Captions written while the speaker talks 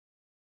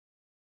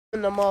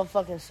In the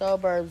motherfucking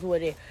suburbs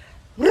with it.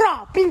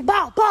 Rah, bing,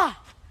 bah, bah.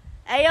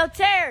 Hey, yo,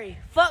 Terry,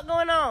 fuck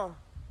going on?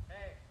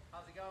 Hey,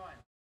 how's it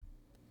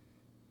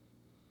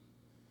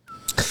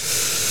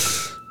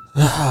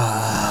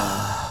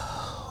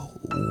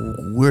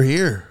going? We're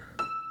here.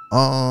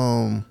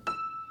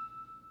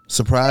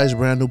 Surprise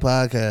brand new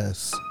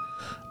podcast.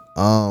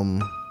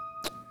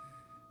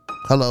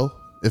 Hello.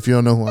 If you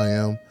don't know who I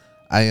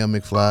am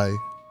McFlei,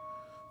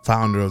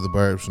 founder of the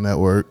Burbs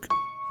Network,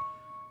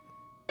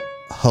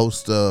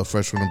 host of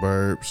Fresh from the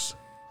Burbs,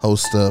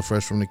 host of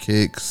Fresh from the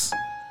Kicks.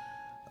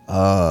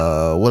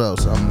 What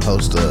else? I'm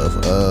host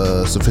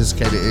of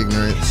Sophisticated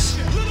Ignorance,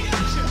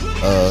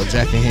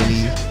 Jack and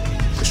Henny,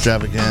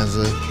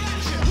 Extravaganza.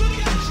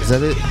 Is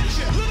that it?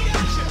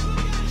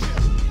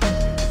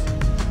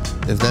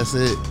 If that's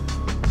it,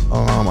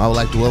 I would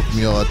like to welcome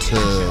you all to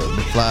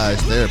McFlei's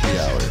Therapy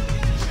Hour.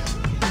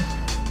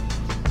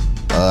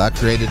 I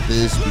created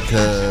this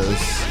because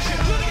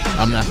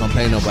I'm not gonna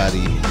pay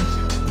nobody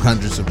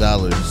hundreds of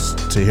dollars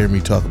to hear me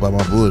talk about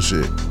my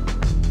bullshit.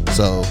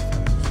 So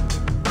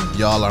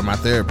y'all are my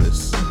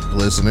therapists,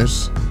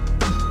 listeners.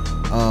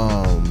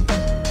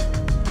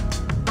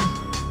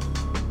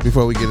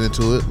 Before we get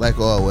into it, like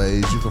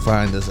always, you can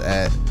find us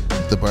at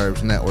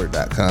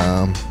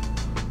theburbsnetwork.com.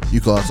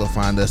 You can also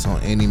find us on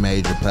any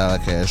major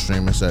podcast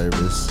streaming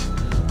service.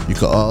 You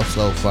can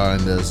also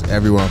find us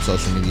everywhere on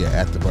social media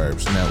at the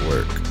Burbs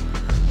Network.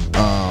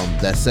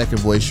 That second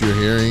voice you're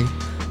hearing,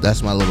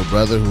 that's my little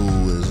brother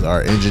who is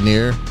our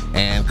engineer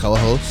and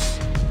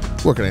co-host.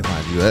 Where can I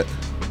find you at?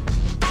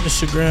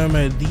 Instagram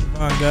at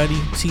Devon Gotti,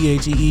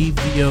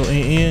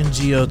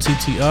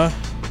 TheVonGottr.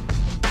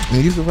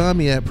 And you can find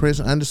me at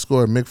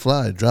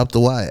Prince_McFlei. Drop the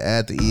Y,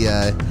 add the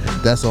EI.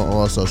 That's on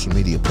all social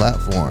media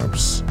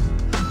platforms.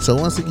 So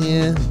once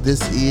again,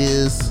 this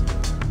is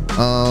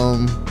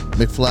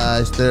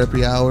McFlei's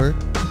Therapy Hour.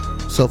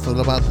 So for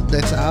about the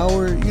next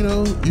hour, you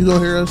gonna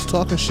hear us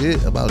talking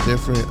shit about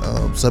different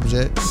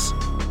subjects,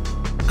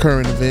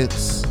 current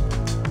events,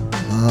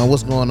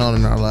 what's going on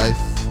in our life.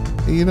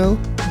 And,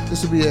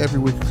 this will be an every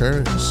week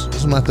occurrence. This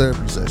is my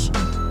therapy session.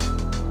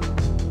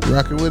 You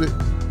rocking with it?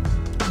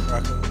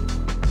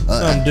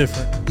 Something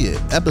different. Yeah,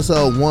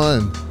 episode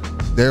 1.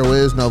 There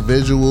is no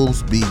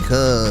visuals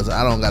because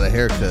I don't got a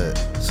haircut.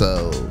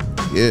 So,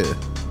 yeah.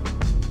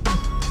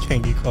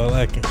 Can't get caught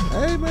lacking.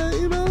 Hey,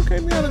 man,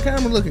 can't be on the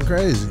camera looking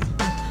crazy.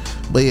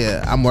 But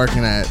yeah, I'm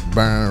working at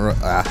Burn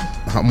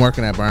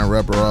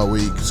Rubber all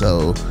week,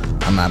 so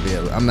I'm not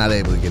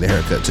able to get a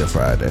haircut till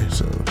Friday.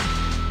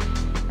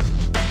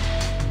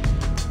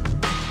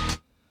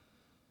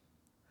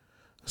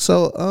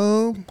 So,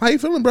 how you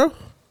feeling, bro?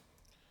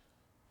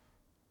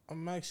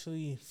 I'm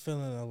actually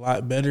feeling a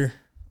lot better.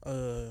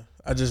 I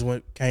just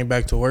came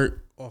back to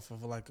work off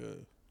of like a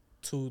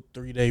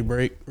 2-3 day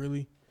break,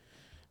 really.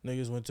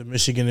 Niggas went to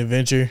Michigan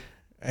Adventure.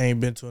 I ain't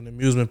been to an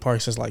amusement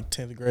park since like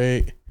 10th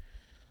grade.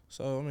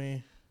 So, I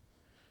mean,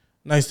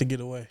 nice to get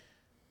away.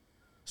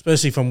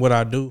 Especially from what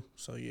I do.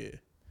 So, yeah.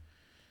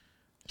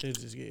 Shit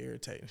just get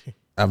irritating.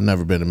 I've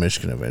never been to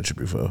Michigan Adventure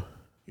before.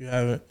 You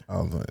haven't? I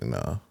don't think,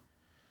 no.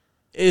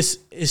 It's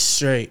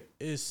straight.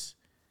 I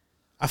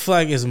feel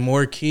like it's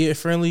more kid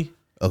friendly.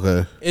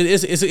 Okay.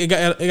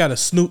 It got a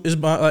Snoop.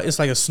 It's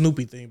like a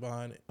Snoopy thing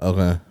behind it.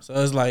 Okay. So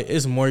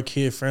it's more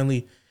kid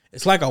friendly.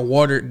 It's like a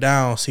watered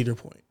down Cedar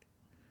Point.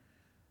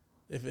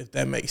 If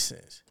that makes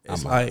sense.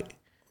 It's like,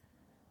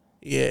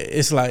 yeah.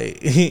 It's like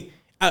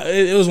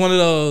it was one of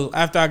those.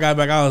 After I got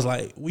back, I was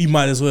like, we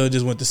might as well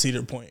just went to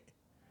Cedar Point,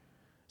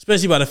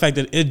 especially by the fact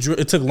that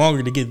it took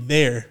longer to get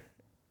there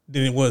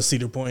than it was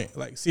Cedar Point.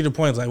 Like Cedar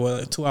Point is like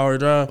what, a 2-hour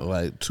drive?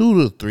 Like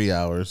 2 to 3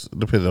 hours,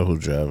 depending on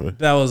who's driving. That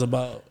drive was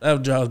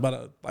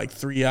about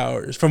 3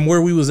 hours from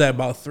where we was at.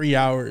 About 3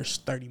 hours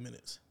 30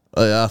 minutes.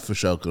 Oh yeah, I for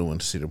sure could have went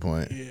to Cedar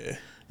Point. Yeah,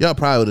 y'all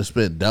probably would have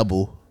spent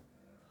double.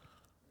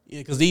 Yeah,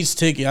 because each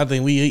ticket, I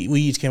think we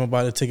each came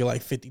about a ticket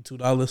like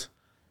 $52.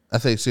 I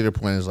think Cedar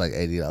Point is like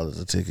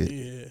 $80 a ticket.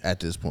 Yeah. At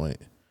this point.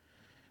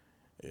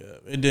 Yeah,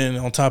 and then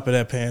on top of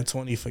that, paying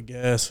 $20 for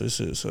gas for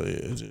shit. So yeah,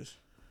 it just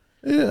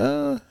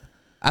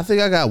I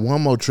think I got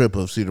one more trip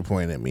of Cedar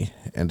Point in me,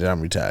 and then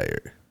I'm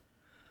retired.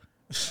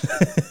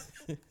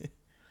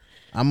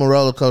 I'm a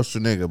roller coaster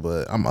nigga,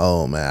 but I'm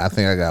old, man. I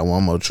think I got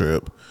one more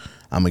trip.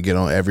 I'm gonna get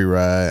on every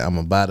ride. I'm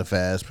gonna buy the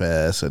fast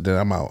pass, and then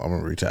I'm out. I'm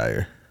gonna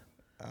retire.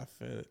 I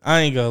feel it.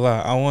 I ain't gonna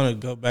lie. I want to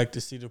go back to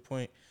Cedar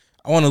Point.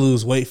 I want to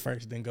lose weight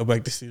first, then go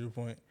back to Cedar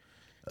Point.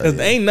 Cause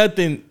ain't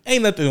nothing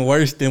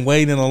worse than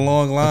waiting in a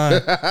long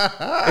line,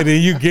 and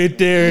then you get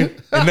there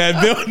and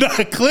that bill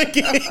not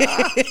clicking.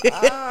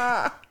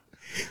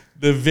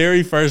 The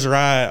very first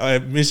ride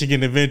at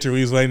Michigan Adventure, we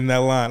was waiting in that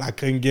line. I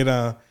couldn't get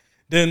on.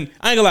 Then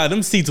I ain't gonna lie,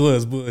 them seats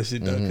was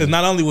bullshit though. Because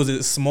not only was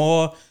it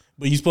small,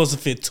 but you supposed to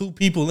fit 2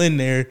 people in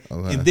there,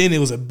 and then it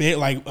was a bit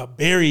like a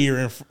barrier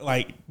and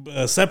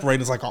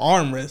separating. It's like an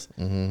armrest.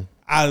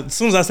 As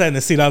soon as I sat in the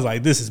seat, I was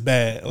like, "This is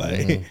bad."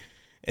 Like,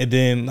 and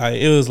then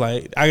like it was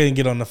like I didn't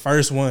get on the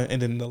first one,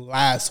 and then the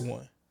last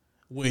one,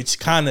 which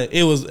kind of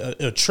it was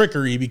a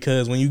trickery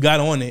because when you got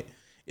on it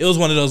It was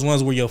one of those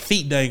ones where your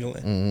feet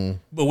dangling. Mm-hmm.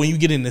 But when you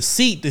get in the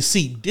seat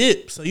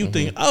dips. So you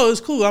think, oh,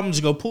 it's cool. I'm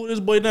just going to pull this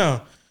boy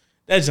down.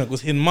 That junk was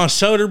hitting my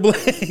shoulder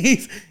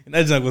blades. And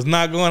that junk was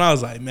not going. I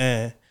was like,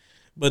 man.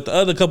 But the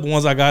other couple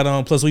ones I got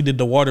on, plus we did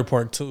the water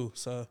park too.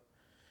 So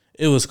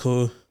it was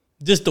cool.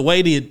 Just the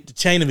way the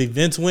chain of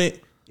events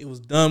went, it was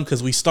dumb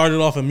because we started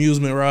off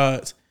amusement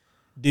rides.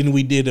 Then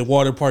we did the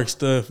water park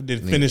stuff.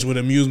 Then finished with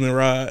amusement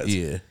rides.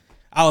 Yeah.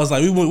 I was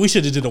like, we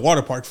should have did the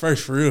water park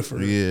first, for real, for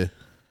real. Yeah.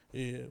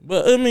 Yeah.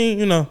 But, I mean,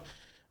 you know,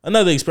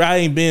 another experience. I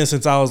ain't been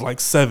since I was like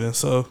 7,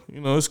 so, you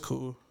know, it's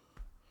cool.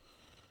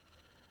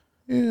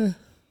 Yeah.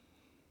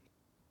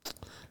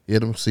 Yeah,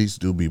 them seats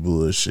do be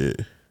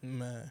bullshit.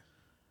 Man.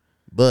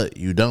 But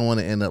you don't want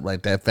to end up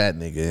like that fat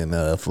nigga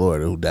in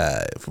Florida who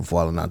died from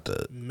falling out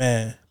the...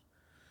 Man.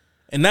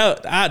 And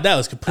that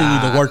was completely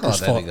the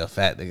worker's I fault. that nigga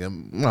fat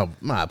nigga.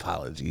 My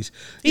apologies.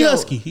 He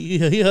husky.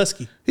 He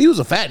husky. He was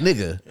a fat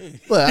nigga,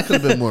 but I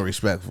could have been more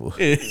respectful.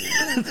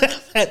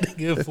 That fat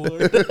nigga in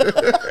Florida.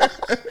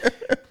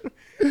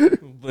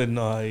 But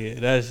no, yeah,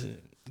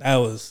 that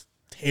was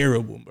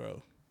terrible,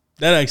 bro.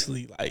 That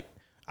actually, like,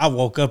 I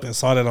woke up and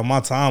saw that on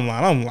my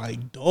timeline. I'm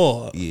like,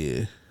 dog.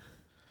 Yeah.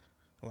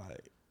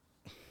 Like,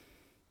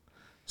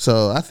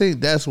 so I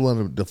think that's one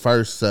of the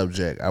first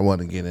subject I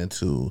want to get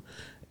into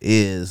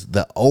is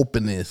the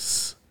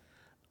openness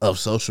of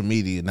social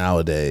media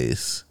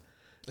nowadays.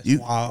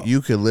 wild.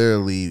 You could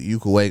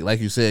wake,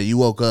 like you said, you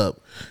woke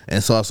up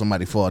and saw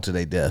somebody fall to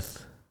their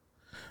death.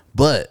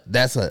 But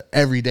that's a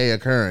everyday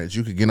occurrence.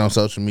 You could get on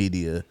social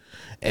media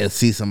and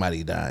see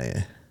somebody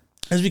dying.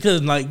 It's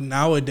because, like,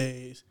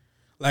 nowadays,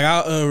 like,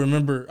 I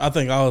remember, I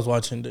think I was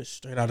watching this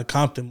Straight Outta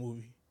Compton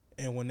movie,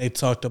 and when they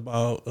talked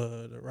about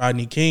the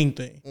Rodney King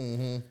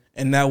thing,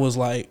 and that was,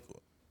 like,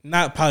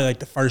 not probably, like,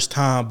 the first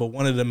time, but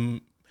one of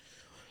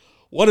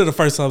the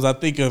first times I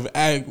think of,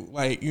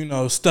 like, you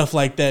know, stuff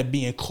like that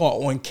being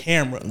caught on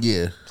camera.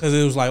 Yeah. Because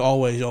it was, like,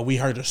 always, we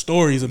heard the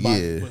stories about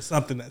it, but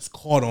something that's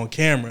caught on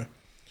camera.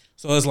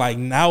 So it's like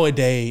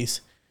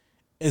nowadays,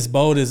 as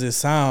bold as it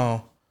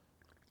sounds,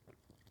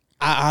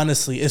 I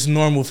honestly, it's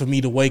normal for me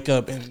to wake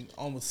up and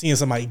almost seeing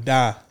somebody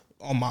die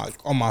on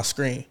my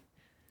screen.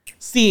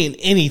 Seeing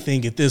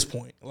anything at this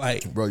point.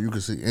 Like, bro, you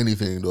can see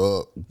anything,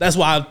 dog. That's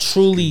why I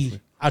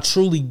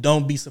truly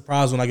don't be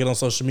surprised when I get on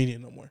social media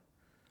no more.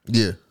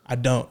 Yeah. I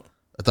don't.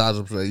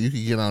 1,000%. You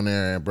can get on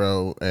there and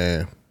bro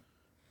and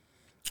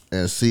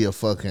see a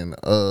fucking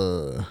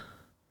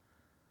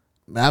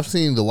I've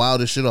seen the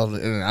wildest shit off the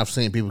internet. I've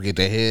seen people get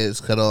their heads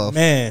cut off.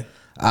 Man.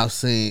 I've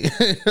seen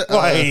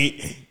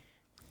like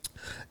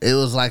it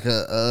was like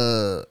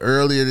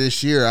earlier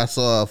this year I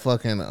saw a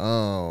fucking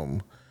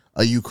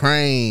a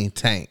Ukraine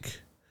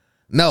tank.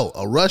 No,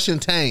 a Russian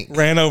tank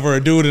ran over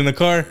a dude in a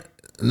car.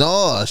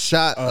 No, a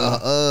shot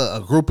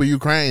a group of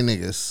Ukraine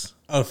niggas.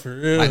 Oh, for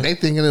real? Like they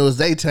thinking it was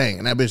they tank,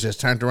 and that bitch just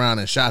turned around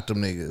and shot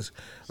them niggas.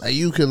 Like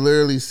you could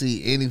literally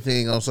see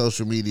anything on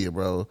social media,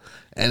 bro,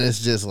 and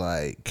it's just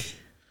like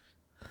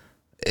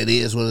it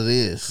is what it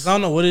is. I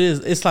don't know what it is.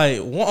 It's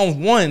like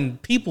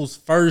people's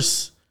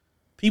first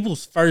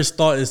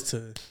thought is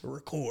to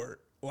record,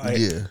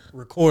 like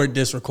record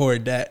this,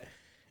 record that,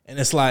 and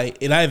it's like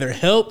it either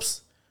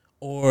helps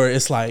or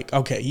it's like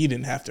okay, you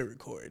didn't have to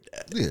record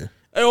that. Yeah.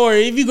 Or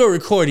if you go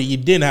record it, you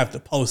didn't have to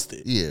post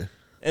it. Yeah.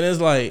 And it's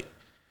like,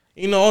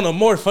 you know, on the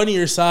more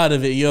funnier side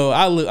of it,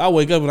 I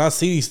wake up and I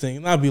see these things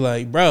and I'll be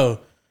like, bro,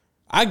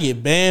 I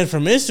get banned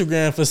from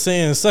Instagram for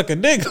saying suck a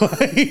dick.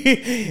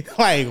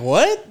 like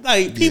what?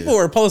 Like people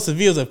are posting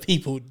videos of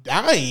people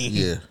dying.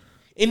 Yeah.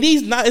 And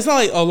it's not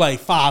like, like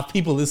 5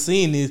 people is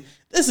seeing this.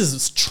 This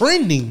is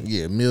trending.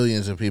 Yeah,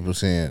 millions of people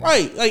seeing.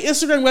 Right. Like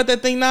Instagram got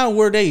that thing now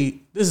where this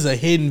is a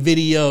hidden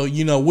video,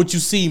 you know, what you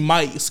see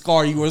might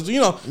scar you or,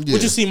 you know,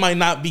 what you see might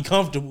not be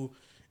comfortable.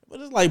 But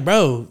it's like,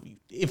 bro,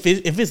 if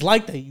it's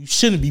like that, you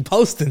shouldn't be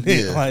posting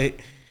it. Yeah.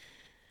 Like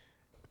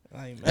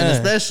man. And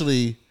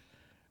especially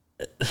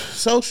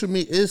social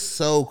media is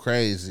so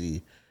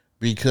crazy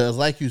because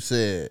like you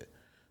said,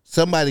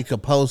 somebody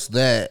could post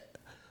that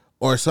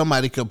or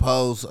somebody could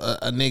post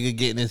a nigga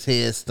getting his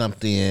head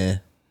stumped in.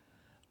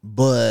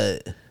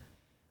 But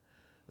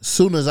as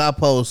soon as I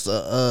post,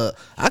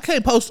 I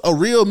can't post a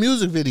real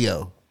music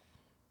video.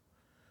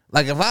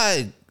 Like if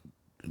I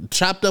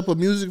chopped up a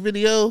music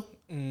video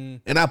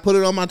and I put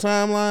it on my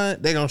timeline,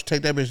 they gonna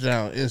take that bitch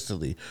down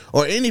instantly.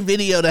 Or any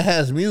video that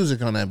has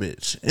music on that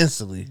bitch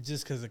instantly,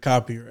 just because of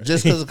copyright.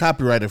 Just because of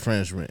copyright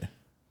infringement.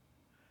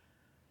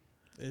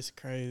 It's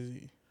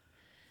crazy.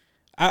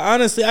 I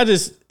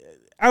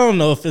don't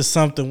know if it's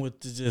something with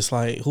just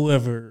like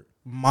whoever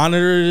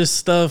monitor this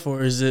stuff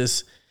or is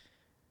this.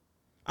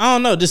 I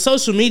don't know. The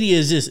social media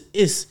is just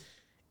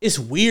it's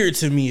weird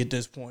to me at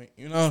this point,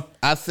 you know?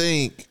 I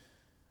think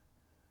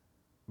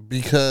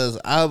because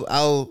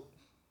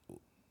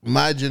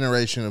my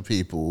generation of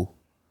people,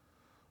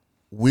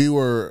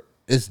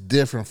 it's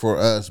different for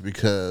us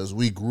because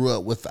we grew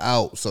up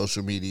without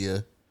social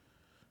media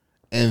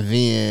and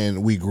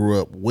then we grew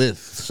up with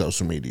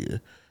social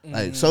media.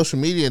 Like social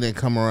media didn't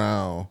come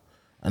around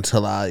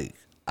until I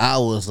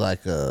was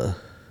like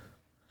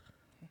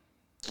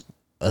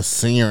a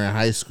senior in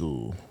high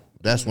school.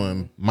 That's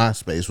when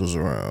MySpace was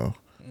around.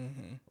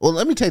 Well,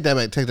 let me take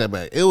that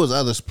back. It was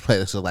other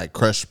places like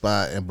Crush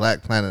Spot and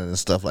Black Planet and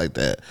stuff like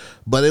that.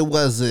 But it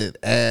wasn't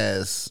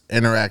as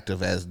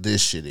interactive as this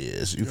shit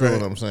is. You feel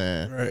what I'm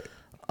saying? Right.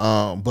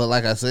 But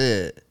like I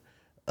said,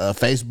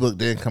 Facebook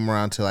didn't come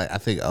around till like, I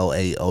think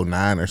 08,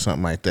 09 or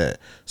something like that.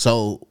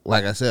 So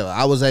like I said,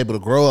 I was able to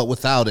grow up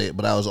without it,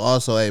 but I was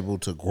also able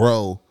to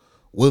grow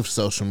with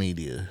social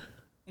media.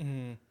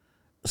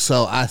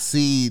 So I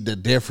see the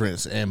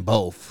difference in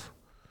both.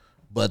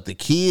 But the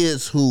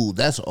kids who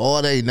that's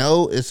all they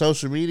know is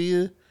social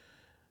media,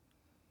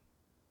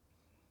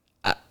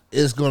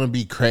 it's going to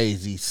be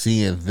crazy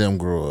seeing them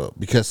grow up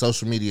because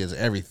social media is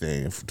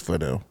everything for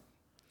them.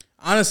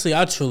 Honestly,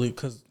 I truly,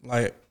 because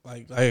like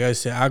I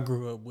said, I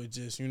grew up with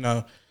just,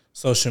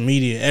 social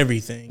media,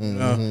 everything, you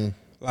know.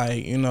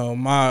 Like,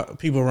 my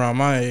people around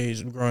my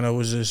age growing up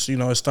was just,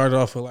 it started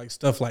off with like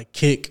stuff like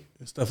Kick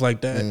and stuff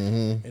like that.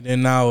 And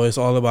then now it's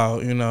all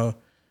about,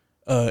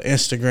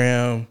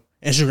 Instagram.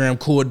 Instagram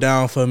cooled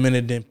down for a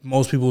minute. Then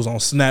most people was on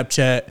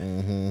Snapchat,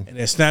 and then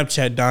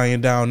Snapchat dying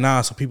down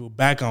now. So people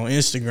back on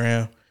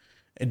Instagram,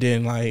 and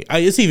then like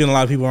it's even a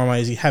lot of people on my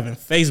age having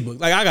Facebook.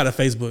 Like I got a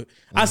Facebook.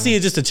 I see it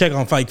just to check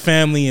on like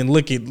family and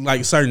look at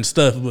like certain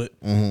stuff, but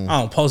I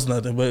don't post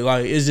nothing. But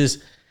like it's just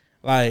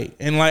like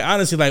and like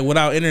honestly like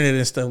without internet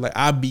and stuff, like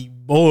I'd be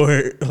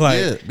bored.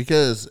 Like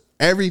because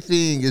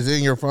everything is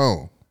in your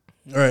phone,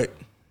 right?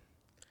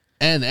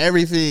 And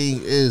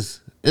everything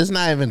is it's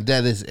not even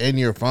that it's in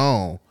your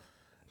phone.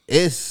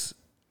 It's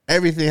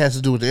everything has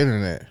to do with the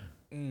internet.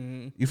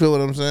 You feel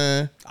what I'm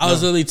saying? I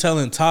was really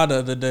telling Todd the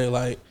other day,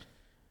 like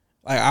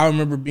I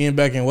remember being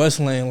back in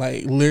Westland,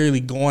 like literally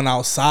going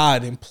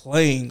outside and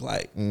playing.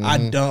 Like I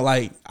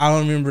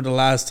don't remember the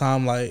last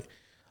time, like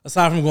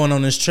aside from going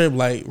on this trip,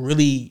 like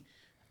really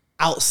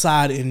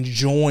outside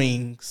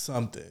enjoying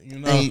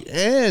something,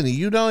 And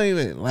you don't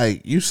even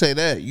like you say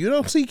that you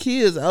don't see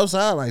kids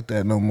outside like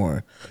that no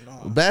more.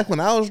 No. Back when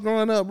I was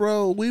growing up,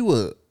 bro, we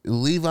would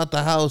leave out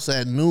the house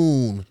at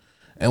noon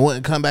and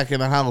wouldn't come back in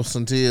the house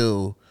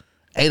until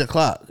 8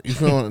 o'clock. You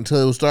feel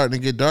until it was starting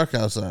to get dark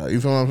outside. You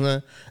feel what I'm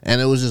saying?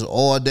 And it was just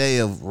all day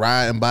of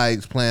riding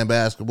bikes, playing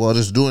basketball,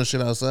 just doing shit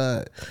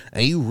outside.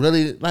 And you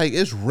really like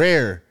it's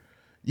rare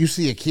you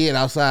see a kid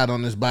outside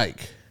on this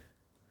bike.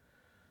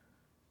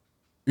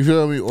 You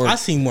feel what I mean? Or I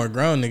see more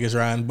grown niggas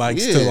riding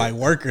bikes to like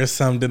work or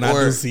something. I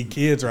do see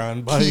kids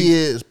riding bikes.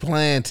 Kids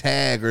playing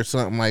tag or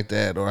something like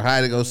that, or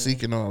hide and go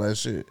seek and all that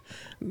shit.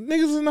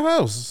 Niggas in the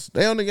house,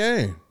 they on the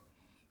game.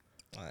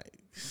 Like,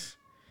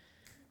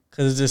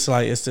 cause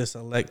it's just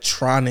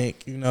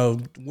electronic.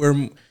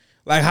 We're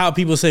like how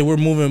people say we're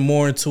moving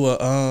more into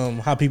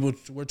a how people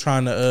we're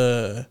trying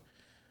to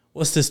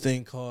what's this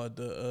thing called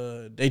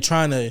they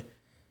trying to.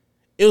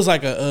 It was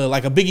like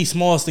a Biggie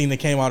Smalls thing that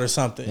came out or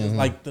something. It's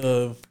like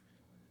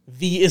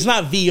it's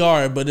not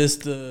VR, but it's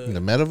the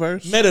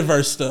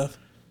metaverse stuff.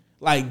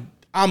 Like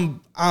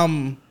I'm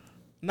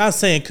not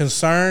saying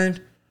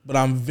concerned, but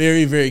I'm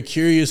very, very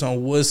curious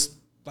on what's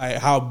like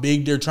how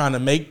big they're trying to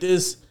make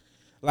this.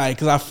 Like,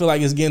 cause I feel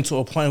like it's getting to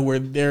a point where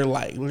they're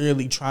like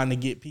literally trying to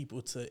get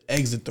people to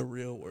exit the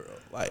real world.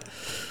 Like,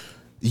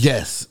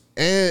 yes,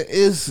 and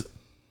it's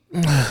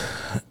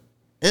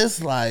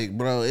like,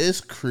 bro, it's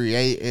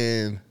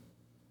creating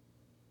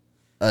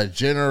a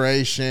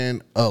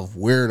generation of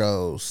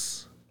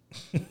weirdos.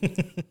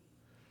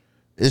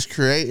 It's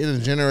creating a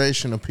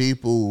generation of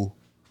people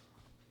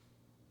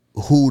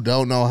who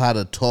don't know how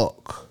to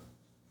talk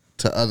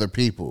to other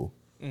people,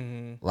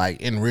 like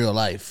in real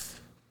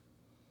life.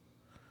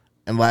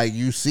 And like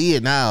you see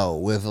it now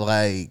with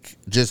like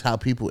just how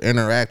people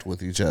interact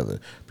with each other.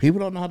 People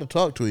don't know how to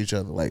talk to each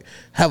other, like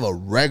have a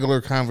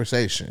regular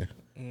conversation.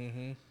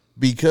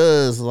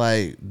 Because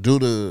like due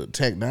to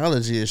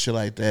technology and shit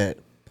like that,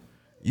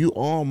 you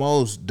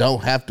almost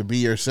don't have to be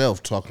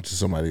yourself talking to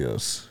somebody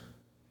else.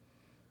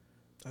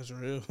 That's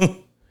real.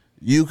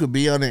 You could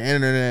be on the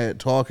internet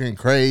talking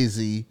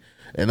crazy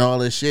and all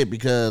this shit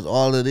because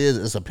all it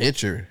is a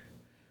picture.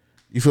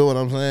 You feel what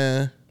I'm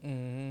saying?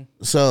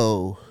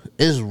 So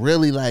it's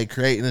really like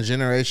creating a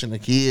generation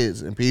of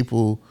kids and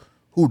people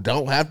who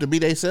don't have to be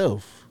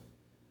themselves.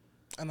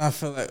 And I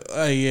feel like,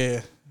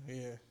 yeah.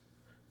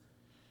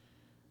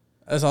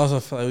 I just also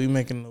feel like we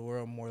making the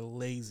world more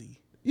lazy.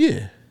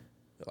 Yeah.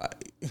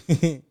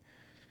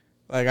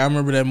 Like I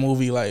remember that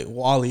movie like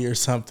Wall-E or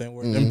something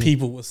where them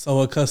people was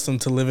so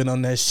accustomed to living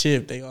on that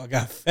ship they all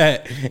got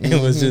fat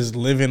and was just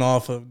living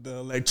off of the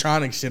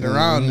electronic shit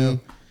around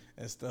them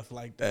and stuff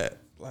like that.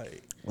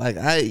 Like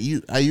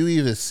you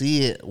even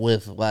see it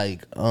with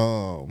like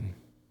I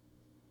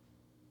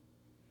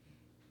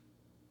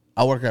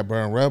work at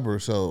Burn Rubber,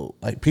 so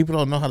like people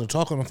don't know how to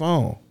talk on the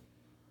phone.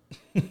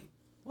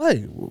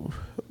 Like,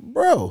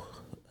 bro,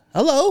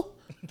 hello.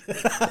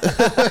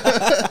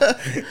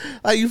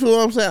 Like you feel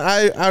what I'm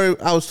saying?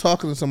 I was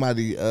talking to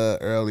somebody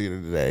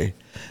earlier today,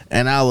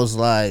 and I was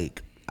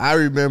like, I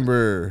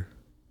remember,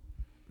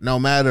 no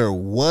matter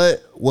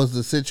what was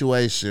the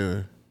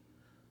situation,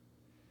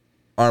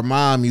 our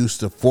mom used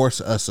to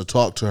force us to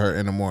talk to her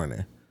in the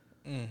morning.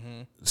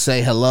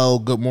 say hello,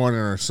 good morning,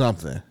 or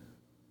something.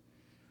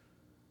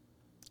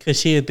 Cause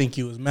she'd think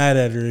you was mad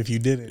at her if you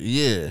didn't.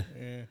 Yeah.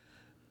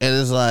 And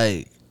it's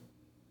like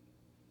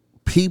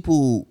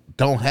people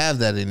don't have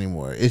that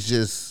anymore. It's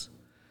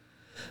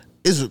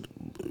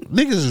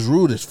niggas is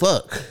rude as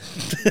fuck.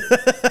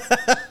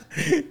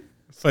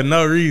 For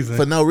no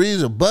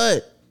reason.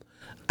 But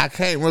I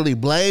can't really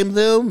blame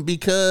them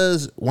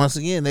because once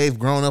again, they've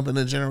grown up in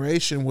a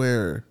generation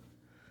where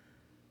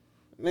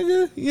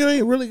nigga, you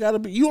ain't really gotta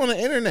be you on the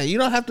internet. You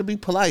don't have to be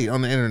polite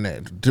on the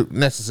internet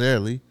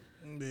necessarily.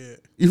 Yeah.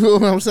 You feel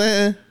what I'm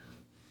saying?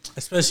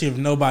 Especially if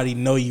nobody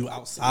know you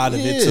outside of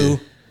it too.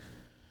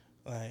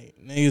 Like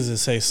niggas would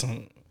say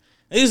some.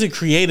 Niggas would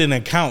create an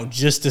account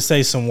just to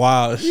say some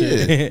wild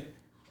shit.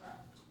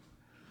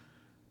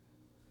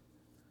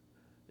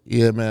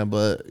 Yeah, man.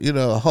 But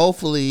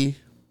hopefully,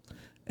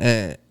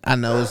 and I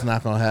know it's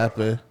not gonna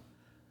happen,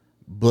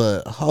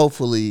 but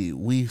hopefully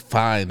we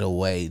find a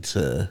way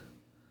to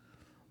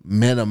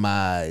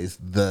minimize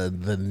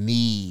the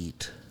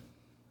need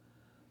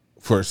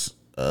for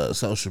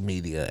social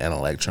media and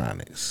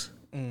electronics.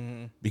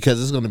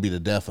 Because it's going to be the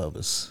death of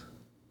us.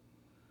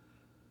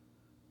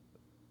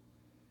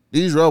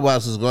 These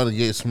robots is going to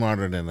get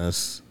smarter than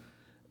us,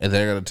 and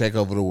they're going to take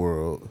over the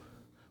world,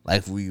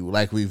 like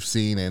we've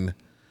seen in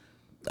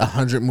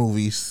 100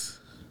 movies.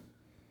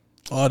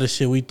 All the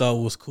shit we thought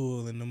was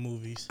cool in the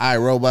movies.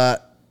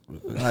 iRobot,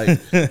 like,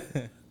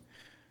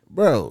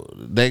 bro,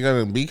 they're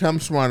going to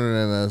become smarter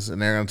than us,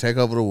 and they're going to take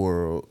over the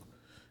world,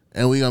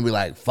 and we're going to be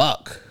like,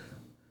 fuck.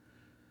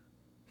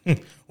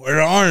 We're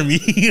the army.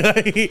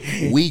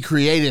 We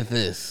created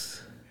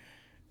this.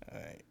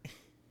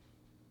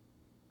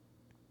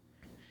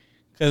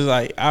 Cause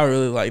I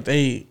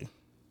really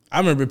I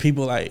remember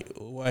people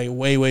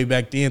way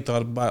back then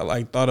thought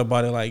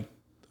about it like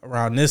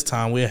around this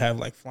time we'd have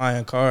like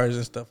flying cars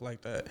and stuff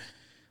like that.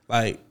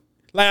 I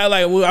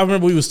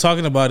remember we was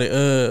talking about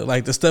it,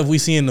 like the stuff we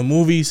see in the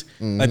movies,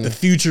 like the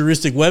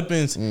futuristic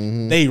weapons,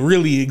 they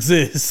really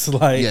exist.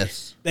 Like,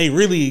 yes. They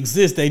really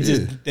exist. They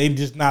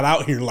just not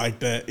out here like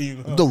that.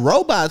 The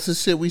robots and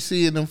shit we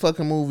see in them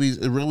fucking movies,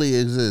 it really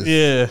exists.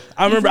 Yeah,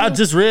 I remember I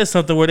just read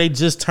something where they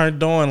just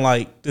turned on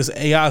like this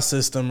AI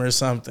system or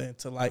something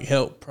to like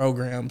help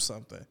program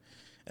something,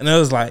 and it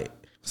was like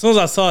as soon as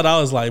I saw it, I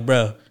was like,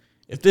 bro,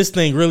 if this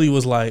thing really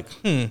was like,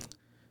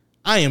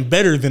 I am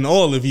better than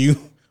all of you.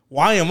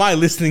 Why am I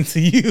listening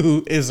to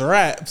you? It's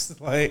raps.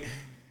 Like,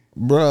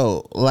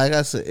 bro, like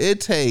I said,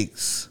 it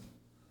takes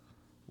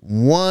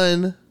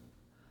one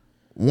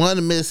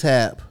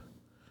mishap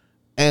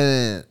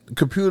and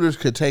computers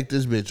could take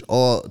this bitch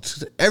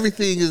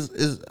everything is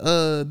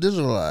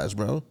digitalized,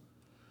 bro.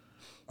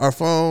 Our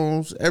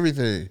phones,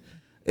 everything.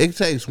 It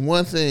takes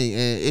one thing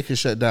and it can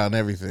shut down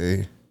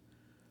everything.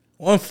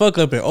 One fuck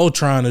up in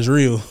Ultron is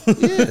real.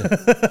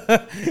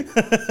 Yeah.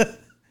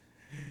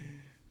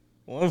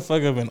 One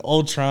fuck up in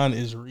Ultron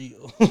is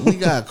real. We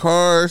got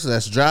cars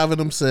that's driving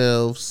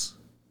themselves.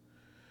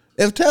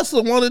 If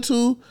Tesla wanted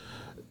to,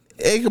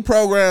 it could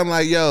program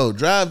like, yo,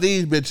 drive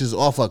these bitches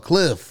off a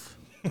cliff.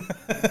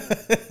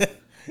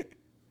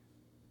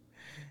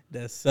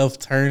 That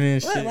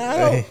self-turning shit.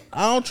 I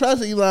don't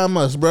trust Elon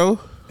Musk, bro.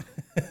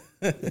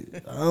 I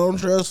don't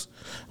trust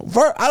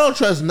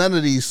none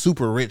of these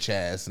super rich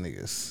ass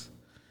niggas.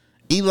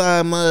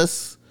 Elon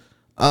Musk,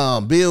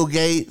 Bill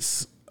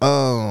Gates,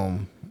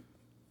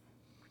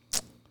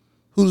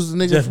 who's the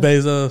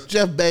nigga?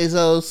 Jeff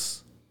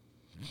Bezos.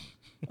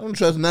 I don't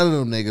trust none of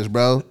them niggas,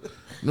 bro.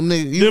 Them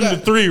niggas, the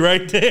three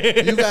right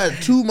there. You got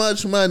too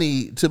much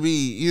money to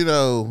be,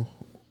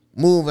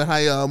 moving how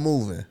y'all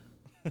moving.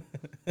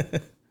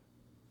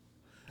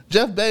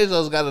 Jeff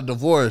Bezos got a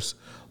divorce,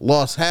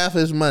 lost half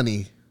his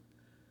money,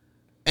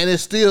 and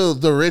is still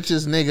the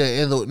richest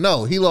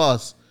nigga he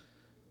lost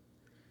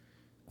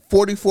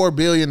 $44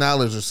 billion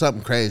or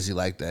something crazy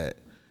like that.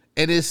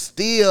 And it's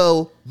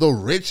still the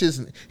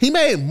richest. He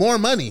made more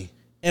money.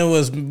 And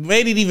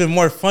made it even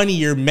more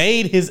funnier,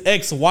 made his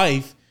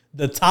ex-wife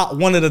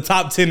one of the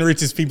top 10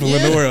 richest people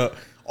in the world.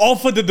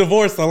 Off of the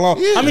divorce alone.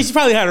 Yeah. I mean, she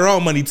probably had her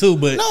own money too,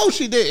 but no,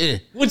 she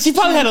didn't. Well, she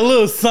probably had a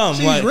little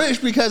something. She's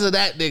rich because of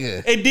that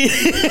nigga. It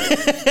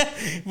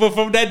did. But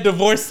from that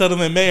divorce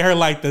settlement, made her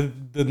like the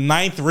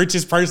 9th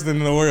richest person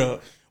in the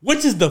world,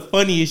 which is the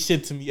funniest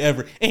shit to me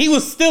ever. And he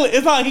was still.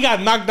 It's not like he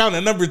got knocked down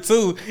at number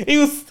 2. He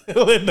was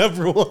still at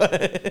number 1.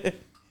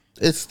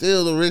 It's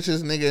still the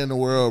richest nigga in the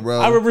world, bro.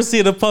 I remember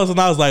seeing the post and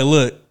I was like,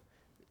 look,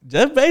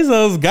 Jeff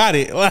Bezos got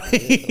it.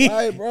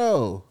 Like,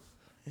 bro.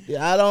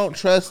 Yeah, I don't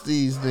trust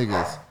these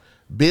niggas.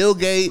 Bill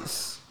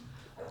Gates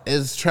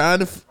is trying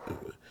to...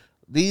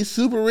 These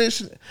super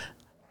rich...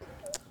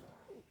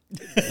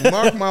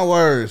 Mark my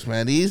words,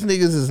 man. These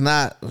niggas is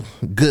not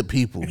good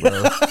people,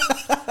 bro.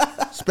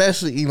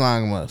 Especially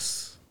Elon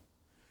Musk.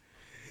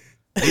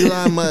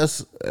 Elon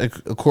Musk,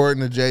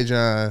 according to J.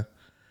 John,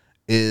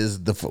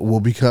 will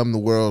become the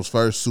world's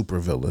first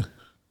supervillain.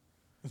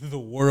 The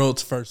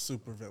world's first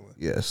supervillain.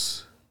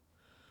 Yes.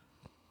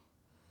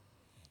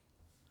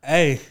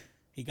 Hey,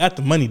 he got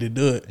the money to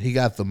do it. He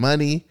got the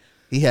money.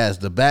 He has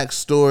the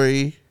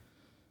backstory.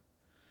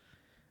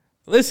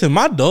 Listen,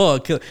 my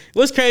dog.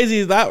 What's crazy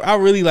is I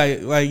really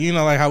like you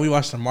know, like how we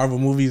watch the Marvel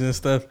movies and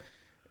stuff.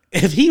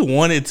 If he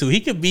wanted to,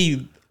 he could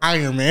be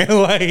Iron Man,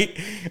 like,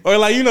 or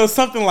like, you know,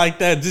 something like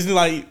that. Just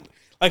like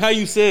how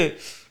you said,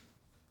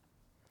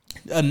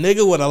 a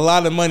nigga with a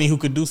lot of money who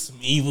could do some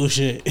evil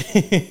shit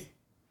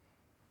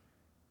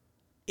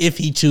if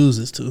he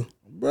chooses to.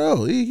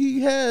 Bro,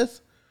 he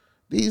has.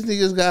 These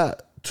niggas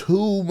got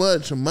too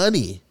much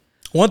money.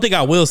 One thing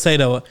I will say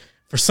though,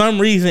 for some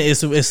reason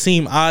it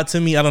seemed odd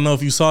to me. I don't know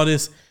if you saw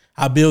this.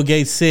 How Bill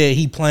Gates said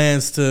he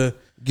plans to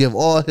give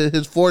all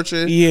his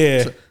fortune.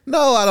 Yeah.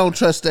 No, I don't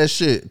trust that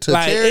shit. To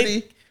like,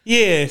 charity.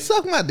 Yeah.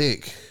 Suck my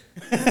dick.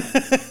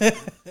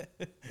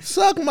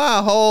 Suck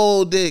my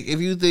whole dick if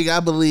you think I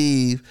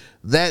believe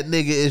that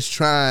nigga is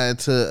trying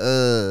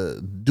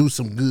to do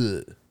some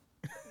good.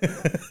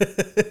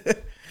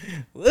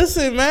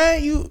 Listen,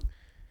 man, you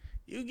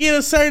get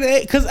a certain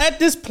age, because at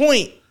this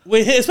point,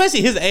 with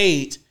especially his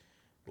age,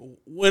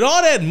 with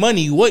all that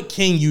money, what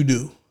can you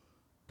do?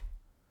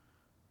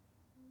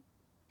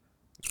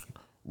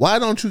 Why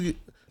don't you?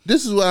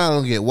 This is what I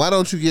don't get. Why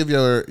don't you give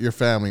your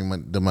family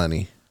the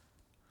money?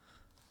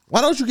 Why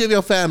don't you give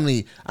your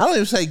family? I don't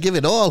even say give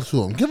it all to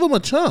them. Give them a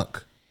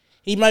chunk.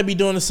 He might be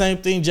doing the same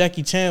thing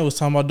Jackie Chan was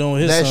talking about doing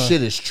with his son. That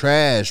shit is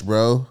trash,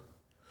 bro.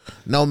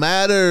 No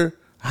matter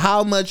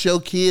how much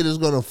your kid is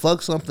gonna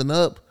fuck something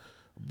up,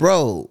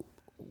 bro.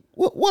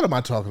 What am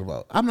I talking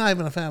about? I'm not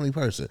even a family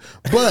person.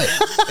 But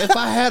if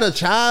I had a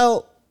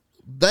child,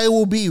 they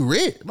will be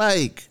rich.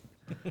 Like,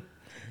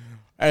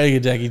 I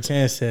think Jackie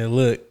Chan said,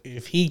 look,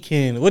 if he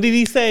can, what did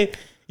he say?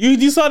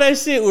 You saw that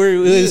shit where it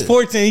was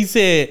 14. He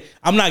said,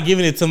 I'm not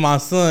giving it to my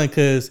son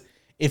because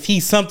if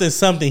he's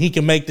something, he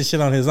can make the shit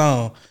on his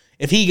own.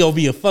 If he go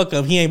be a fuck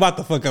up, he ain't about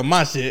to fuck up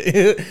my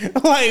shit.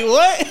 I'm like,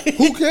 what?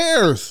 Who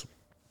cares?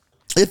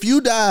 If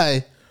you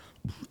die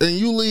and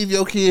you leave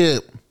your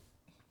kid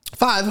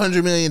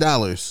 $500 million,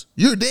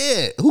 you're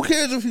dead. Who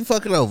cares if you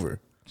fuck it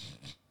over?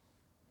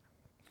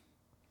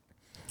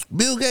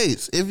 Bill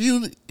Gates, if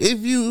you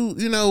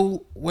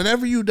know,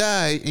 whenever you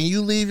die and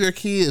you leave your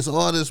kids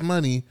all this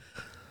money,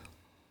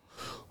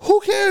 who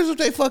cares if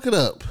they fuck it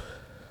up?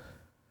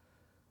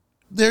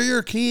 They're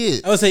your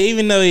kids. I would say,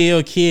 even though they're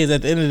your kids,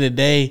 at the end of the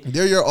day,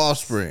 they're your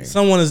offspring.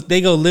 They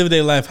go live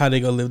their life how they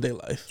go live their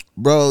life.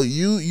 Bro,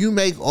 you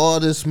make all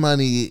this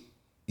money,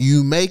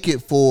 you make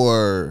it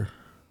for,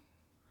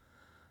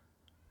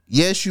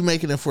 yes, you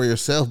making it for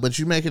yourself, but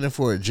you making it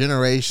for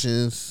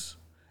generations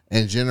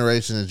and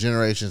generations and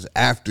generations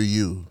after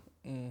you.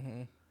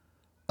 Mm-hmm.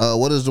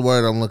 What is the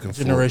word I'm looking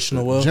for?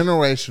 Generational wealth.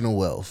 Generational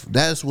wealth.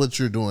 That's what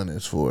you're doing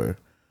this for.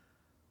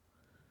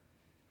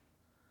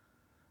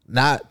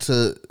 Not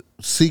to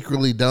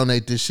secretly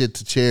donate this shit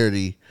to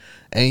charity.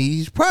 And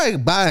he's probably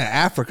buying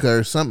Africa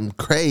or something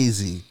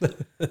crazy.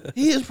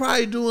 He is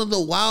probably doing the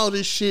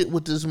wildest shit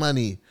with this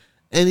money.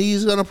 And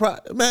he's gonna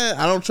man,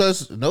 I don't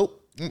trust.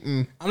 Nope.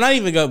 Mm-mm.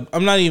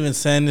 I'm not even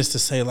saying this to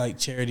say like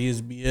charity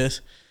is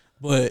BS,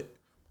 but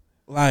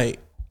like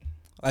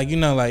when you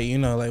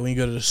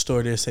go to the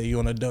store, they say you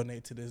want to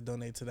donate to this,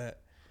 donate to that.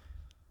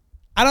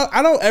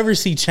 I don't ever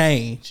see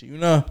change, you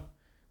know?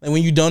 Like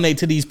when you donate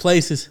to these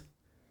places,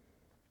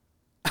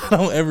 I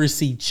don't ever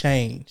see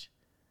change.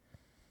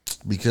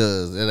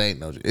 Because it ain't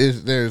no.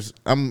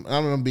 I'm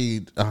gonna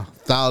be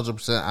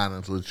 1,000%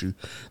 honest with you.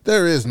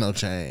 There is no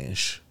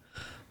change.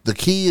 The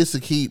key is to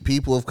keep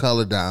people of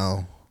color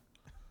down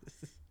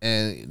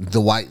and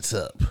the whites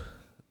up.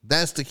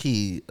 That's the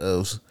key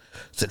of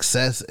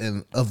success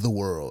and of the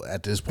world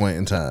at this point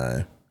in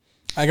time.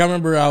 Like I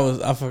remember,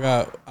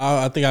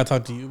 I think I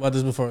talked to you about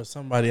this before.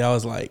 Somebody, I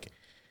was like,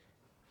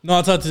 no,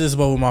 I talked to this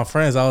about with my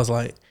friends. I was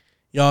like,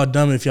 y'all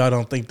dumb if y'all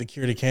don't think the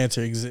cure to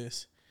cancer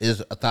exists. Is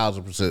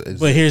 1,000%.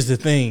 But here's the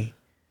thing: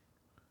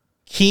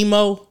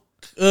 chemo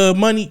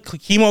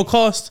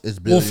cost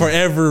will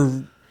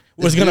forever.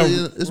 It's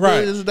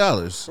billions of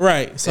dollars,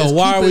 right? So it's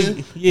why are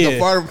we?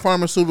 The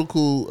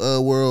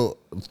pharmaceutical world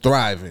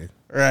thriving,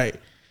 right?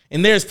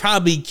 And there's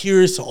probably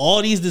cures to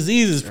all these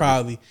diseases,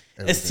 probably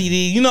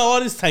STD, you know, all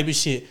this type of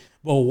shit.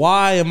 But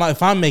why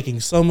if I'm making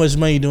so much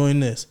money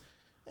doing this,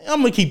 I'm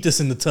gonna keep this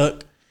in the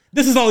tuck.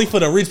 This is only for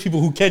the rich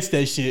people who catch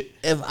that shit.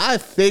 If I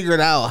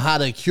figured out how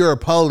to cure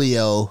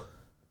polio,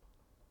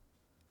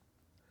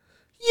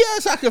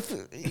 yes, I could.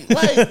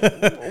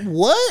 Like,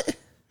 what?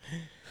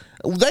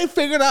 They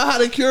figured out how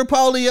to cure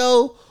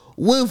polio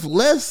with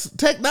less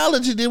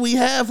technology than we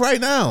have right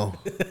now.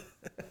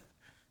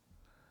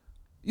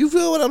 You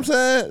feel what I'm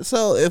saying?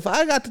 So if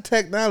I got the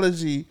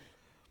technology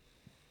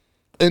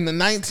in the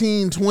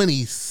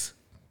 1920s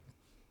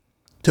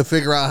to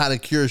figure out how to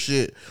cure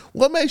shit,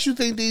 what makes you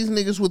think these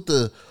niggas with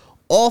the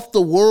off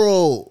the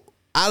world,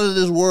 out of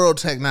this world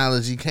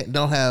technology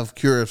don't have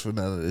cures for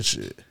none of this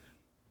shit?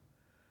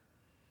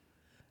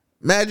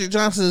 Magic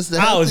Johnson is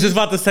I was just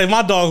about to say,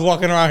 my dog's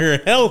walking around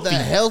here healthy. The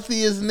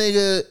healthiest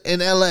nigga in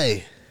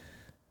LA.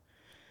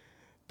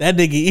 That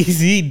nigga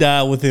Easy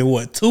died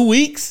within 2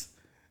 weeks?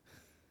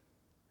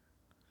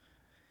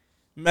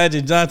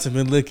 Magic Johnson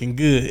been looking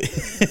good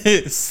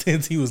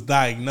since he was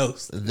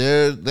diagnosed.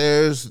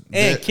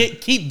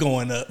 Keep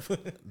going up.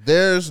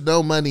 There's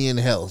no money in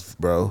health,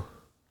 bro.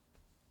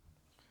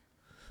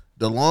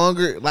 The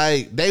longer,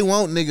 like, they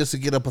want niggas to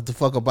get up the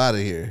fuck up out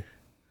of here.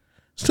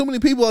 There's too many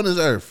people on this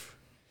earth.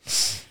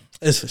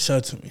 It's for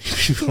sure too many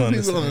people on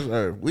this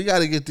earth. We got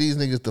to get these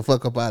niggas the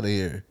fuck up out of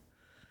here.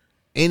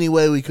 Any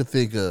way we could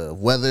think of,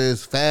 whether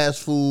it's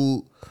fast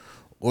food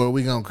or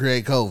we gonna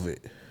create COVID.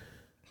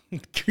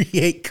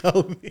 Create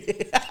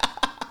COVID.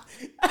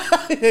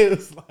 It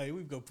was like,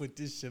 we gonna put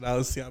this shit out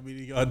and see how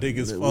many of y'all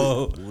niggas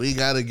fall. We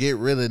gotta get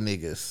rid of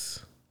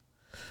niggas.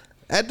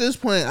 At this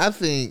point, I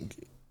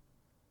think,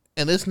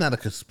 and it's not a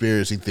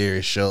conspiracy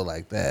theory show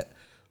like that,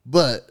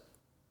 but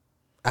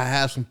I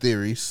have some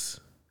theories.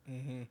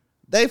 Mm-hmm.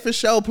 They for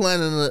sure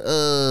planning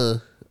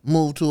to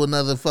move to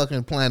another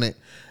fucking planet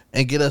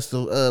and get us to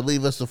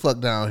leave us the fuck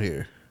down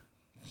here.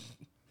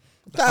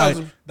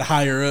 The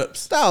higher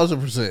ups.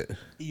 1,000%.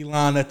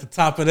 Elon at the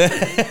top of that.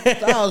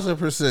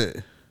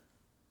 1,000%.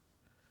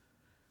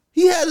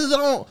 He has his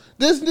own.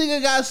 This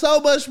nigga got so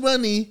much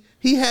money.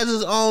 He has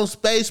his own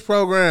space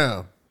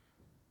program.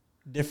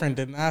 Different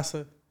than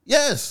NASA.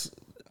 Yes,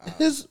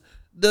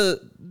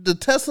 the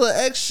Tesla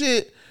X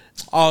shit.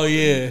 Oh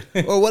yeah,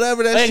 or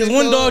whatever that. Shit is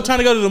one dog trying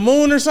to go to the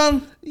moon or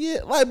something? Yeah,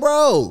 like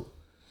bro.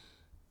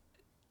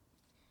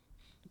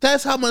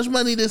 That's how much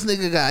money this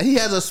nigga got. He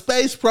has a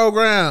space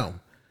program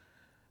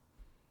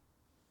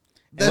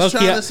that's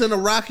trying to send a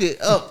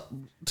rocket up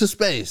to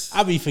space.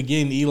 I be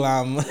forgetting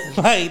Elon.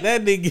 Like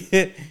that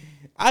nigga.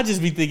 I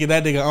just be thinking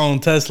that nigga own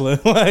Tesla.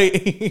 Like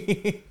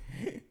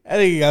that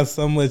nigga got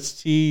so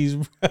much cheese,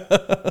 bro.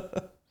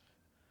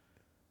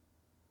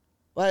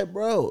 Like,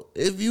 bro,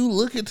 if you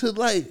look into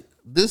like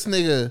this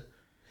nigga,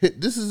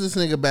 this is this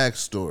nigga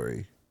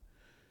backstory.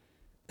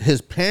 His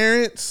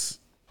parents,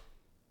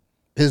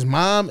 his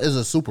mom is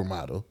a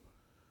supermodel,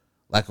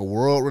 like a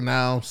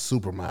world-renowned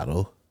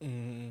supermodel.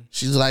 Mm.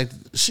 She's like,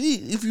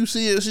 if you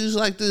see her, she's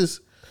like this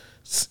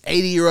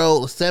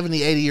 80-year-old, 70,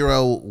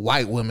 80-year-old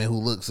white woman who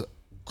looks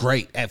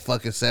great at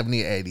fucking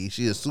 70 or 80.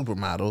 She is a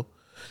supermodel.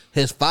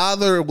 His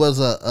father was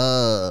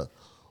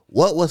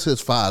what was his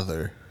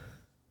father?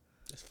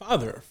 His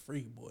father a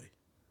freak boy.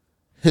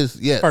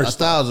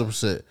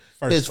 1,000%.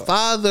 His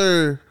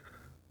father,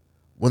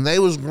 when they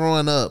was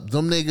growing up,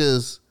 them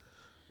niggas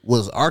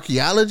was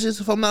archaeologists,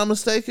 if I'm not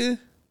mistaken.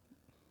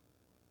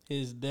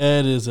 His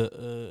dad is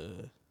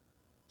a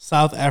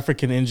South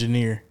African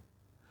engineer.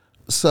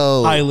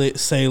 So pilot,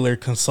 sailor,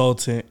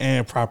 consultant,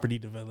 and property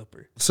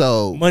developer.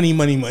 So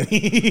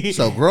money.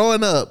 So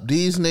growing up,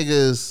 these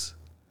niggas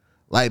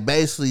like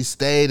basically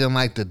stayed in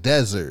like the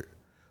desert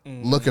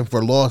looking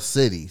for lost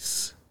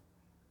cities.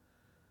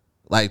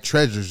 Like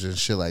treasures and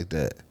shit like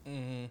that.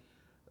 Mm-hmm.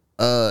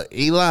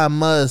 Elon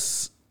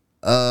Musk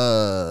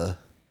and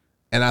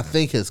I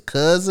think his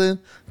cousin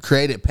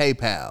created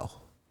PayPal.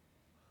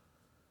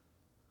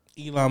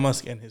 Elon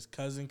Musk and his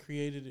cousin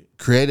created it?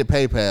 Created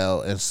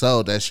PayPal and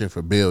sold that shit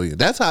for billions.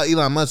 That's how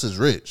Elon Musk is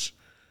rich.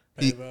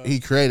 He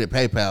created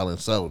PayPal and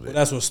sold it. Well,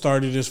 that's what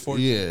started his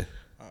fortune? Yeah.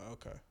 Oh,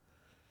 okay.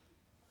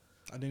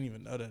 I didn't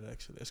even know that,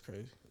 actually. That's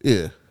crazy.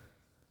 Yeah.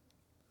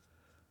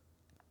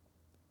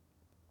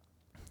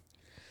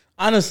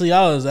 Honestly,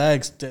 I was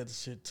asked that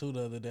shit too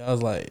the other day. I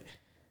was like,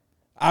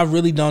 I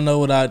really don't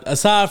know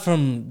aside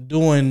from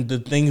doing the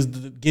things,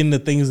 getting the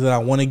things that I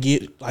want to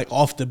get, like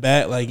off the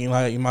bat, like, you know,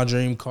 like my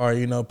dream car,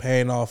 you know,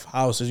 paying off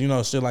houses, you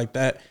know, shit like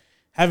that.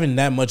 Having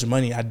that much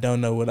money, I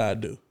don't know what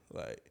I'd do.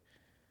 Like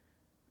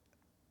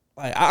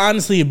I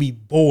honestly would be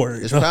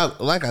bored. It's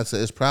probably, like I said,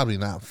 it's probably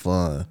not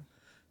fun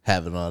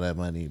having all that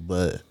money,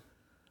 but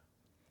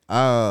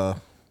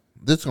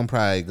this gonna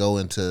probably go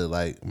into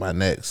like my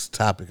next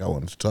topic I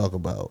wanted to talk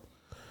about.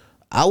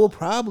 I will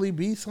probably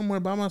be somewhere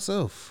by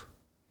myself.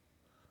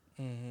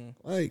 Mm-hmm.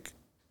 Like,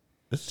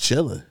 it's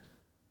chilling.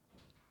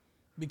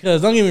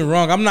 Because don't get me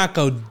wrong, I'm not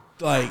gonna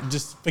like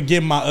just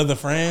forget my other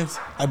friends,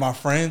 like my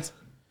friends.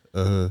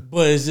 Uh-huh.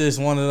 But it's just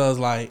one of those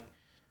like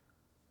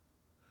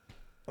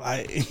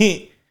I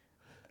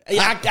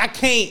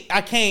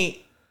can't.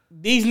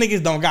 These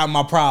niggas don't got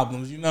my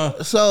problems, you know.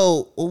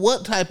 So,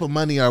 what type of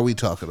money are we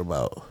talking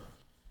about?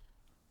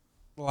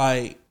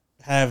 Like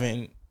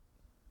having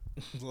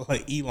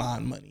like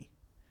Elon money.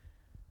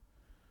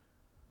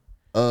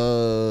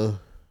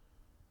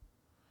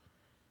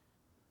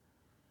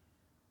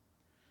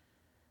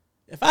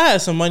 If I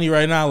had some money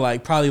right now,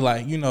 like probably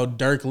like, you know,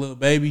 Dirk, Lil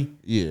Baby.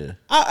 Yeah.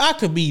 I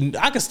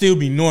could still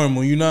be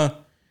normal, you know?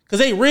 Cause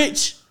they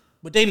rich,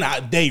 but they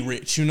not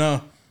rich, you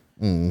know?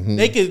 Mm-hmm.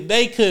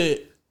 They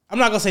could, I'm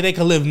not gonna say they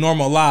could live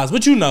normal lives,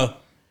 but you know,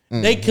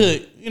 they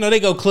could, you know, they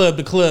go club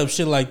to club,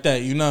 shit like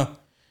that, you know?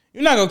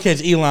 You're not gonna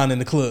catch Elon in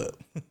the club.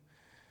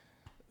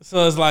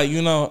 So it's like,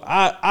 you know,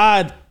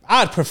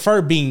 I'd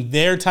prefer being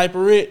their type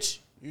of rich.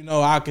 You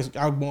know,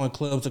 I'm going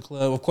club to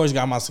club. Of course,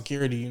 got my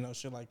security, you know,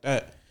 shit like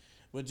that.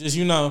 But just,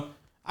 you know,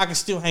 I can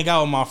still hang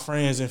out with my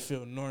friends and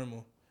feel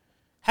normal.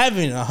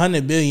 Having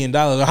 $100 billion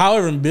or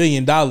however $1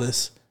 billion,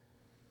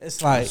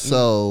 it's like.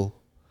 So,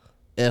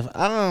 if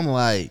I'm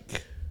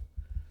like,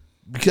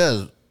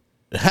 because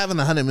having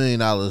 $100 million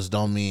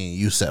don't mean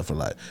you set for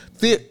life.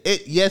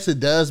 Yes,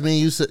 it does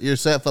mean you're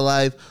set for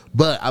life,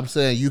 but I'm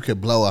saying you could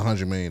blow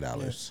 $100 million.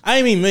 I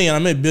ain't mean million. I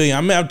meant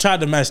billion. I've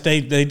tried to match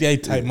they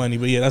type money,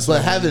 but yeah, that's.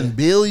 But having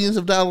billions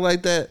of dollars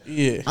like that,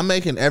 yeah, I'm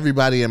making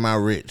everybody in my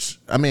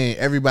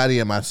everybody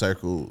in my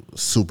circle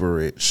super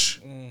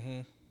rich.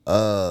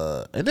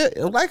 And then,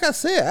 like I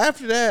said,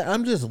 after that,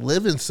 I'm just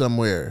living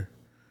somewhere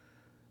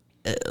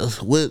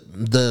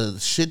with the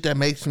shit that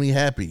makes me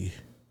happy.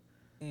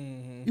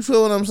 You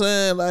feel what I'm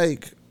saying?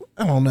 Like,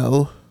 I don't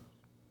know.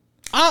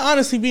 I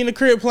honestly be in the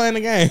crib playing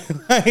the game.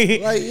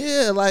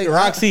 like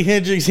Roxy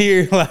Hendricks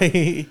here.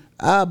 Like,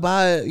 I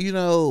buy,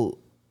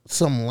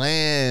 some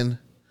land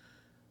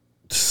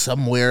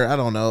somewhere. I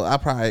don't know. I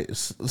probably,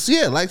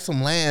 like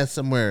some land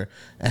somewhere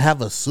and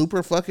have a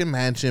super fucking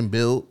mansion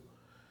built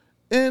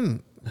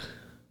and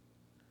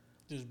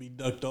just be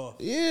ducked off.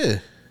 Yeah.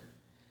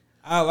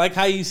 I like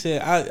how you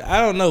said,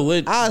 I don't know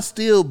what. I'd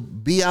still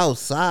be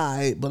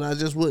outside, but I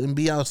just wouldn't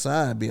be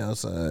outside.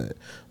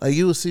 Like,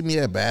 you would see me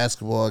at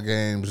basketball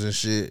games and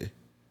shit.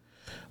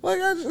 Like,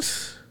 I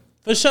just.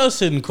 For sure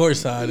sitting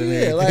courtside in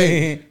there.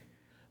 Like,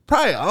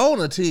 probably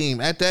own a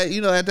team at that,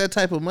 at that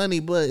type of money,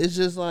 but it's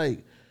just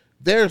like,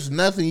 there's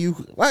nothing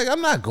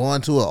I'm not going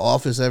to an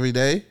office every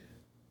day.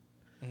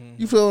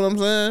 You feel what I'm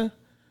saying?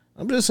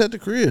 I'm just at the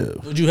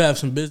crib. Would you have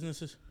some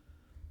businesses?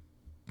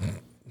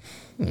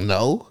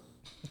 No.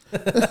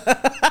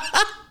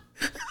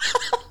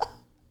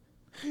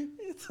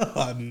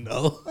 Oh,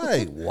 no.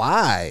 Like,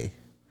 why?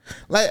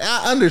 Like,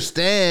 I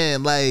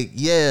understand, like,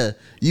 yeah,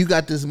 you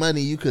got this money,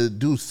 you could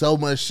do so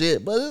much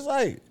shit, but it's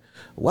like,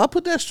 why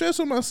put that stress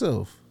on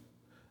myself?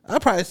 I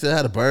probably still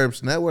had a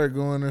Burbs network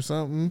going or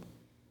something.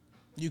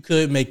 You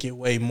could make it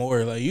way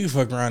more. Like, you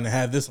fuck around and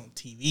have this on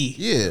TV.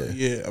 Yeah. So,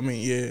 yeah, I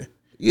mean, yeah.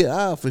 Yeah,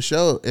 I'll for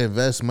sure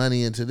invest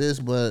money into this,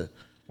 but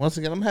once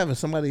again, I'm having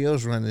somebody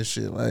else run this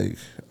shit. Like,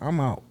 I'm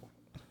out.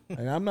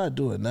 Like, I'm not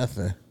doing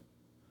nothing.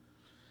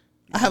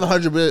 I have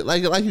 100 billion.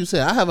 Like you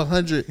said, I have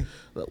 100.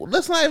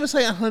 Let's not even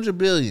say 100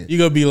 billion. You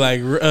gonna be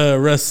like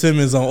Russ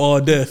Simmons on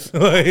All Death.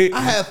 Like,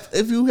 I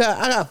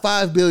got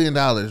 $5 billion,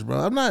 bro.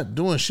 I'm not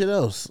doing shit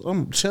else.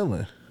 I'm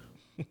chilling.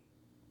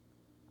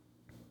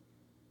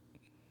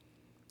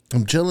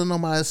 I'm chilling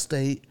on my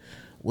estate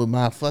with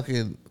my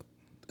fucking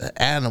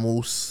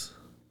animals.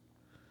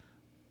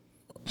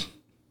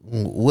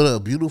 With a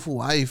beautiful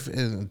wife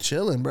and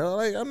chilling, bro.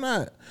 Like, I'm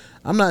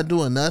not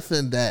doing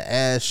nothing that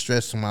adds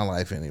stress to my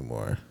life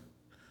anymore.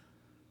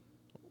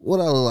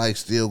 What I look like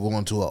still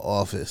going to an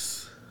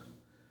office.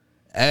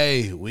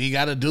 Hey, we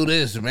got to do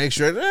this to make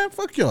sure.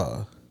 Fuck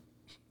y'all.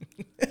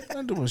 I'm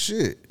not doing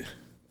shit.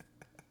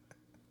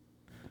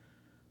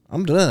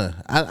 I'm done.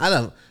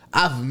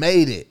 I've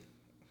made it.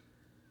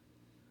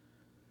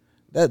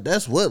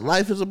 That's what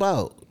life is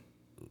about.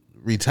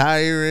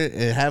 Retiring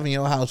and having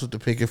your house with the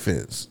picket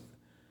fence.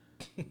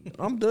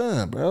 I'm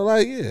done, bro.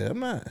 Like, yeah, I'm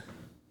not.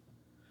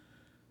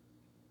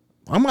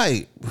 I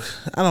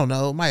don't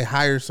know, might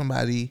hire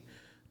somebody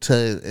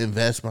to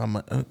invest my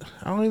money.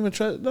 I don't even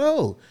trust.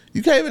 No,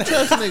 you can't even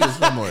trust niggas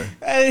no more.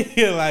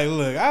 Hey, like,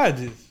 look,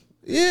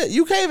 Yeah,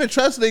 you can't even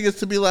trust niggas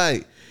to be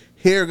like,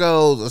 here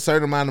goes a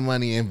certain amount of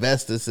money,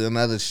 invest this in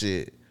other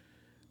shit.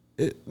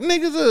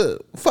 Niggas will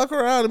fuck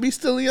around and be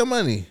stealing your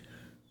money.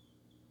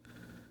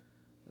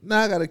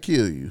 Now I gotta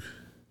kill you.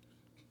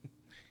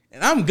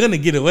 And I'm gonna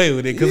get away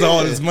with it because of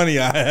all this money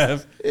I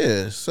have.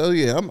 Yeah, so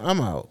yeah, I'm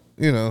out.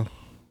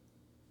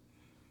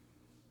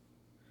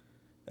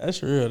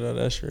 That's real though.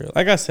 That's real.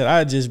 Like I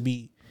said,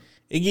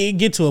 it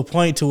get to a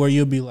point to where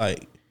you'll be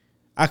like,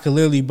 I could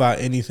literally buy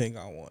anything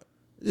I want.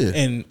 Yeah,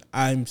 and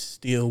I'm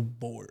still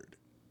bored.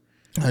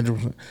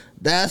 100%.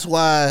 That's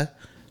why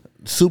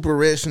super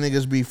rich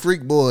niggas be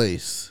freak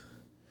boys.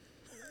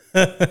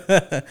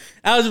 I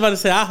was about to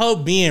say, I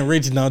hope being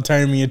rich don't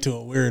turn me into a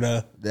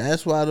weirdo.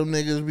 That's why them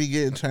niggas be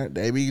getting turned.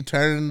 They be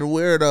turning into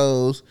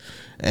weirdos,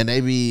 and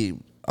they be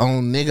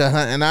on nigga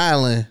hunting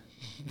island,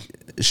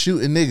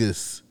 shooting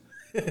niggas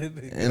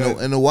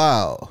in the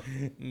wild.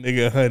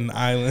 Nigga hunting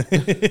island.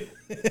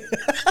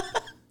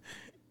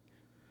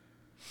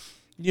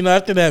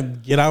 After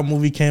that Get Out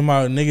movie came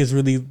out, niggas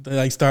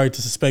really started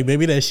to suspect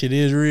maybe that shit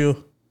is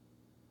real.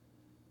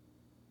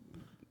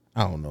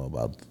 I don't know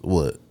about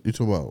what you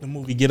talking about. The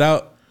movie Get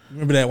Out.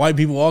 Remember that white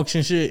people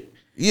auction shit?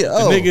 Yeah.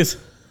 The niggas.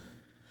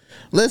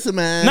 Listen,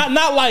 man.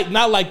 Not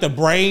like the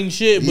brain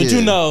shit, but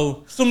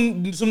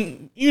some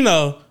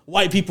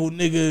white people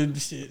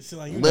nigga shit.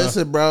 Like,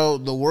 listen, bro.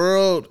 The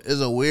world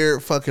is a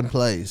weird fucking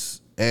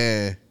place,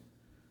 and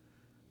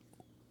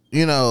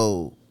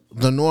the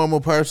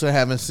normal person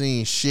haven't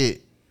seen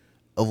shit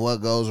of what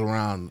goes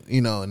around,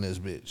 in this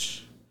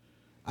bitch.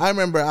 I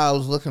remember I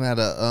was looking at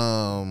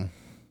a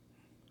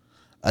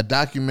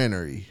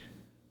documentary,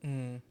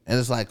 and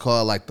it's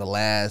called The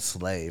Last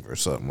Slave or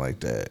something like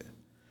that.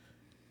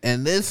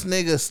 And this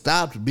nigga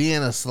stopped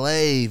being a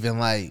slave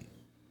in I'm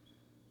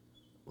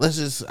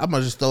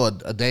gonna just throw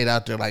a date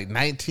out there,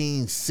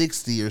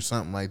 1960 or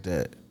something like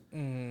that.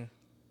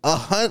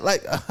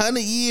 like 100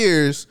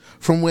 years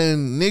from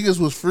when niggas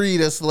was freed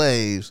as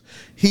slaves,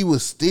 he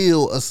was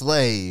still a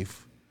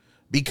slave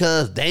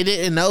because they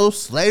didn't know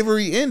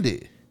slavery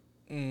ended.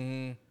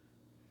 Mm-hmm.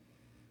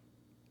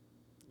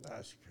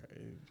 That's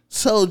crazy.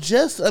 So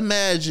just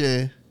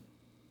imagine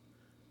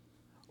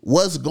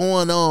what's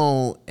going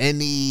on in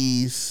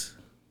these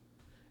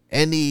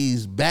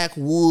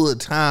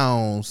backwood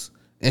towns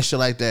and shit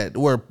like that,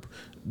 where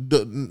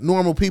the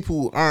normal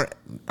people aren't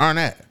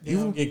at. You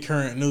don't get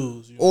current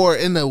news. You know? Or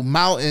in the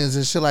mountains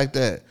and shit like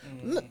that.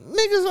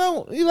 Niggas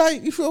don't,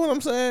 you feel what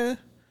I'm saying?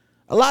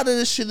 A lot of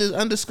this shit is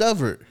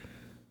undiscovered.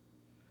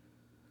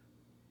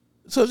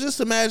 So just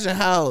imagine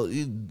how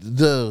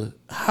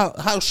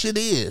shit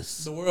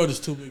is. The world is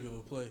too big of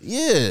a place.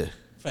 Yeah.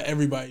 For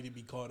everybody to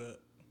be caught up.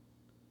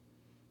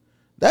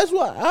 That's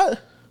why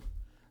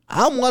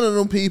I'm one of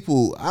them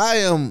people. I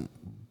am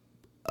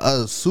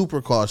a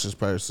super cautious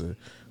person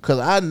because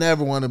I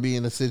never want to be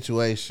in a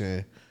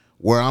situation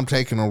where I'm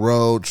taking a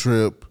road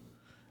trip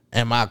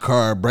and my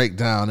car break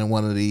down in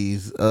one of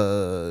these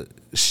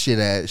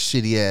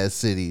shitty ass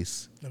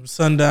cities. Them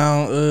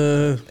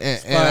sundown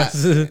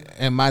spots.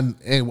 And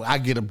I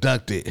get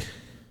abducted.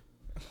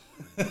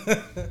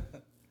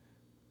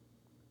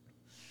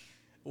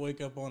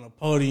 Wake up on a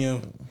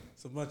podium.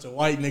 It's a bunch of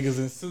white niggas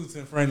in suits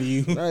in front of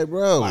you. Right,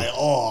 bro. Like,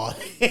 oh,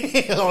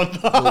 hell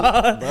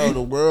no. Bro,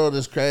 the world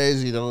is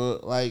crazy, though.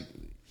 Like,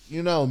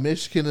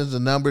 Michigan is the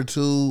number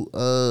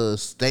 2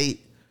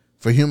 state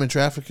for human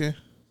trafficking.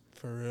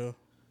 For real.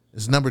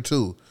 It's number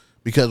 2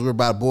 because we're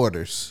by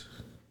borders.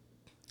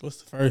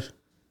 What's the first?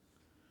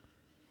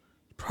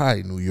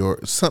 Probably New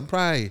York.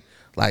 Probably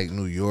like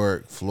New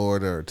York,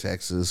 Florida, or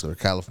Texas, or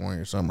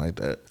California, or something like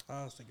that.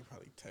 I was thinking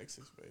probably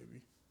Texas,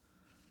 baby.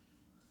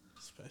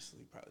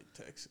 Especially probably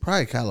Texas.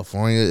 Probably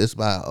California. It's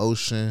by an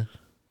ocean.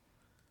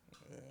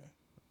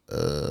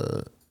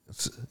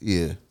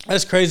 Yeah.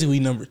 That's crazy. We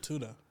number 2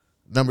 though.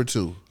 Number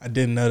 2. I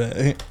didn't know that.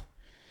 It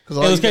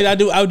was crazy.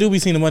 I do be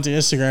seeing a bunch of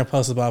Instagram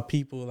posts about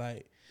people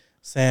like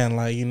saying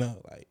like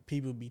like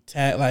people be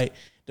like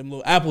them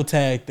little Apple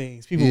tag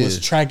things. People was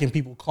tracking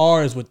people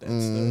cars with that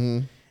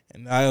stuff,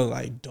 and I was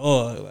like,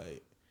 dog,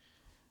 like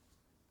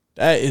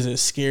that is a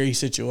scary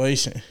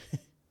situation.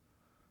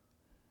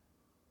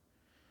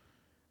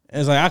 And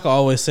it's like I could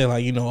always say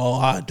like oh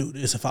I'd do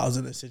this if I was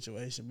in a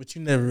situation, but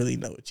you never really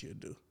know what you'll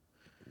do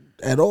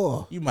at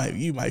all. You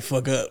might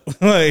fuck up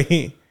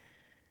like.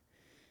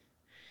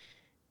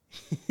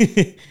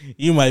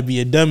 You might be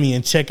a dummy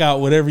and check out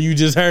whatever you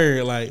just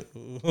heard. Like,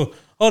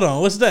 hold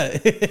on, what's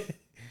that?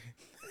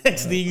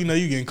 Next thing you know,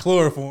 you getting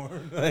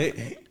chloroform.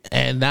 Like,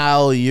 and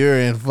now you're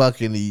in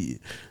fucking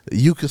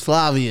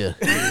Yugoslavia.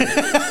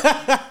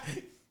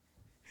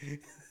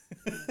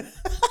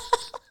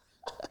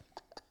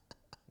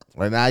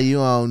 Right now you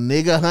on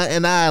nigga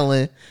hunting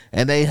island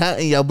and they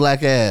hunting your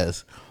black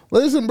ass.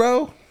 Listen,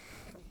 bro,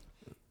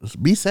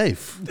 be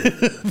safe.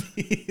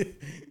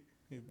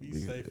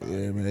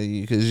 Yeah,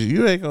 man, because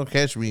you ain't gonna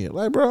catch me.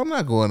 Like, bro, I'm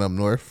not going up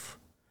north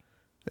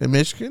in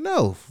Michigan.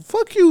 No,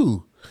 fuck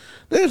you.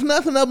 There's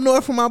nothing up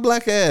north for my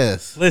black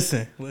ass.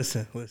 Listen. Because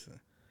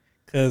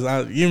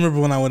you remember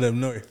when I went up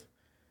north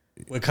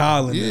with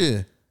Colin?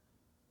 Yeah.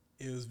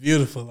 It was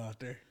beautiful out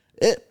there.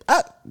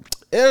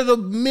 There's a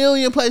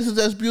million places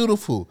that's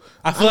beautiful.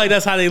 I feel like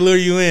that's how they lure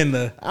you in,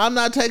 though. I'm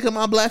not taking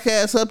my black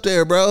ass up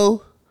there,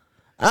 bro.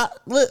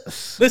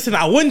 Listen,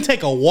 I wouldn't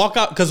take a walk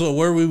out because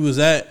where we was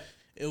at,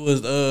 it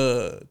was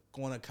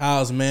one of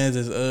Kyle's man's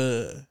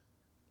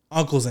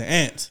uncles and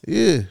aunts.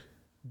 Yeah.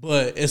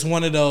 But it's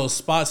one of those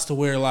spots to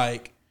where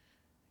like,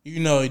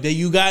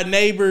 you got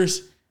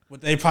neighbors,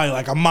 but they probably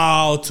like a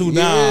mile, 2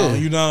 down,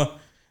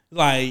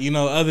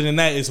 other than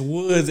that, it's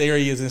woods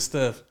areas and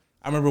stuff.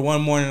 I remember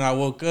one morning I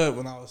woke up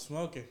when I was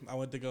smoking. I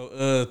went to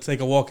go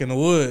take a walk in the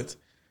woods.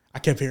 I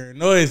kept hearing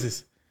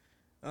noises.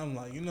 I'm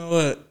like, you know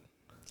what?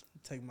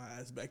 Take my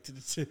ass back to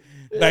the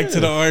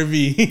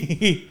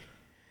RV.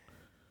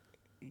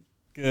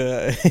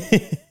 Good.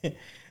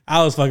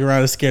 I was fucking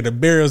around and scared the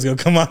bear was gonna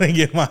come out and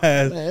get my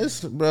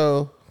ass. Man,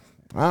 bro,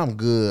 I'm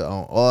good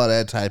on all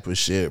that type of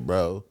shit,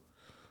 bro.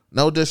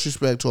 No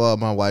disrespect to all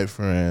my white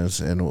friends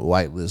and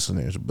white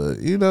listeners, but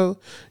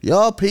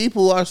y'all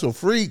people are some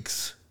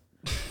freaks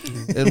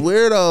and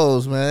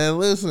weirdos, man.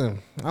 Listen,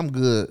 I'm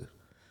good.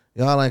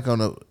 Y'all ain't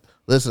gonna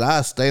listen.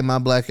 I stay my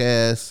black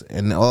ass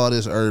in all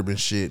this urban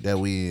shit that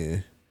we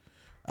in.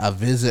 I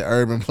visit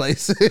urban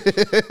places.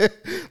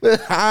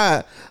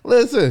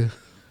 Listen.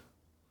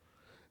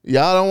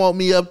 Y'all don't want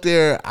me up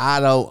there. I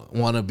don't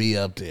want to be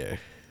up there.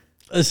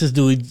 Let's just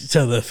do each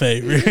other a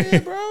favor. Yeah,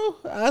 bro.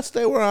 I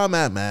stay where I'm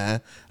at, man.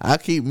 I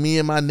keep me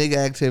and my nigga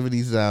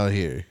activities down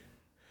here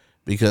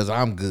because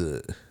I'm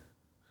good.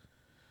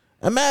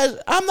 Imagine,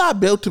 I'm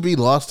not built to be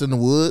lost in the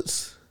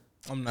woods.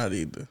 I'm not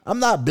either. I'm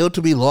not built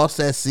to be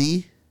lost at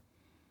sea.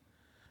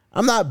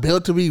 I'm not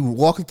built to be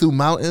walking through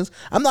mountains.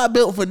 I'm not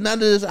built for none of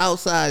this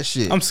outside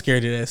shit. I'm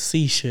scared of that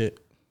sea shit.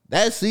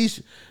 That sea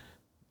shit.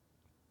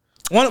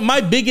 One of my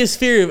biggest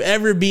fear of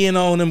ever being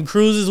on them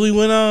cruises we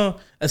went on,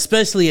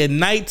 especially at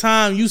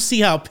nighttime, you see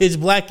how pitch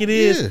black it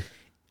is. Yeah.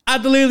 I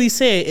literally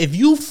said, if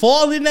you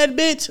fall in that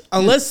bitch,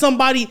 unless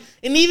somebody,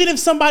 and even if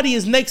somebody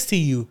is next to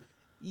you,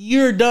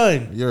 you're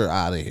done. You're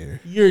out of here.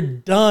 You're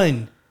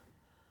done.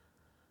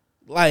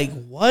 Like,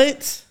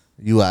 what?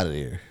 You out of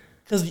here.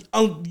 Because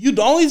the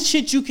only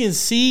shit you can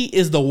see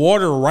is the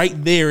water right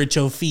there at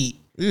your feet.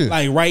 Yeah.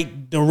 Like,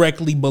 right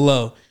directly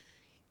below.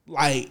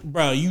 Like,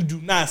 bro, you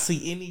do not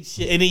see any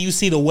shit. And then you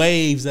see the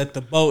waves that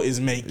the boat is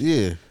making.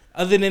 Yeah.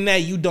 Other than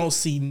that, you don't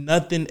see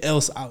nothing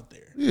else out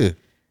there. Yeah.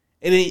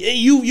 And then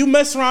you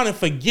mess around and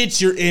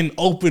forget you're in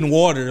open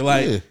water.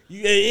 Like,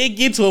 it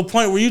get to a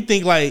point where you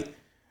think, like,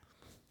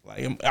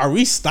 are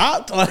we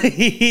stopped? Like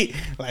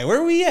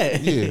where we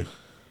at? Yeah.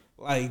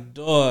 Like,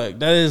 dog,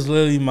 that is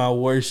literally my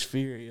worst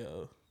fear,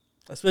 yo.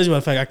 Especially by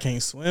the fact I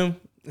can't swim.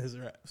 It's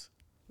raps.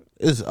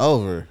 It's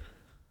over.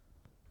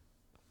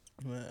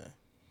 Man.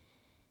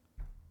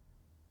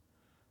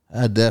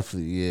 I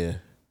definitely, yeah.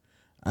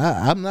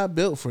 I'm not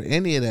built for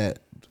any of that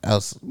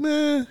else.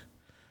 Man,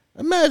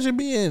 imagine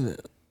being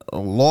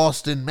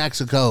lost in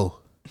Mexico.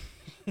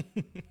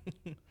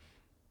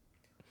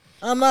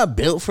 I'm not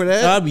built for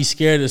that. I'd be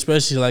scared,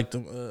 especially like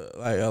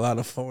like a lot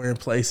of foreign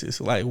places.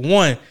 Like,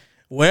 one,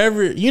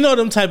 wherever, you know,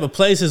 them type of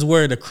places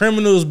where the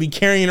criminals be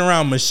carrying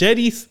around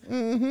machetes.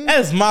 Mm-hmm.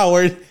 That's my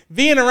word.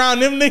 Being around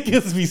them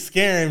niggas be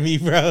scaring me,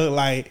 bro.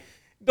 Like,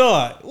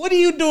 dog, what are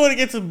you doing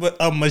against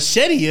a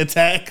machete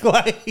attack?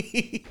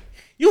 Like,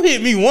 you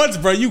hit me once,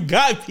 bro. You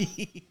got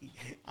me.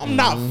 I'm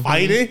not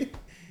fighting.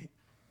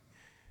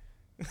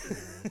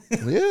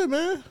 Yeah,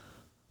 man.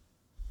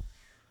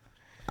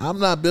 I'm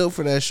not built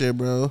for that shit,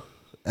 bro.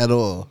 At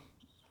all.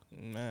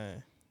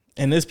 Man.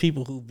 And there's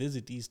people who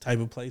visit these type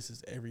of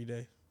places every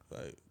day.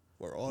 Like,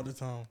 or all the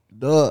time.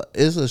 Duh,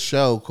 it's a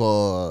show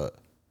called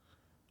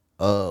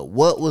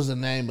what was the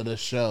name of the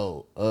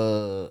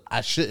show?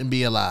 I Shouldn't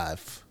Be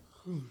Alive.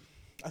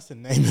 That's the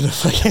name of the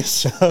fucking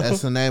show.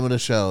 That's the name of the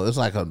show. It's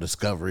like on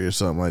Discovery or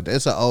something like that.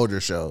 It's an older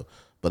show,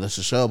 but it's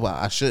a show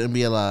about I Shouldn't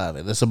Be Alive,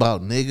 and it's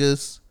about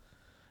niggas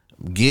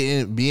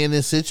being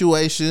in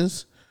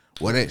situations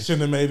where they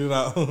shouldn't have made it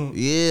out.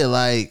 Yeah,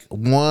 like a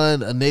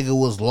nigga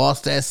was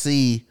lost at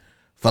sea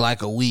for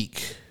like a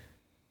week,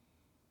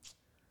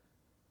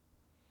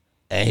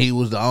 and he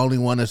was the only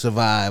one to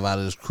survive out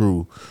of his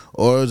crew.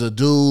 Or it was a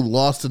dude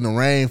lost in the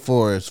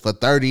rainforest for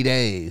 30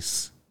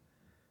 days.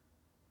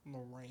 The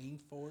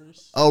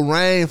rainforest? A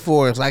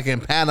rainforest, like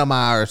in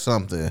Panama or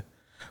something,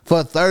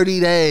 for 30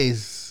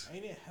 days.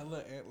 Ain't it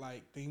hella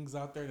like things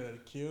out there that'll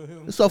kill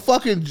him? So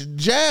fucking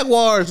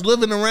jaguars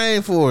live in the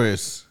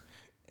rainforest.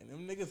 And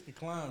them niggas can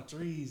climb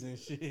trees and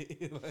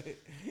shit.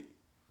 Like,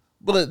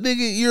 but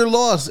nigga, you're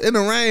lost in the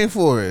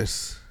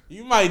rainforest.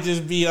 you might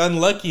just be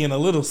unlucky and a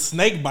little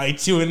snake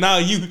bites you, and now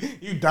you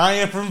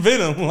dying from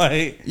venom.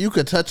 Like, you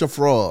could touch a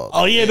frog.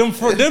 Oh yeah, them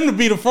to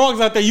be the frogs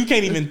out there you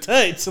can't even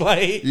touch.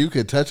 Like, you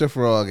could touch a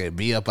frog and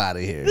be up out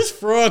of here. This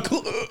frog.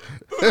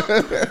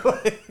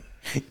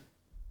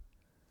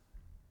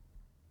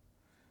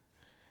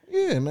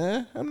 Yeah,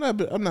 man. I'm not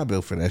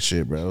built for that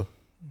shit, bro.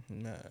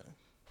 Nah.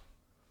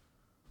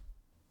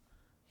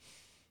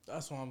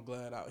 That's why I'm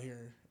glad out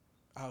here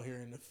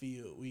in the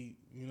field. We,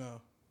 you know,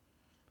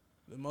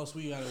 the most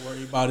we gotta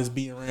worry about is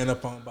being ran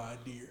up on by a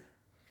deer.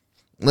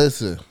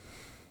 Listen,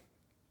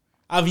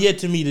 I've yet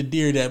to meet a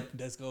deer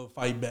that's gonna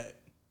fight back.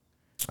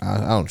 I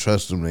don't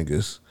trust them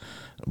niggas,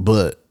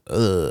 but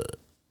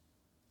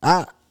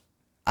I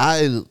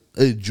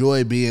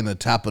enjoy being the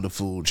top of the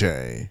food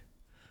chain.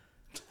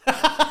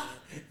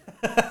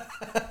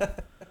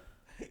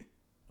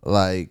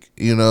 Like,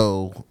 you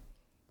know,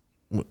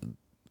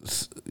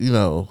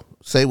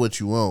 say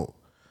what you want.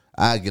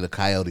 I get a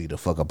coyote the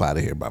fuck up out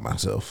of here by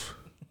myself.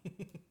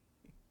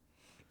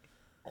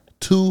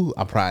 2,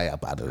 I'm probably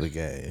up out of the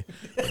game.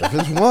 But if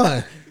it's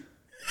 1,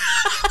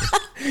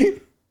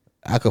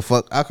 I could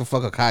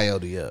fuck a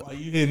coyote up. While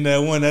you hitting that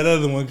one, that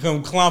other one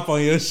come clomp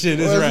on your shit.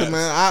 It's Listen,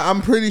 man,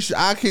 I'm pretty sure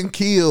I can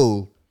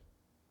kill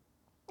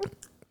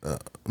 90%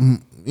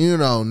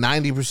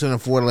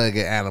 of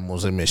 4-legged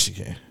animals in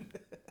Michigan.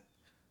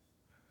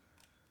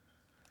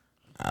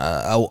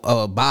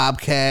 A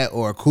bobcat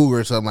or a cougar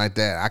or something like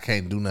that, I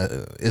can't do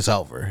nothing. It's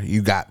over.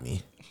 You got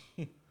me.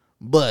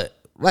 But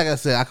like I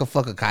said, I could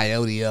fuck a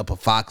coyote up, a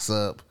fox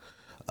up.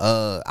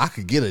 I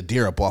could get a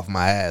deer up off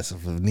my ass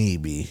if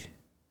need be.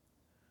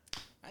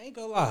 I ain't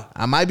gonna lie.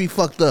 I might be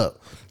fucked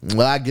up,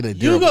 but I get a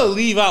deer. You gonna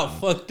leave out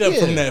fucked up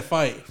from that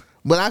fight.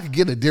 But I could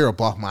get a deer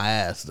up off my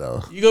ass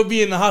though. You gonna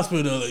be in the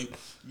hospital though, like,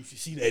 you should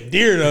see that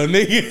deer though,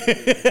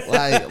 nigga.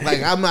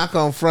 like I'm not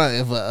gonna front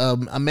if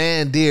a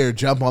man deer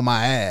jump on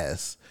my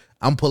ass,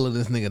 I'm pulling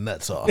this nigga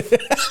nuts off.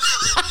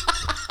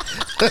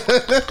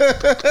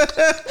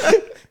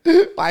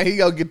 Like he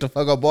gonna get the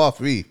fuck up off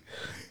me.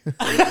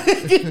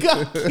 He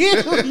gonna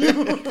kill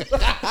you.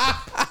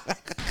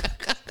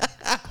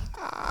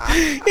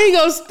 He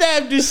gonna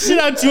stab the shit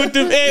out you with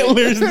them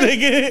antlers,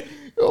 nigga.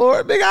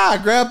 Or nigga, I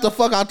grab the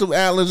fuck out them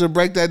antlers and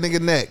break that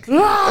nigga neck.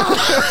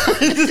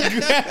 Just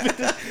grab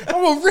it.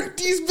 I'm gonna rip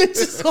these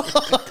bitches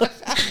off.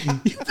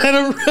 You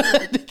better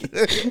run.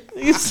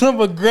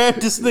 Someone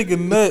grabbed this nigga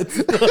nuts.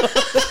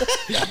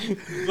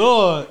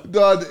 Lord.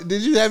 Dog,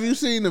 have you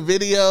seen the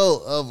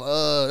video of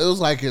it was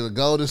like in a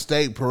Golden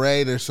State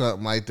parade or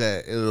something like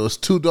that. It was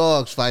two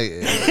dogs fighting.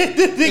 The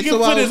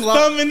nigga put his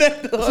thumb in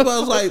that dog. Somebody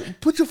was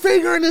like, put your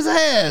finger in his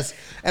ass.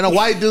 And a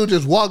white dude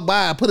just walked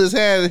by and put his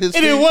hand in his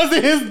and finger. it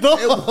wasn't his dog.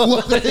 It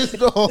wasn't his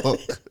dog.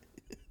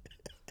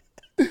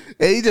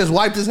 And he just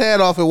wiped his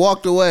hand off and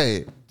walked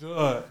away.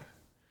 Dog.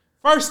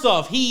 First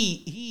off,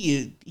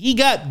 he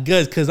got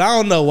guts because I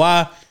don't know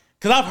why.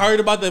 Because I've heard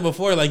about that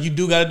before. Like, you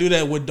do got to do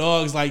that with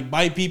dogs, like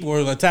bite people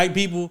or attack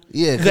people.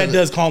 Yeah. Because that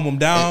does calm them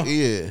down.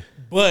 Yeah.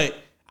 But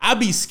I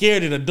be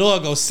scared that a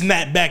dog go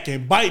snap back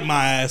and bite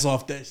my ass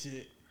off that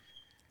shit.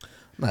 I'm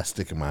not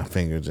sticking my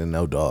fingers in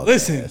no dog.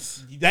 Listen,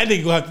 ass. that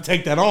nigga gonna have to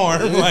take that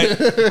arm. Like,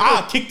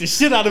 I'll kick the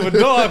shit out of a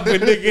dog, but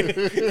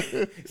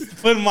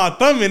nigga, putting my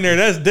thumb in there,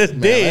 that's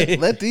dead.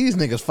 Let these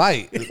niggas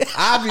fight.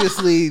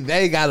 Obviously,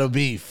 they got a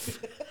beef.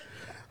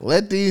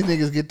 Let these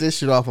niggas get this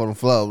shit off on the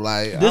floor.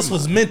 Like, this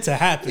was meant to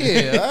happen.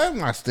 Yeah, I'm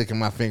not sticking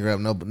my finger up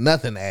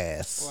nothing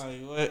ass.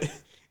 Like, what?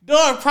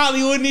 Dog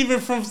probably wasn't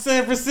even from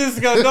San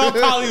Francisco. Dog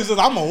probably was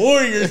I'm a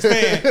Warriors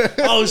fan.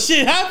 Oh,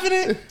 shit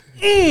happening?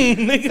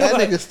 Nigga, That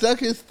nigga stuck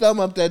his thumb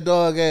up that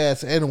dog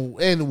ass and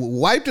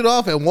wiped it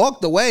off and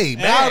walked away.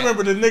 And I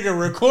remember the nigga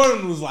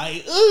recording was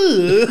like,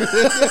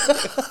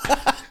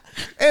 ugh.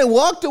 And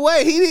walked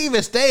away. He didn't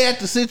even stay at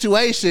the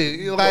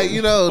situation. Like,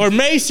 you know. Or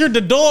made sure the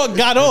dog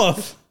got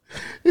off.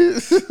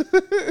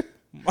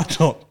 My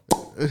dog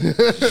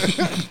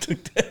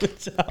took that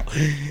bitch out.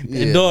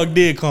 Yeah. The dog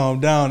did calm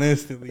down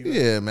instantly.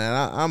 Yeah,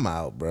 man, I'm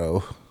out,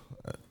 bro.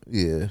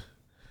 Yeah,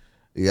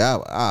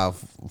 I'll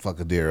fuck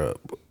a deer up.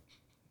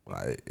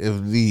 Like,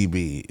 if need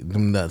be,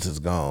 them nuts is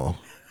gone.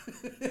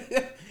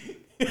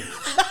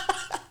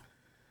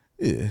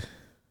 Yeah,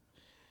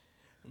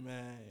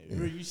 man.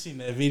 You seen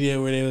that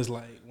video where they was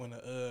like when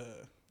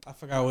I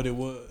forgot what it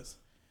was.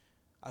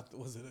 I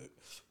think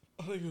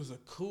it was a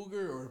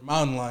cougar or a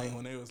mountain lion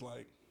when they was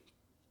like,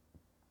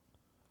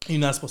 you're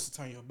not supposed to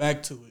turn your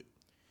back to it.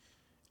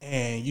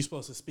 And you're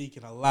supposed to speak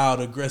in a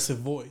loud, aggressive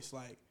voice.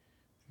 Like,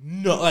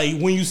 no, like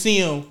when you see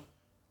him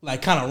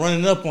like kind of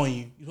running up on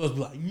you, you're supposed to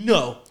be like,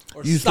 no,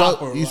 or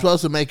stop. You're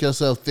supposed to make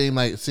yourself seem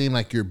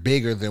like you're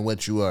bigger than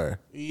what you are.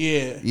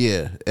 Yeah.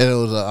 Yeah. And it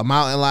was a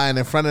mountain lion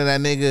in front of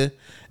that nigga,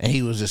 and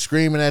he was just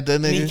screaming at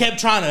that nigga. And he kept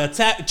trying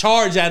to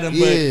charge at him,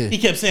 but he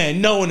kept saying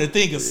no, and the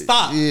thing could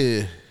stop.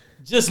 Yeah.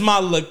 Just my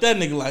look, that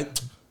nigga like,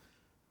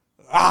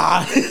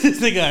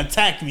 this nigga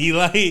attacked me.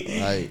 Like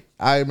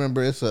I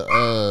remember it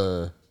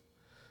was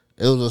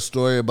a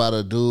story about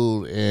a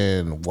dude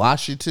in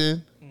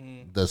Washington,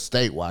 the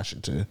state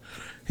Washington.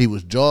 He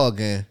was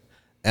jogging,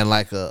 and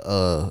like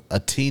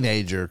a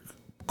teenager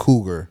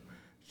cougar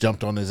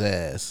jumped on his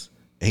ass,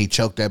 and he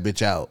choked that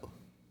bitch out.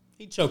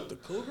 He choked the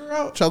cougar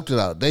out? Choked it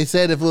out. They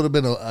said if it would have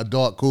been an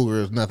adult cougar,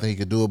 there's nothing he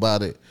could do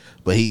about it.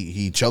 But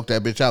he choked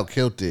that bitch out,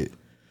 killed it.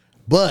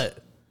 But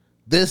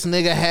this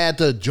nigga had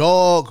to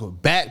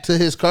jog back to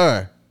his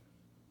car.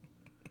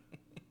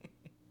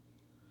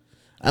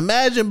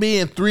 Imagine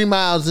being 3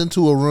 miles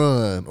into a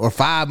run or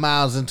 5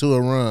 miles into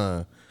a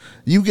run.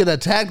 You get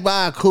attacked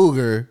by a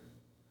cougar,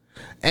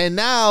 and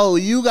now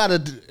you got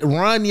to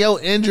run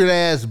your injured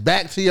ass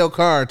back to your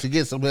car to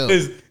get some help.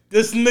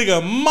 This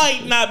nigga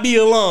might not be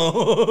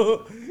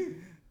alone.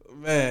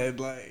 Man,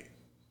 like,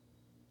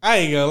 I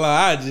ain't gonna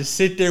lie. I just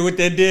sit there with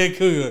that dead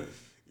cougar.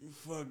 You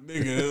fuck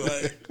nigga.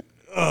 Like,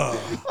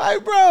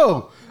 like,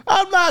 bro,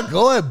 I'm not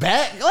going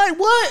back. Like,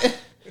 what?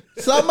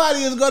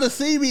 Somebody is going to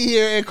see me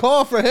here and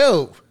call for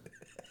help.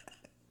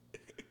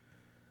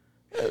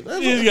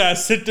 You just gotta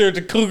sit there at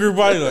the cougar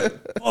body like,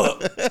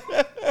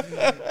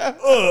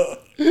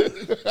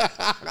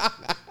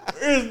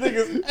 where's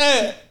niggas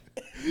at?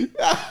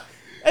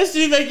 That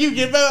shit make you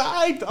get better.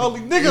 I ain't the only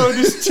nigga on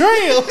this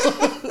trail.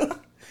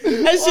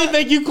 That shit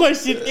make you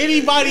question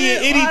anybody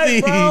and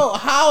anything. Like, bro,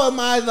 how am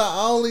I the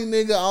only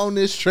nigga on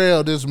this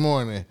trail this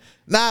morning?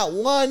 Not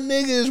one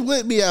nigga is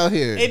with me out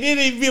here. And then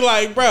they be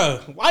like, bro,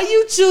 why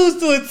you choose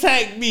to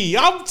attack me?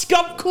 I'm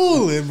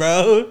cooling,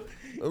 bro.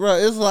 Bro,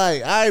 it's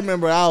like, I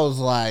remember I was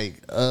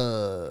like,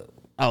 I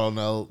don't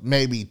know,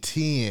 maybe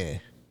 10.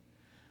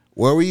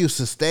 Where we used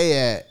to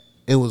stay at,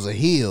 it was a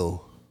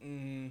hill.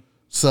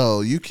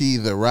 So you could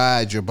either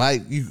ride your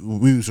bike. We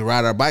used to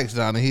ride our bikes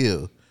down the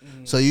hill.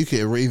 So you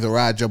could either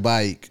ride your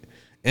bike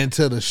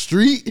into the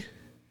street,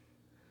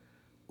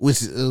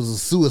 which it was a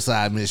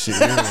suicide mission.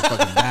 You're gonna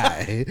fucking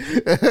die.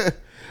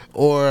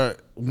 Or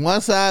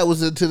one side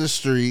was into the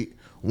street.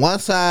 One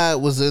side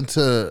was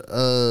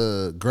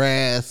into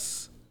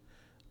grass.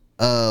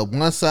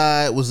 One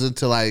side was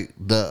into like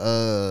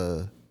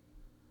the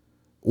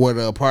where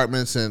the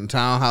apartments and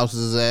townhouses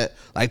is at.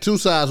 Like two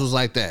sides was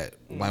like that.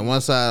 Like one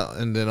side,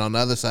 and then on the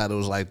other side it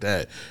was like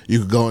that.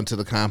 You could go into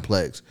the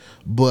complex,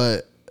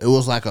 but it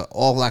was like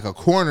off like a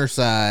corner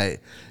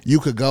side. You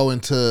could go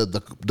into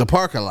the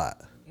parking lot.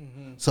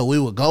 So we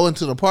would go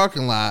into the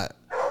parking lot.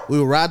 We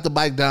would ride the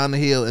bike down the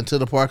hill into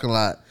the parking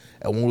lot,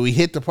 and when we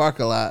hit the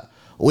parking lot,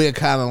 we'd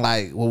kind of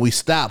like when we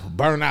stop,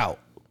 burn out.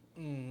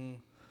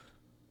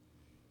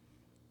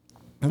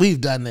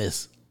 we've done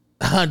this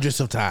hundreds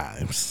of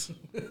times.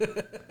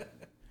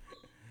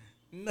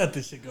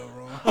 Nothing should go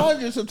wrong.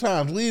 Hundreds of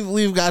times.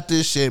 We've got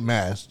this shit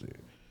mastered.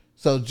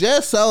 So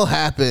just so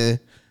happened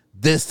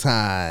this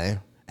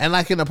time, and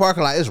like in the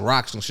parking lot, it's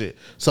rocks and shit.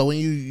 So when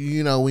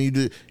you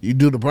do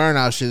the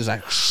burnout shit, it's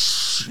like,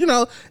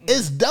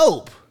 it's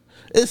dope.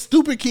 It's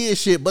stupid kid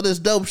shit, but it's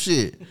dope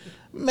shit.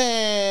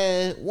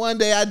 Man, one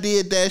day I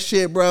did that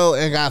shit, bro,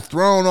 and got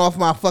thrown off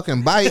my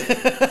fucking bike.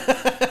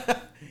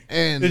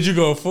 And did you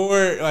go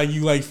forward? Like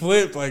you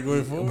flipped? Like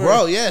went forward?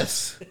 Bro,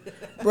 yes.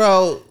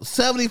 Bro,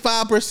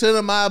 75%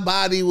 of my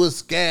body was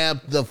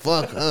scabbed the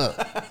fuck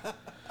up.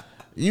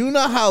 You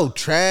know how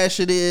trash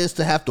it is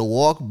to have to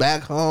walk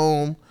back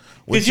home?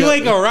 Because you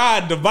ain't gonna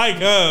ride the bike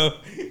home.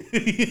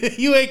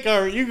 You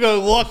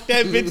gonna walk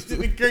that bitch to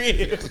the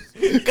crib.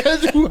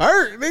 Because you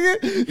hurt,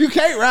 nigga. You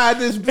can't ride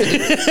this bitch.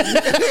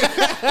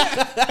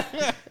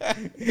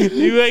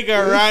 You ain't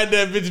gonna ride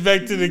that bitch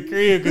back to the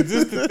crib because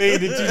this the thing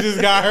that you just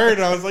got hurt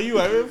on. So you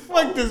like, man,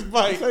 fuck this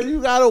bike. So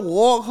you gotta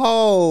walk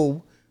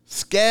home,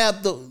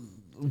 scab the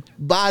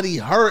body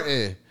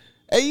hurting.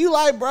 And you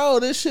like, bro,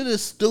 this shit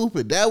is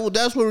stupid.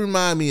 That's what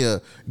remind me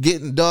of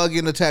getting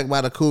attacked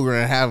by the cougar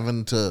and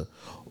having to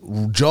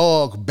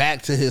jog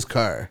back to his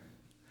car.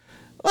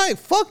 Like,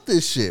 fuck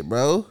this shit,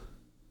 bro.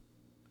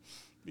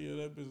 Yeah,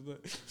 that bitch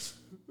like,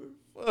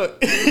 fuck.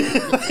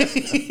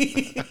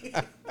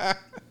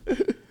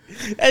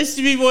 That shit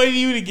be wanting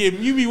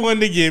you be wanting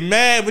to get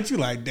mad, but you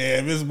like,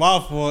 damn, it's my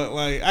fault.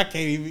 Like, I can't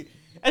even.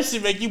 That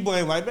shit make you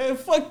blame. Like, man,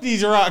 fuck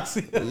these rocks.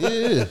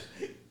 Yeah.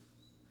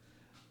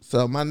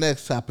 So my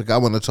next topic, I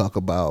want to talk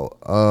about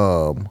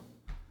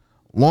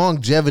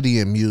longevity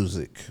in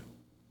music.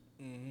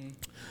 Mm-hmm.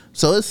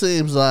 So it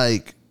seems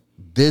like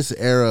this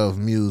era of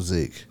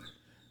music,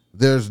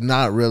 there's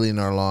not really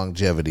no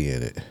longevity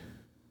in it.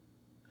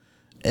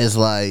 It's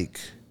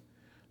like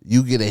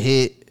you get a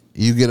hit,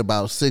 you get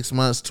about 6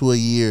 months to a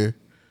year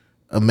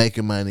of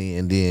making money,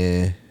 and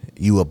then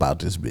you about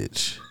this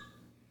bitch.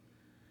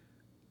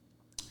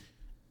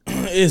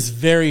 It's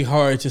very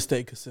hard to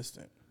stay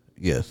consistent.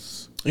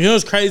 Yes. You know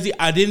what's crazy?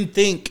 I didn't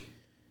think,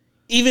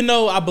 even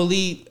though I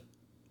believe,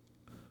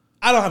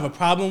 I don't have a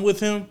problem with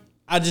him.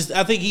 I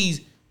think he's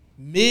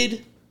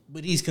mid,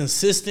 but he's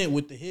consistent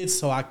with the hits,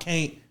 so I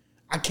can't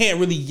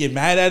really get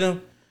mad at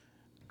him.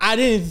 I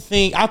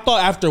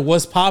thought after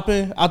What's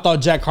Poppin', I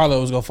thought Jack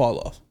Harlow was gonna fall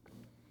off.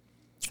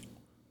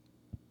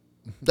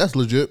 That's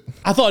legit.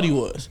 I thought he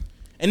was.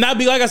 And not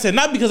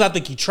because I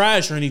think he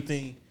trash or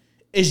anything.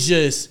 It's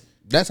just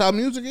that's how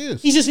music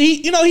is. He's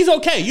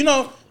okay.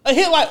 A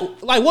hit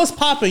like What's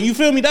Poppin', you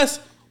feel me?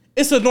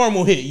 It's a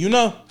normal hit,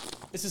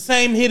 It's the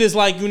same hit as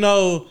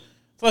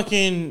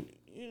fucking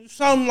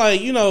something like,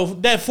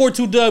 that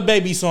 4-2 Doug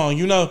Baby song,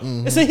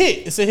 Mm-hmm. It's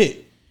a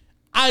hit.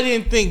 I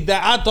didn't think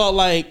that. I thought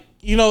like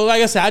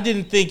I said, I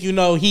didn't think,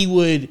 he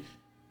would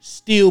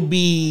still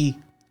be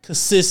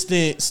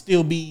consistent,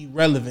 still be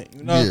relevant,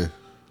 Yeah.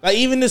 Like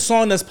even this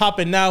song that's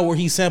popping now where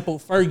he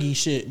sampled Fergie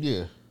shit.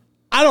 Yeah.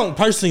 I don't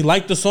personally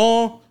like the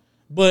song,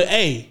 but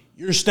hey,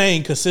 you're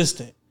staying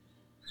consistent.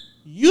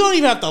 You don't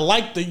even have to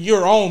like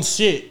your own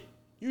shit.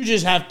 You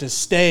just have to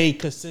stay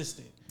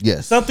consistent.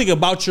 Yes. Something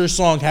about your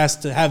song has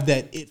to have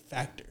that it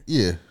factor.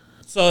 Yeah.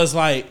 So it's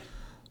like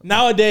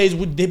nowadays,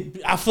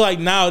 I feel like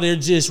now they're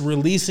just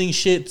releasing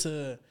shit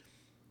to.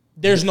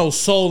 There's no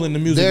soul in the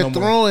music. They're no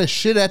more. throwing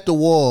shit at the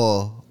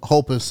wall,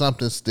 hoping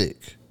something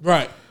stick.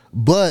 Right.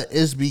 But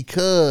it's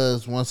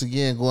because, once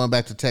again, going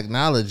back to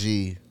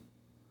technology,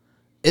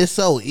 it's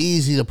so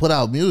easy to put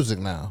out music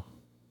now.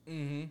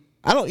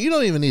 Mm-hmm. You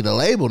don't even need a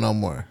label no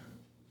more.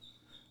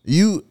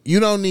 You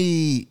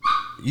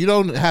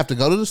don't have to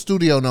go to the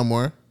studio no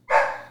more.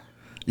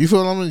 You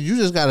feel what I mean? You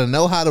just got to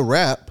know how to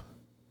rap.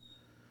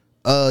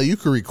 You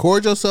can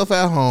record yourself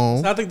at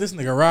home. So I think this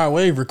nigga Rod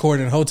Wave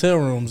recording in hotel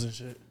rooms and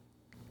shit.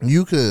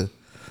 You could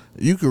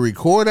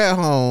record at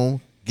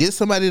home, get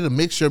somebody to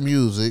mix your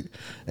music,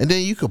 and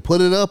then you could put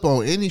it up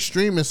on any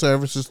streaming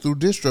services through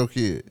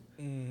DistroKid.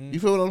 Mm-hmm. You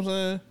feel what I'm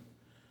saying?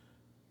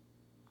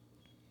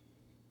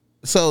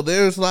 So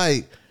there's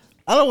I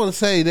don't want to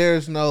say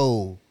there's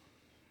no.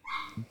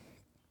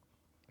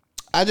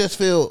 I just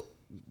feel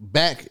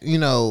back,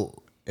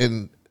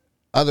 in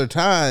other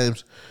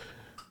times,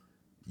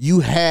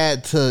 your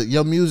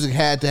music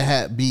had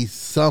to be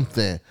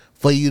something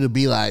for you to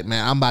be like,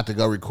 man, I'm about to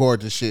go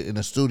record this shit in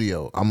the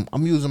studio.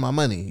 I'm using my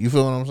money. You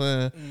feel what I'm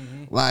saying?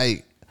 Mm-hmm.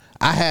 Like,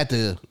 I had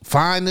to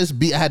find this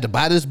beat. I had to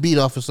buy this beat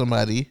off of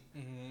somebody.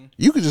 Mm-hmm.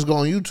 You could just go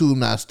on YouTube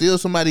now, steal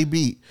somebody's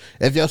beat.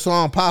 If your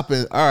song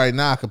popping, all right,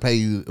 now I can pay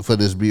you for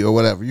this beat or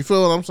whatever. You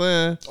feel what I'm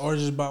saying? Or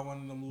just buy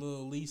one of them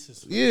little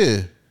leases.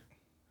 Yeah.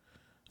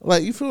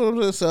 Like, you feel what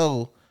I'm saying?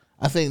 So,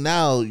 I think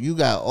now you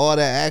got all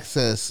that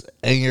access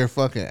and you're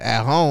fucking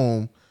at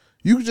home.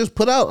 You can just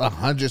put out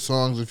 100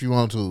 songs if you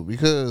want to,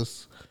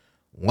 because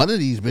one of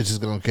these bitches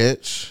gonna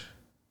catch.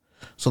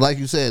 So like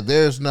you said,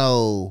 there's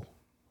no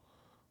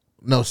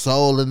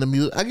soul in the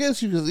music. I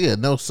guess you could,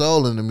 no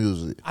soul in the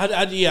music.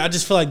 I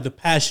just feel like the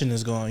passion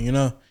is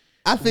gone,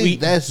 I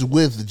think that's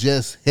with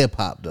just hip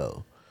hop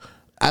though.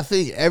 I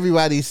think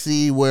everybody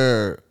see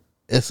where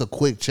it's a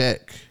quick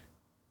check.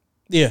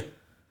 Yeah.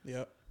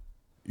 Yep.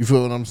 You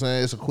feel what I'm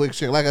saying? It's a quick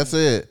check. Like I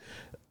said,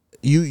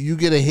 you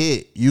get a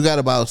hit. You got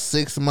about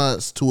 6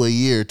 months to a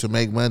year to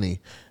make money.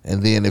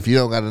 And then if you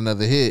don't got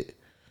another hit,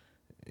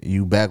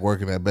 you back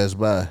working at Best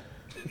Buy.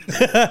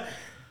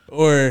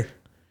 Or,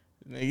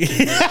 come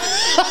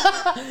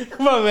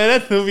on, man,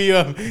 that threw me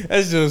up.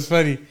 That's just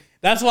funny.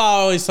 That's why I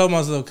always told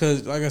myself,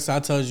 because like I said, I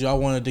told you I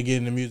wanted to get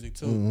into music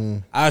too.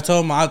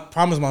 Mm-hmm. I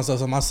promised myself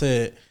something. I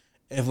said,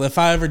 if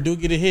I ever do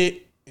get a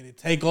hit and it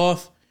take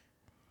off,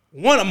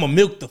 one, I'm gonna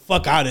milk the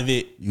fuck out of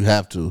it. You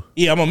have to.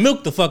 Yeah, I'm gonna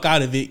milk the fuck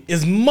out of it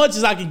as much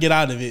as I can get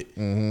out of it.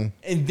 Mm-hmm.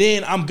 And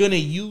then I'm gonna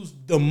use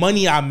the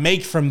money I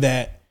make from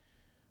that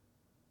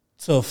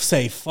to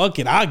say, fuck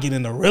it, I'll get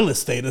into real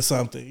estate or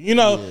something, you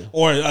know,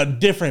 or a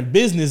different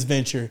business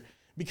venture.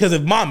 Because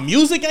if my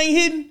music ain't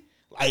hitting,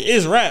 like,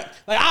 it's rap.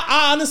 Like,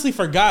 I honestly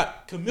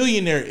forgot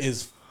Chamillionaire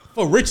is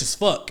for rich as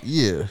fuck.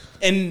 Yeah.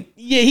 And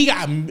yeah, he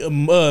got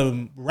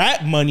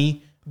rap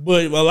money,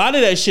 but a lot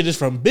of that shit is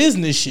from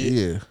business shit.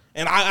 Yeah.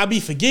 And I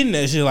be forgetting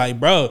that shit. Like,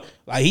 bro,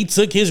 like, he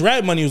took his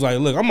rap money. He was like,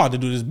 look, I'm about to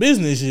do this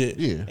business shit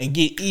and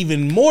get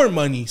even more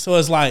money. So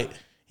it's like,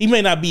 he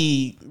may not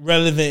be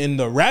relevant in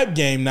the rap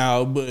game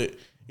now, but,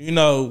 you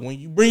know, when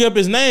you bring up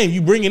his name,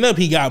 you bring it up,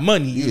 he got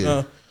money, you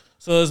know?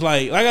 So it's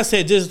like I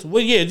said, just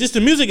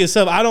the music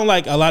itself. I don't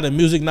like a lot of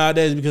music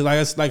nowadays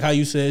because, like how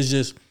you said, it's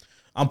just,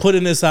 I'm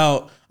putting this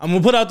out. I'm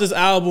going to put out this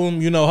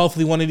album, you know,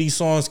 hopefully one of these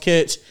songs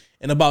catch.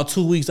 In about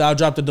 2 weeks, I'll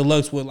drop the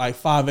deluxe with like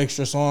 5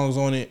 extra songs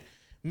on it.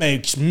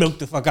 Milk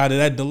the fuck out of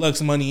that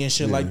deluxe money and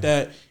shit like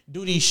that.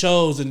 Do these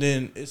shows, and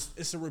then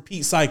it's a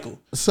repeat cycle.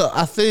 So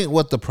I think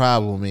what the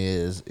problem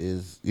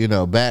is you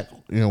know, back,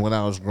 you know, when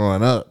I was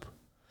growing up,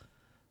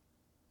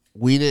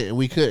 we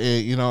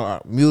couldn't, you know,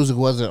 our music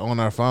wasn't on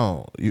our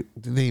phone. You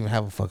didn't even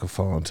have a fucking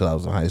phone until I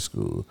was in high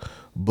school.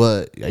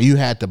 But you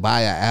had to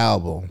buy an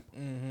album.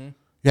 Mm-hmm.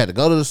 You had to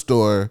go to the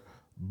store,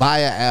 buy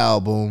an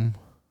album,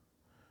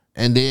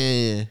 and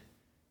then,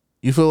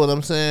 you feel what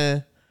I'm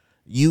saying?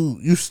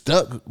 You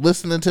stuck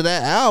listening to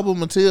that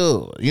album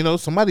until, you know,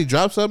 somebody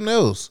dropped something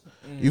else.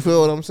 Mm-hmm. You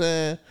feel what I'm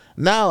saying?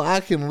 Now I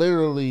can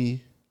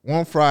literally,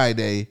 one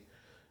Friday,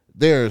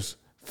 there's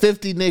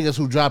 50 niggas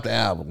who dropped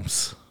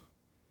albums.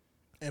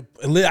 And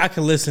I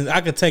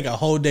could take a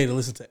whole day to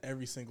listen to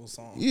every single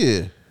song.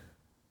 Yeah.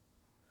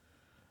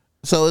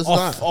 So it's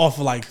off of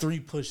like 3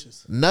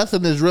 pushes.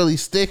 Nothing is really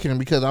sticking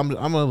because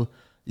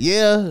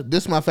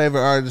this is my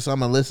favorite artist,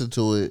 I'm gonna listen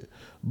to it.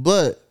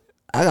 But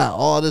I got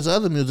all this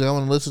other music I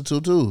want to listen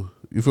to too.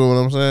 You feel what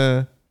I'm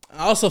saying?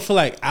 I also feel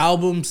like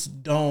albums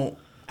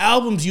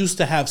used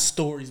to have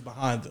stories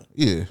behind them.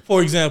 Yeah.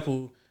 For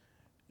example,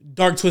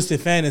 Dark Twisted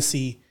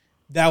Fantasy,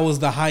 that was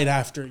the height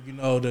after, you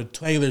know, the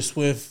Taylor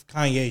Swift,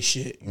 Kanye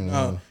shit. You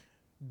know,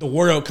 the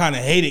world kind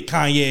of hated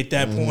Kanye at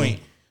that point.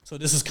 So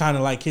this is kind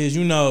of like his,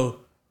 you know,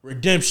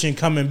 redemption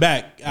coming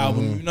back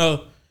album, you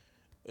know?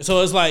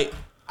 So it's like,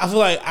 I feel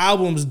like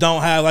albums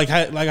don't have, like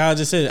I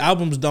just said,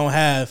 albums don't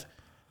have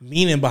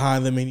meaning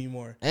behind them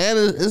anymore. And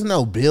there's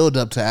no build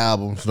up to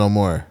albums no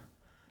more.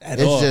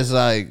 It's just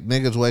like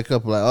niggas wake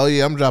up like, oh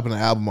yeah, I'm dropping an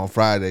album on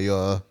Friday,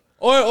 y'all.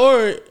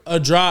 Or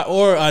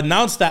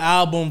announce the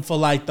album for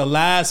like the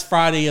last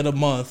Friday of the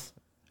month.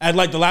 At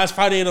like the last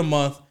Friday of the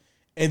month,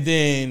 and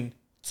then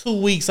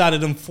 2 weeks out of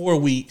them 4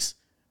 weeks,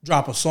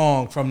 drop a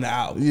song from the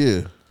album.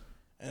 Yeah.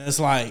 And it's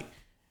like,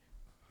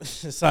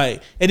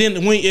 and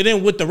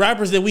then with the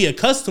rappers that we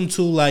accustomed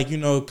to, like, you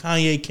know,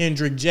 Kanye,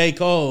 Kendrick, J.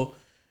 Cole,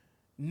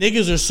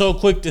 niggas are so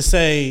quick to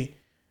say,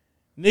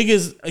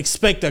 niggas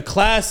expect a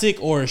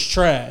classic or it's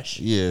trash.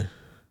 Yeah.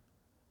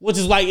 Which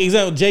is like,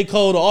 example, J.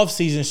 Cole, the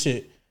off-season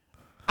shit.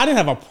 I didn't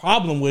have a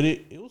problem with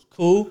it. It was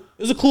cool.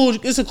 It's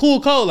a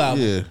cool Cole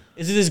album. Yeah.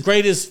 Is it as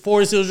great as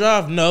Forest Hills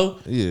Drive? No.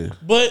 Yeah.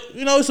 But,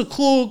 you know, it's a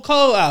cool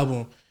Cole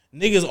album.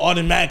 Niggas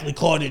automatically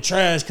called it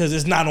trash because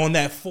it's not on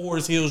that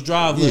Forest Hills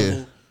Drive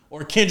level.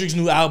 Or Kendrick's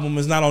new album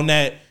is not on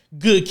that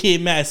Good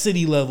Kid, Mad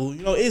City level.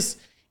 You know, it's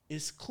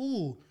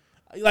cool.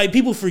 Like,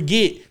 people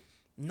forget,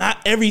 not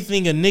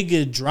everything a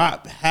nigga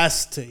drop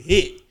has to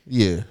hit.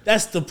 Yeah.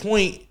 That's the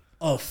point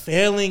of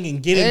failing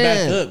and getting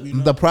back up. You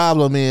know? The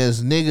problem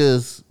is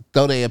niggas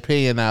throw their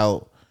opinion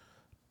out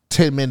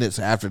 10 minutes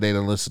after they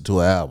done listen to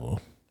an album.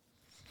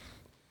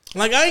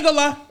 Like, I ain't gonna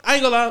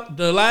lie.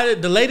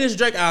 The latest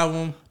Drake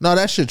album. No,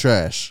 that shit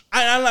trash.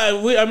 I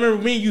remember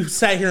me and you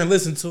sat here and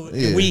listened to it.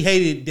 Yeah.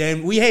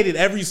 And we hated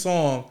every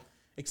song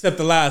except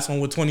the last one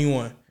with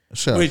 21.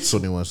 Shout out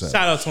 21 Savage.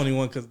 Shout out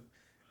 21 because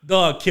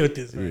dog killed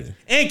this. Right?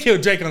 And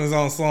killed Drake on his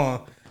own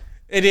song.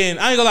 And then,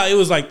 I ain't gonna lie, it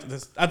was like,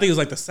 I think it was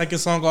like the second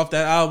song off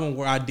that album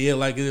where I did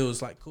like it. It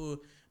was like cool.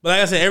 But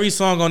like I said, every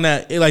song on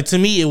that, to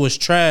me, it was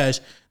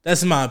trash.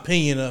 That's my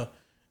opinion of,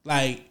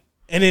 like,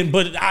 and then,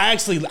 but I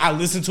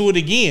listened to it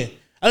again.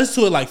 I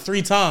listened to it like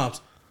 3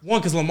 times. One,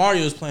 because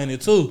Lamario was playing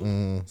it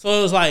too. So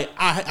it was like,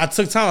 I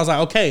took time. I was like,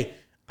 okay,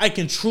 I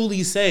can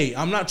truly say,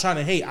 I'm not trying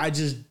to hate. I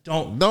just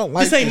don't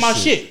like this ain't my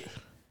shit.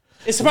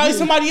 It's probably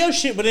somebody else's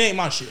shit, but it ain't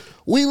my shit.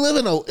 We live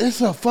in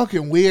it's a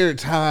fucking weird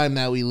time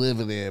that we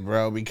living in,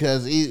 bro.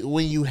 Because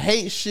when you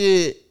hate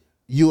shit,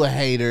 you a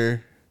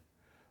hater.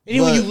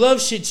 And when you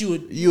love shit,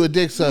 you a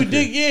dick sucker.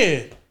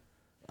 Yeah.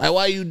 Like,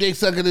 why you dick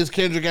sucking this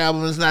Kendrick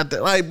album? It's not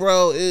that. Like,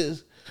 bro,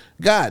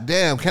 God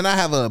damn, can I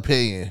have an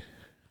opinion?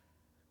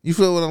 You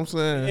feel what I'm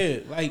saying? Yeah,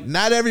 like,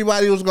 not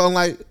everybody was going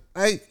like,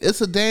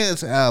 it's a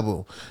dance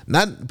album.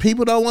 Not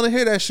people don't want to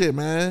hear that shit,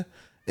 man.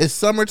 It's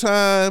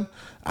summertime.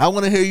 I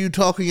want to hear you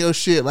talking your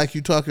shit like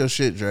you talk your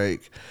shit,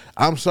 Drake.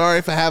 I'm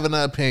sorry for having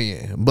an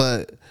opinion,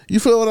 but you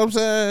feel what I'm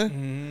saying?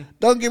 Mm-hmm.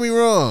 Don't get me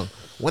wrong.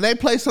 When they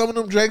play some of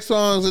them Drake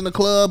songs in the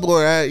club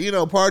or at,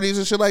 parties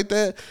and shit like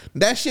that,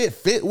 that shit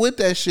fit with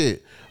that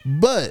shit.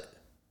 But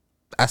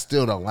I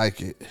still don't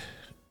like it.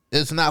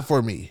 It's not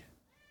for me.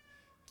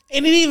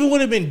 And it even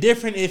would have been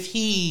different if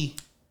he...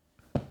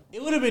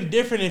 It would have been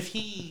different if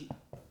he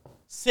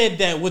said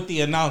that with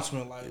the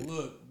announcement. Like,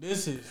 look,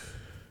 this is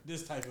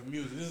this type of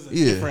music. This is a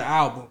different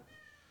album.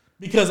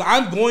 Because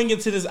I'm going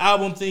into this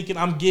album thinking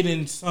I'm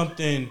getting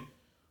something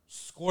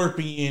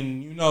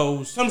Scorpion,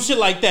 some shit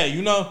like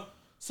that,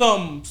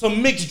 Some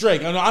mixed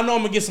Drake. I know I'm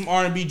going to get some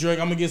R&B Drake.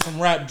 I'm going to get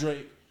some rap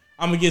Drake.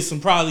 I'm going to get some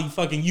probably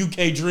fucking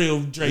UK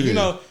drill Drake.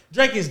 Yeah.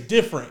 Drake is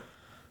different.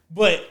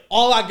 But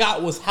all I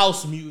got was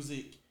house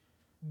music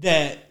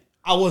that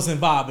I wasn't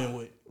vibing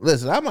with.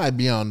 Listen, I might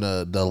be on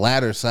the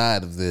latter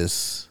side of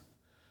this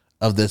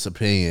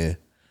opinion.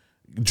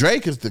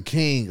 Drake is the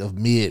king of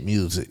mid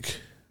music.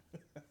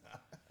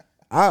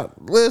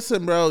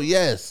 Listen, bro,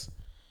 yes,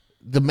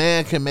 the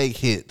man can make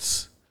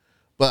hits.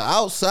 But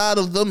outside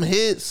of them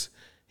hits,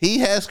 he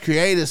has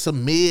created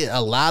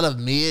a lot of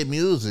mid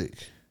music.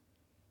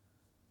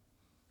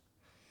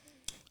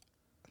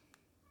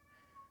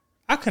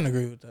 I can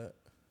agree with that.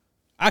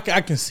 I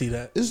can see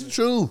that. It's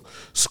true.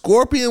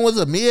 Scorpion was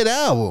a mid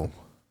album.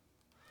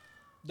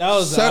 That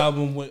was the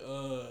album with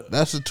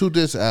that's a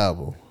 2-disc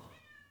album.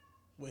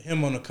 With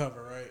him on the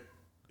cover, right?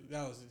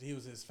 He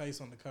was his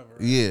face on the cover,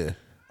 right? Yeah.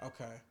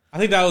 Okay. I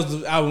think that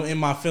was the album In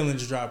My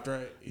Feelings dropped,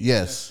 right?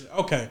 Yes.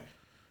 Okay.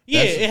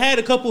 Yeah, it had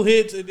a couple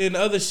hits and then the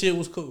other shit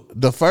was cool.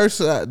 The first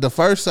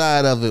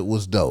side of it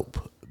was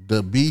dope.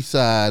 The B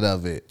side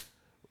of it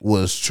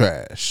was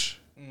trash.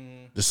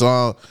 The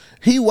song,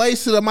 he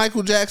wasted a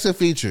Michael Jackson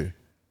feature.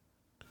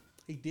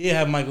 He did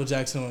have Michael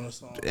Jackson on the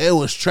song. It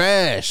was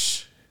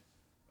trash.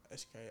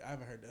 That's crazy. I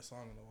haven't heard that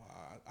song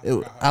in a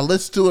while. I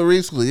listened to it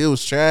recently. It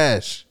was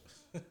trash.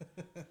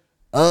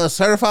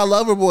 Certified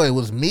Lover Boy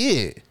was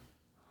mid.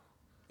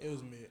 It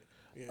was mid.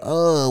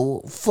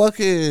 Yeah.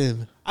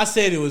 Fucking. I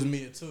said it was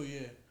mid too,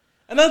 yeah.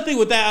 Another thing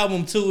with that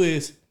album too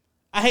is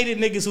I hated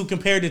niggas who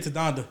compared it to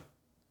Donda.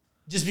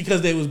 Just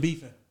because they was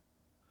beefing.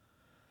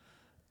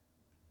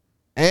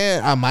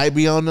 And I might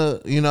be on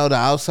the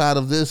outside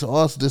of this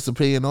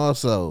opinion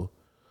also.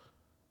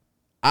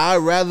 I'd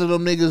rather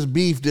them niggas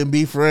beef than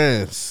be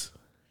friends.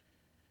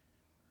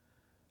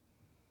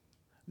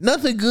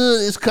 Nothing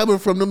good is coming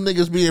from them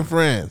niggas being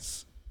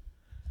friends.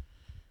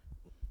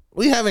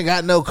 We haven't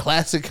got no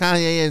classic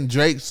Kanye and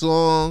Drake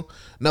song,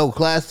 no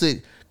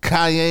classic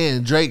Kanye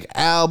and Drake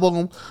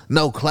album,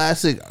 no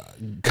classic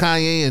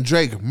Kanye and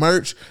Drake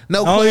merch.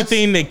 No. The only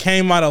thing that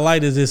came out of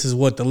light is this is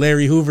what the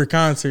Larry Hoover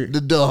concert.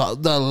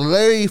 The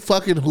Larry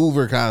fucking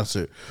Hoover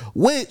concert,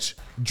 which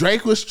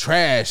Drake was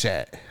trash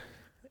at.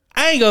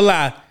 I ain't gonna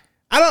lie,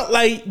 I don't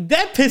like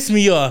that. Pissed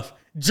me off.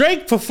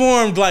 Drake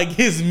performed like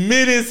his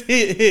middest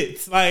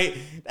hits. Like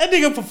that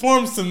nigga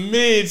performed some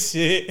mid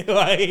shit.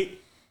 Like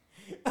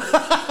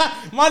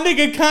my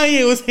nigga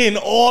Kanye was hitting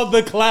all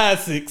the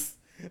classics.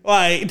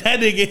 Like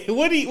that nigga,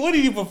 what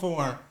did he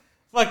perform?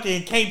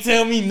 Fucking Can't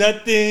Tell Me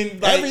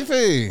Nothing. Like,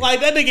 everything. Like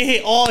that nigga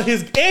hit all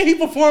his, and he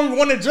performed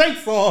one of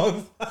Drake's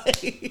songs.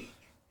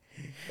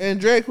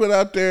 And Drake went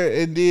out there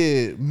and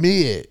did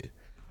mid.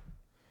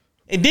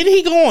 And didn't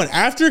he go on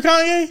after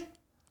Kanye?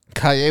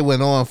 Kanye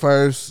went on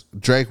first.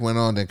 Drake went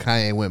on, then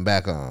Kanye went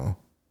back on.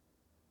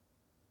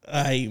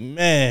 Like,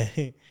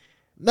 man.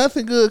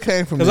 Nothing good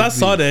came from this. Because I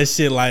saw that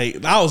shit,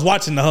 like, I was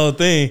watching the whole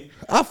thing.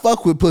 I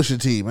fuck with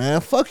Pusha T,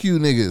 man. Fuck you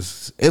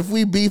niggas. If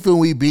we beefing,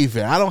 we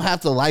beefing. I don't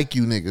have to like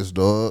you niggas,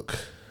 dog.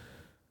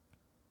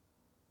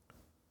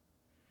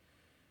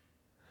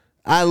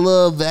 I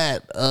love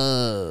that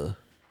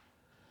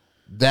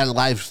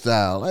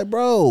lifestyle. Like,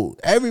 bro,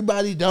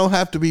 everybody don't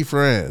have to be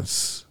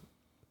friends.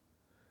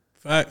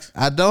 Facts.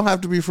 I don't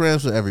have to be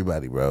friends with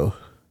everybody, bro.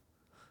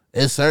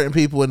 There's certain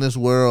people in this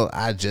world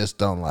I just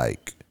don't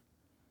like.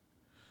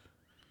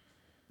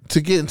 To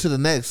get into the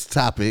next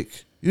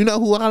topic, you know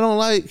who I don't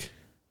like?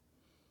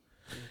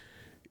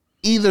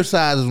 Either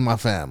side of my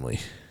family.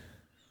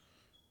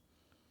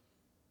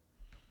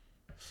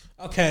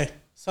 Okay,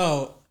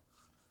 so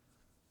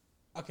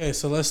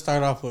let's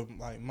start off with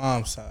like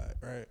mom's side,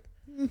 right?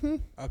 Mm-hmm.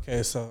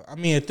 Okay, so I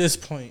mean, at this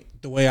point,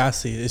 the way I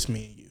see it, it's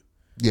me and you.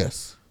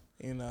 Yes.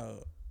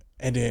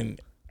 And then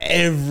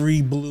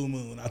every blue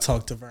moon, I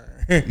talk to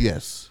Vern.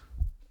 Yes.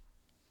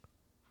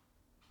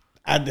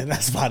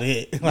 That's about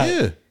it. Like,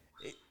 yeah.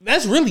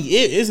 That's really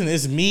it, isn't it?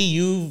 It's me,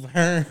 you,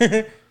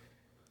 her.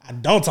 I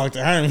don't talk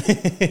to her,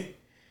 man.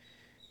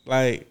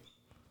 Like,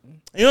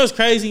 you know what's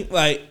crazy?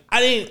 Like,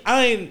 I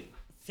didn't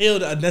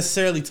feel a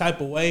necessarily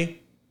type of way.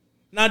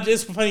 Not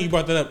just funny you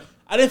brought that up.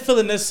 I didn't feel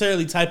a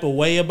necessarily type of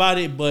way about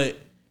it, but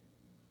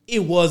it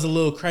was a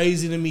little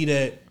crazy to me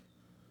that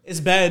it's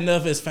bad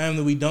enough as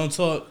family we don't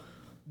talk.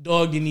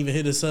 Dog didn't even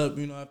hit us up,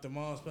 after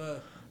mom's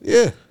passed.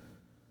 Yeah.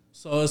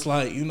 So it's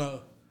like,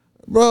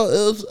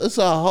 bro, it's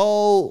a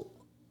whole.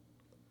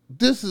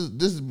 This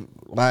is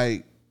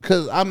like,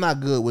 because I'm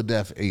not good with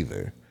death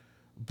either,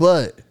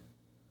 but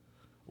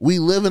we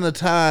live in a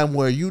time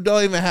where you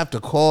don't even have to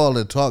call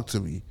and talk to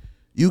me.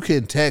 You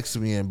can text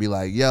me and be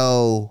like,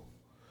 "Yo,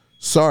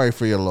 sorry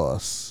for your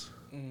loss."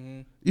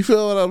 Mm-hmm. You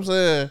feel what I'm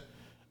saying?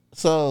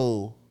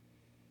 So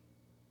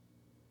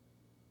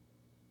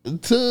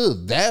to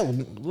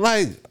that,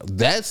 like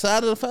that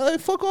side of the family,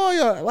 fuck all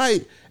y'all.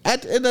 Like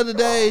at the end of the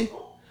day,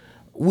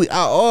 I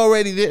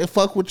already didn't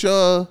fuck with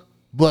y'all,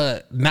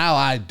 but now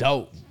I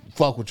don't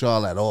fuck with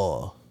y'all at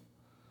all.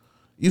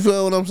 You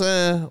feel what I'm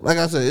saying? Like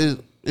I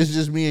said, it's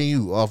just me and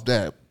you off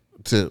that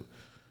tip.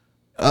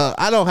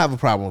 I don't have a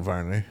problem with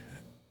Vernon.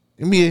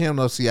 Me and him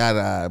don't see eye to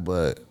eye,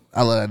 but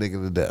I love that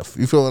nigga to death.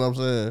 You feel what I'm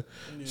saying?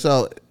 Yeah.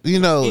 So, he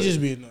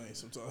just be annoying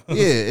sometimes.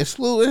 Yeah,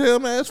 excluding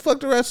him, man. Fuck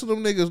the rest of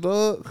them niggas,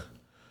 dog.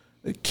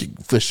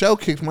 For sure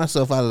kicked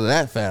myself out of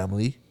that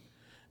family.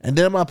 And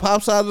then my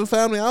pop side of the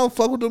family, I don't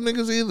fuck with them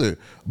niggas either.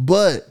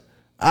 But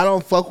I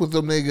don't fuck with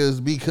them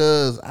niggas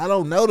because I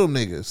don't know them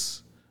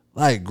niggas.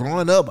 Like,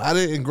 growing up, I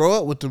didn't grow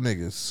up with them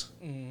niggas.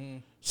 Mm-hmm.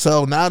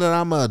 So now that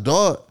I'm an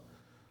adult,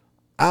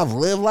 I've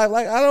lived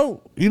like I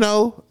don't,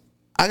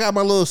 I got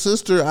my little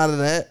sister out of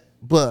that.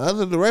 But other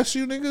than the rest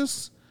of you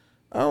niggas,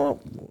 I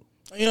don't.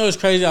 It's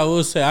crazy. I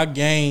will say I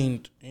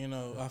gained,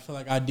 I feel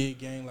like I did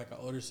gain like an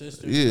older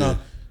sister. Yeah.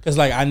 Because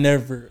like I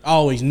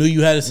always knew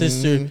you had a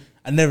sister. Mm-hmm.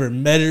 I never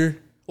met her.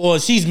 Well,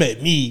 she's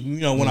met me,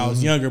 when I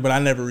was younger, but I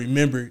never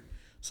remembered.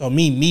 So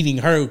me meeting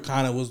her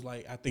kind of was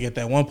like, I think at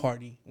that one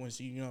party when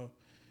she,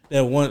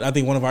 I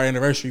think one of our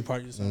anniversary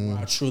parties, where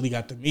I truly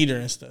got to meet her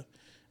and stuff.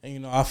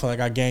 And, I feel like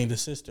I gained a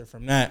sister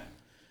from that.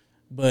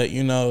 But,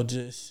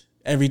 just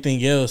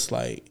everything else,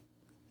 it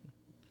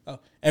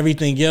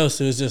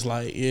was just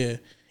like, yeah.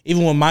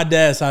 Even with my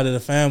dad's side of the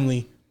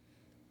family,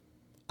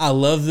 I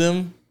love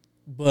them,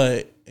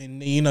 but,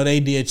 and they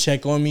did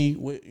check on me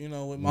with,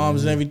 with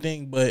moms and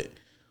everything, but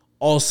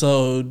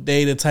also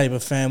they the type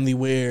of family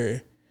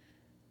where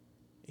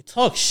they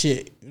talk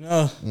shit,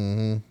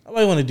 Mm-hmm.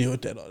 Nobody want to deal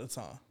with that all the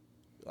time.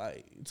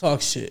 Like,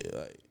 talk shit.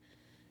 Like,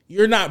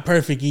 you're not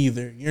perfect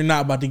either. You're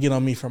not about to get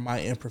on me for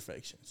my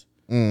imperfections.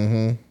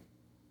 Mm-hmm.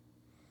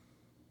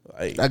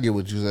 Like, I get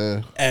what you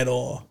said. At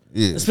all.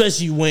 Yeah.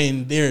 Especially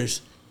when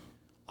there's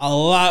a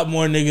lot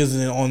more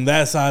niggas on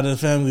that side of the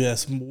family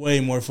that's way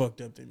more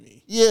fucked up than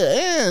me.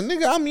 Yeah, and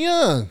nigga, I'm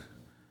young.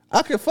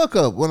 I can fuck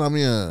up when I'm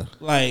young.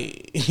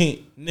 Like,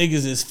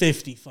 niggas is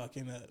 50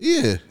 fucking up.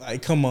 Yeah.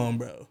 Like, come on,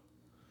 bro.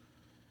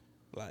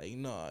 Like,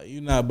 no,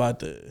 you're not about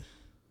to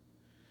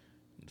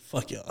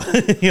fuck y'all.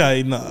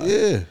 Like, nah.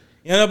 Yeah.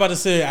 You're not about to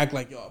sit here and act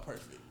like y'all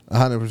perfect.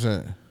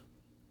 100%.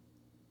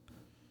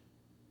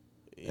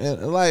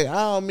 And like, I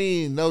don't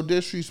mean no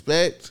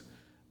disrespect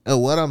of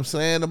what I'm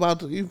saying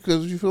about you,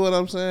 because you feel what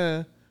I'm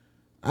saying?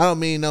 I don't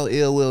mean no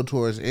ill will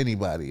towards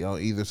anybody on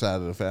either side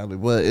of the family,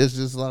 but it's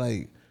just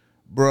like,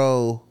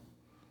 bro,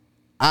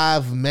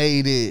 I've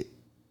made it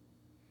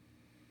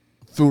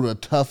through the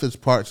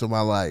toughest parts of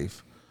my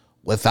life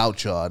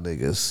without y'all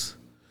niggas.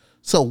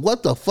 So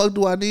what the fuck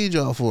do I need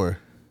y'all for?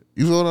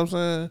 You feel what I'm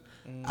saying?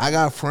 I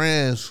got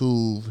friends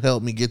who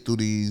helped me get through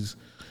these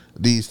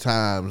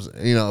times,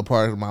 a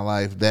part of my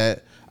life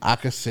that I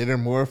consider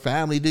more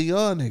family than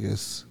y'all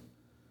niggas.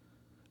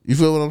 You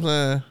feel what I'm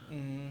saying?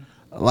 Mm-hmm.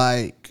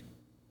 Like,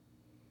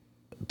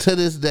 to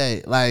this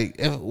day, like,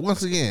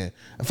 once again,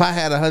 if I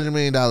had $100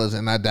 million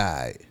and I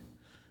died,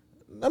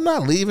 I'm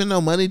not leaving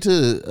no money to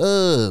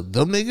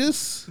them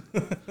niggas.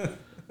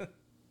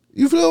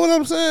 You feel what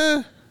I'm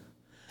saying?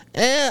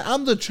 And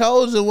I'm the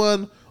chosen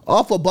one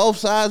off of both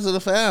sides of the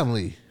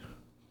family.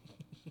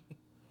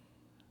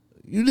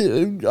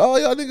 All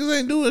y'all niggas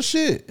ain't doing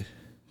shit.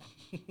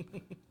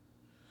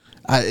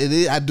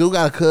 I do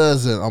got a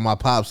cousin on my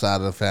pop side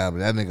of the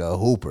family. That nigga a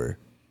hooper.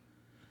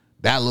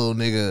 That little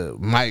nigga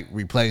might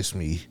replace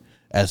me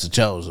as the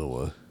chosen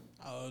one.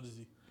 How old is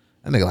he?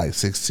 That nigga like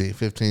 16,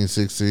 15,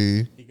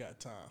 16. He got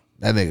time.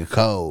 That nigga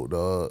cold,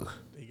 dog.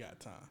 He got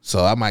time.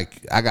 So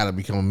I gotta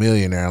become a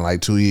millionaire in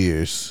like 2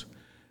 years.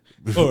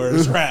 Before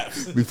it's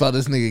raps. Before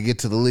this nigga get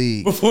to the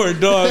league. Before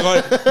dog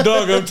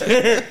up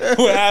there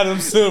with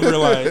Adam Silver,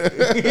 like.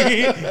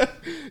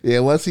 Yeah,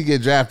 once he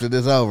get drafted,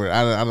 it's over.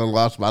 I done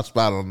lost my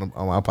spot on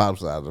my pop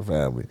side of the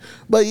family.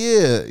 But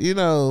yeah,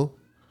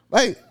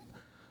 like,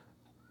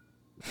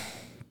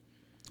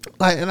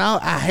 and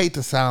I hate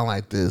to sound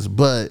like this,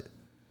 but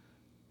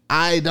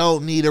I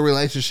don't need a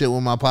relationship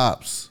with my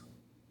pops.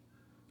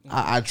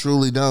 I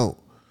truly don't.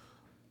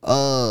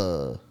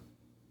 Because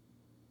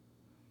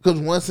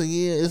once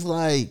again, it's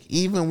like,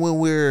 even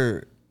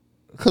when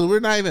because we're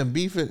not even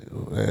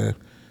beefing.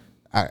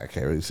 I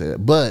can't really say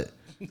that, but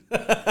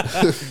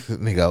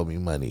Nigga owe me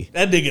money.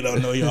 That nigga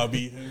don't know y'all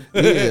beefing.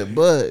 Yeah,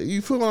 but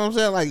you feel what I'm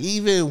saying? Like,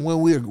 even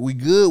when we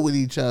good with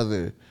each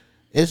other,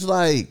 it's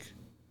like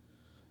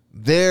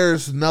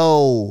there's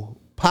no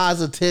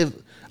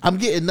positive. I'm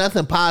getting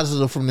nothing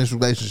positive from this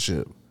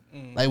relationship.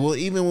 Like, well,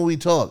 even when we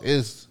talk,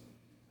 it's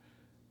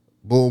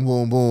boom,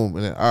 boom, boom,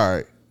 and then all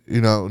right,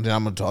 then I'm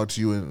gonna talk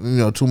to you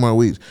in 2 more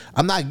weeks.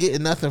 I'm not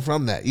getting nothing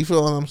from that. You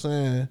feel what I'm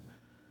saying?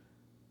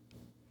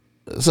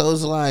 So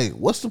it's like,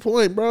 what's the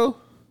point, bro?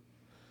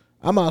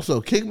 I'm also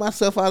kick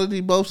myself out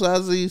of both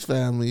sides of these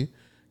family,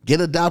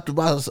 get adopted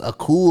by a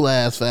cool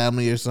ass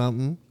family or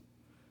something,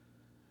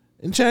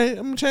 and change.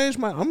 I'm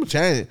gonna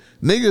change it.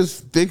 Niggas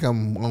think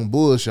I'm on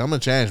bullshit. I'm gonna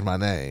change my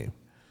name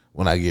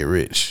when I get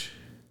rich.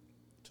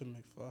 To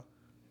McFlei.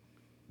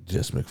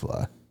 Just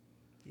McFlei.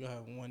 You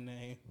have one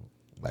name.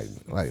 Like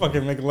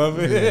fucking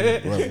McLovin.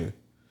 Yeah, love it.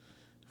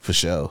 For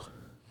sure.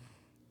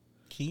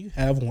 Can you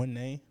have one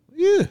name?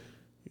 Yeah.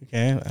 You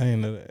can? I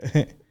didn't know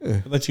that.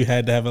 Yeah. I thought you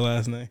had to have a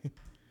last name.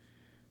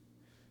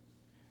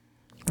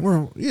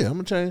 Well, yeah, I'm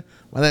gonna change.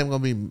 My name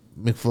gonna be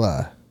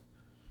McFlei.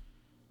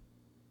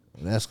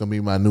 And that's gonna be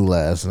my new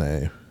last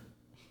name.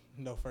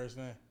 No first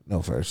name.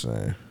 No first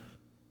name.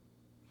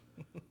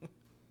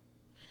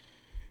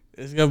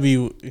 It's gonna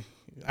be.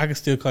 I can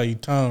still call you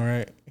Tom,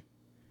 right?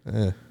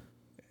 Yeah.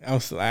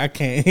 I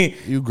can't.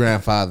 You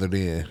grandfathered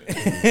in.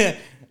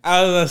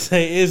 I was gonna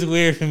say it's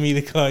weird for me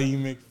to call you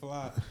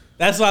McFlei.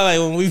 That's why, like,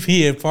 when we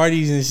be at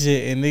parties and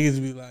shit, and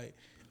niggas be like,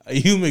 "Are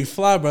you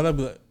McFlei, brother?" I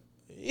be like,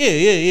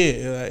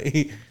 Yeah.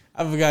 Like,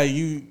 I forgot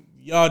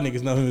y'all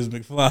niggas know him as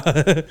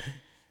McFlei.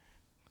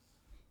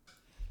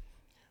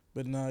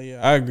 But no,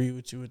 yeah, I agree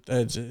with you with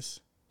that. Just,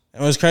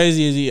 and what's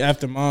crazy is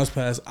after Mom's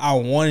passed, I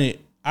wanted,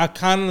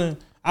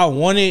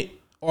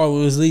 or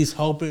was at least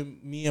hoping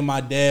me and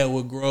my dad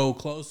would grow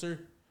closer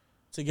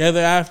together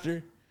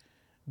after.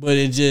 But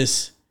it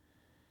just,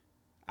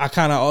 I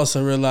kind of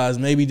also realized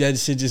maybe that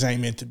shit just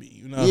ain't meant to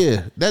be,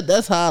 Yeah,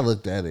 that's how I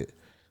looked at it.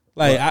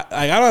 Like,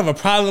 I don't have a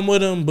problem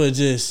with him, but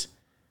just,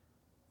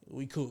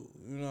 we cool,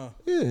 Yeah,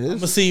 I'm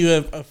gonna see you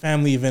at a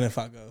family event if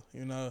I go,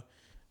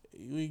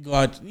 We go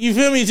out. You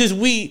feel me? It's just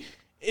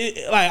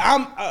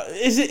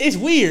it's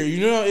weird,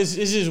 It's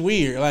just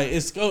weird. Like,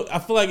 I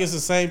feel like it's the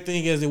same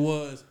thing as it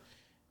was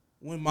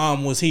when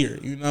Mom was here,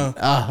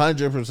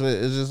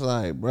 100%. It's just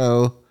like,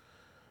 bro,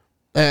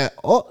 and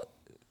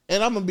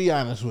I'm gonna be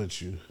honest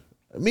with you.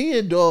 Me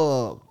and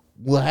Dog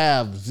will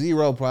have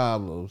zero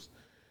problems.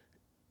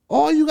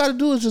 All you gotta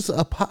do is just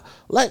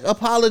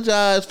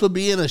apologize for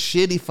being a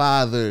shitty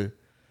father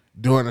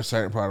during a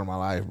certain part of my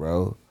life,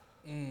 bro.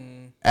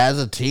 As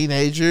a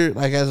teenager,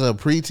 like as a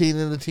preteen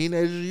and a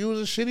teenager, you was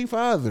a shitty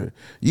father.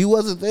 You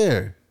wasn't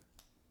there.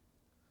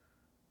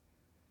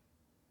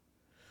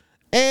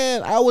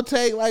 And I would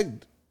take,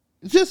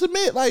 just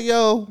admit,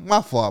 yo,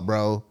 my fault,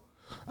 bro.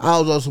 I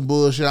was on some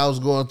bullshit. I was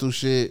going through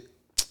shit.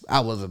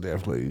 I wasn't there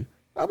for you.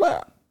 I'm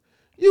like,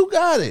 you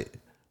got it.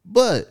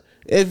 But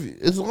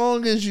as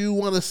long as you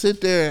want to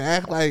sit there and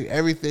act like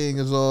everything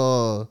is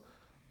all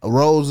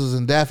roses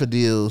and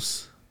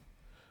daffodils,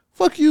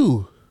 fuck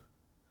you.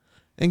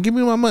 And give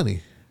me my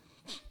money.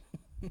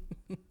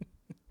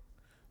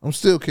 I'm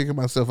still kicking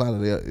myself out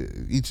of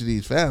each of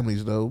these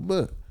families, though.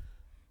 But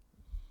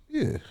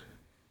yeah,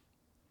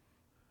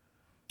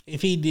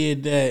 if he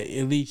did that,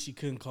 at least you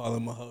couldn't call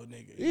him a hoe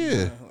nigga.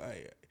 Yeah,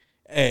 like,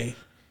 hey,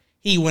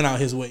 he went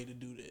out his way to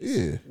do this.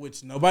 Yeah,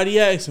 which nobody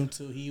asked him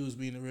to. He was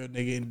being a real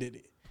nigga and did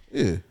it.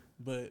 Yeah,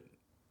 but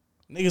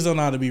niggas don't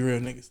know how to be real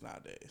niggas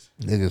nowadays.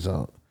 Niggas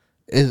don't.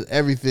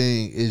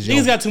 Everything is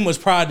niggas got too much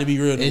pride to be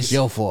real niggas. It's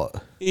your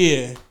fault.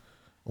 Yeah.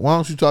 Why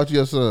don't you talk to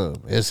your son?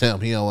 It's him.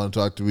 He don't want to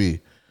talk to me.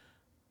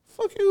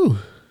 Fuck you.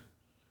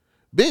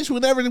 Bitch,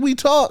 whenever we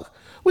talk,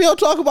 we don't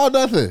talk about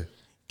nothing.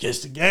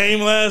 Catch the game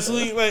last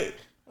week. Like,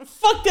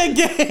 fuck that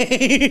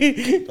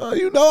game.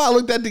 Oh, I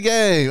looked at the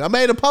game. I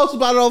made a post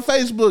about it on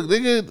Facebook,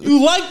 nigga.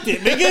 You liked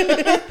it,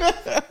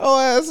 nigga. Oh,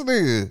 ass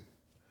nigga.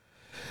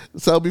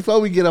 So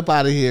before we get up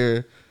out of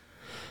here,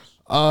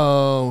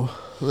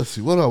 let's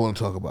see. What do I want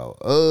to talk about?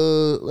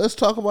 Let's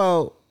talk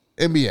about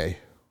NBA.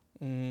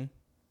 Mm-hmm.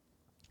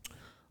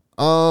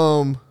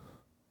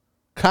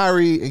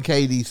 Kyrie and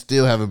KD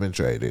still haven't been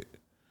traded.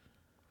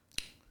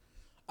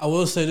 I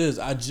will say this.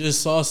 I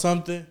just saw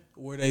something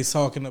where they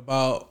talking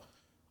about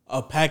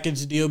a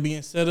package deal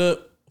being set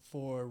up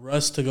for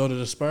Russ to go to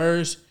the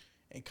Spurs,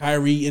 and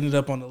Kyrie ended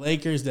up on the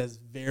Lakers. That's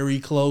very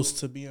close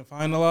to being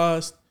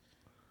finalized.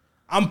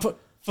 I ain't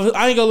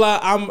gonna lie.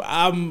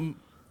 I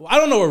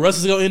don't know where Russ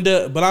is gonna end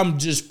up, but I'm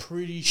just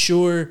pretty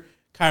sure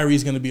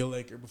Kyrie's gonna be a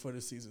Laker before the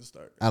season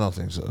starts. I don't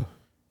think so.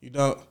 You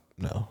don't?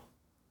 No.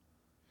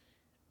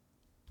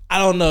 I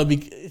don't know.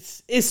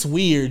 It's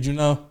weird,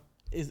 I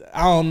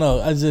don't know.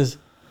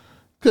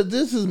 Because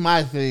this is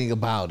my thing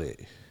about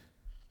it.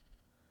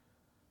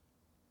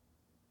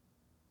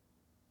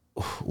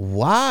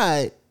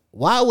 Why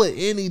would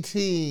any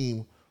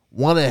team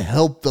want to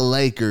help the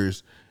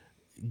Lakers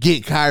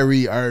get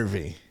Kyrie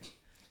Irving?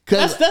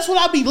 That's what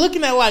I be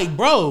looking at. Like,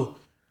 bro,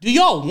 do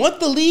y'all want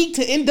the league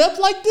to end up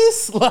like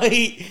this?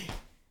 Like,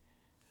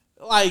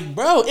 Like,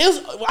 bro,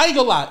 I ain't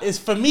gonna lie. It's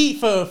for me,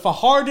 for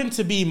Harden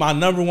to be my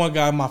number one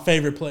guy, my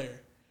favorite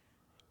player.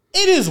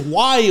 It is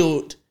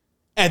wild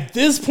at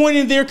this point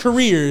in their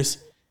careers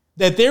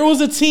that there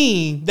was a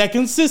team that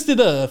consisted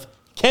of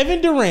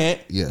Kevin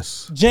Durant,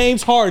 yes,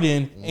 James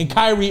Harden, and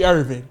Kyrie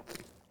Irving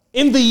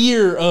in the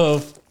year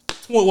of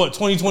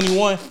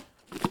 2021.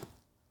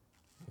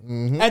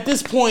 At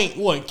this point,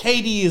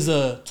 KD is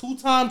a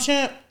 2-time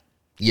champ.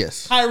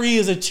 Yes, Kyrie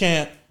is a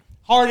champ.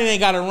 Harden ain't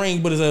got a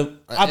ring, but is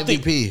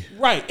MVP.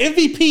 Right,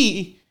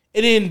 MVP,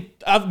 and then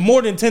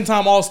more than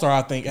 10-time All-Star,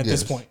 I think, at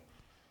this point.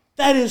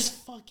 That is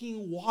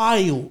fucking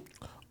wild.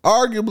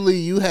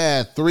 Arguably, you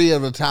had 3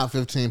 of the top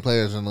 15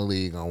 players in the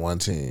league on one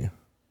team.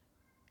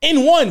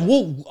 And one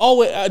will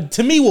always,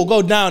 to me, will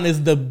go down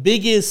as the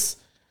biggest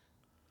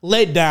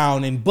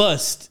letdown and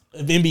bust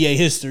of NBA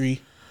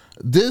history.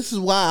 This is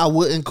why I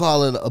wouldn't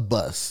call it a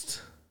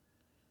bust.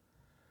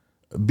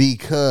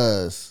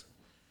 Because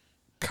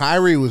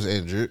Kyrie was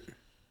injured.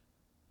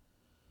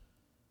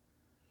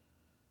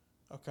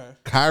 Okay.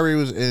 Kyrie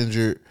was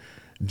injured.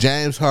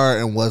 James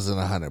Harden wasn't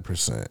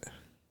 100%.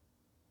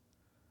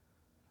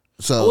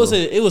 So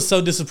it was so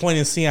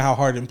disappointing seeing how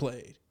Harden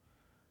played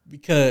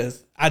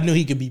because I knew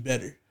he could be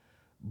better.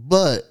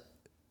 But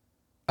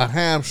a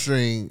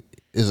hamstring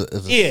is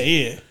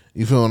yeah.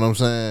 You feel what I'm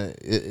saying?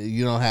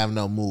 You don't have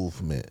no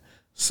movement.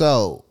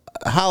 So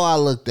how I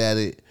looked at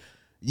it,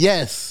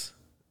 yes,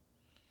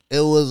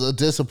 it was a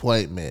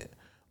disappointment,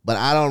 but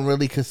I don't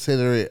really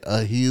consider it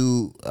a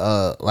huge,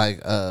 like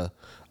a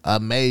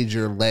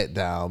major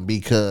letdown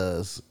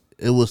because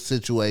it was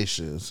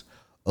situations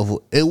of.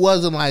 It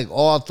wasn't like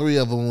all 3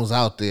 of them was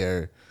out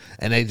there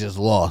and they just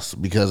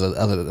lost because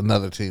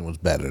another team was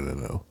better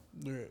than them.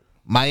 Right.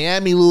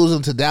 Miami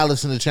losing to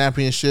Dallas in the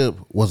championship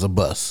was a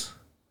bust.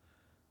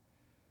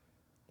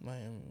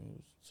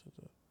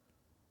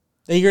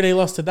 The year they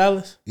lost to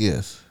Dallas?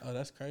 Yes. Oh,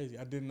 that's crazy.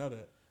 I didn't know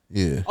that.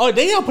 Yeah. Oh,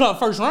 they got put out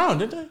first round,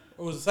 didn't they?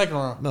 Or was it second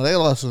round? No, they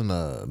lost in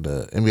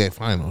the NBA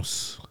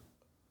Finals.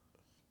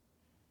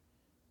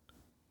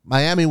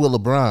 Miami with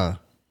LeBron.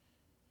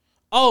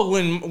 Oh,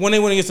 when they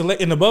went against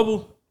in the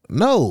bubble?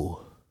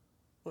 No.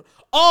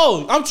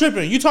 Oh, I'm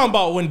tripping. You talking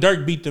about when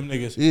Dirk beat them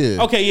niggas?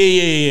 Yeah. Okay,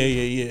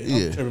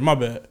 yeah. I'm tripping. My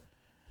bad.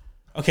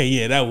 Okay,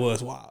 yeah, that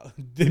was wild.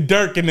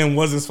 Dirk and them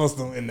wasn't supposed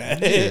to win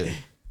that. Yeah.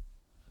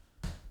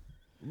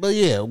 But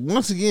yeah,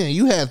 once again,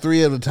 you had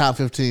 3 of the top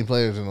 15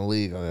 players in the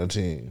league on your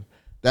team.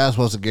 That was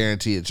supposed to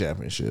guarantee a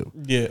championship.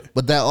 Yeah.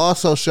 But that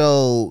also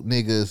showed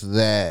niggas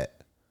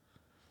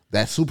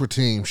that super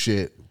team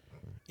shit.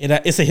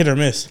 It's a hit or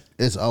miss.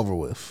 It's over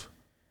with.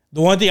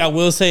 The one thing I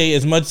will say,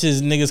 as much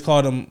as niggas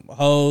called them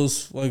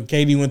hoes when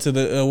KD went to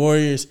the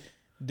Warriors,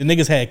 the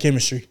niggas had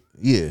chemistry.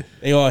 Yeah.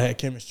 They all had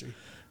chemistry.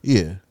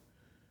 Yeah.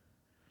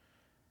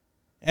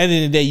 At the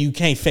end of the day, you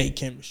can't fake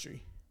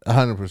chemistry.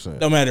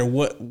 100%. No matter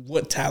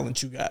what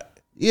talent you got.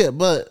 Yeah,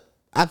 but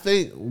I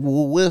think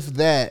with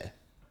that,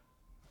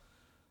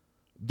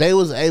 they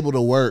was able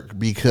to work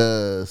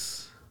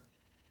because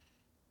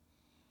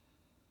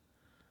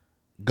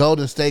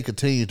Golden State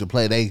continued to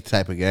play their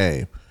type of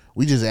game.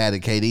 We just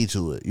added KD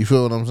to it. You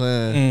feel what I'm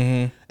saying?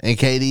 Mm-hmm. And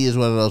KD is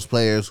one of those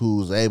players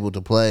who's able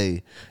to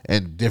play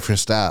in different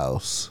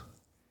styles.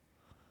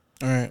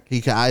 All right.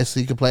 He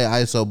can play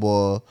ISO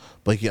ball,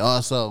 but he can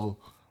also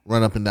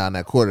run up and down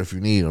that court if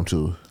you need him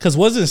to. Because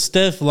wasn't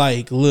Steph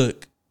like,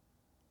 look,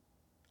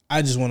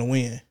 I just want to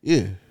win.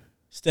 Yeah.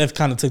 Steph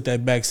kind of took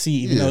that back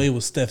seat, even though it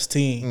was Steph's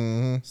team.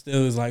 Mm-hmm.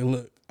 Still was like,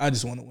 look, I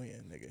just want to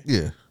win, nigga.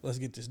 Yeah. Let's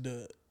get this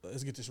dub.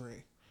 Let's get this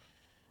ring.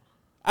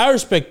 I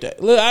respect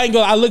that. Look,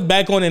 I look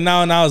back on it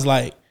now and I was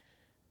like,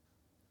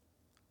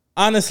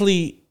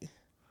 honestly,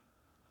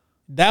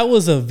 that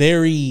was a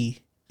very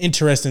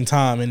interesting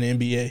time in the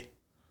NBA.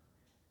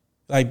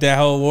 Like that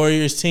whole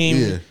Warriors team.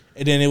 Yeah.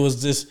 And then it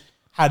was just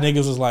how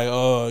niggas was like,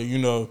 oh, you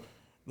know,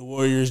 the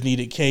Warriors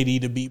needed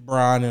KD to beat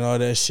Bron and all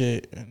that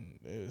shit. And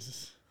it was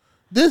just,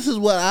 this is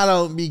what I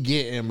don't be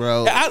getting,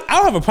 bro. I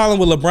don't have a problem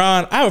with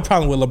LeBron. I have a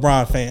problem with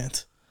LeBron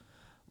fans.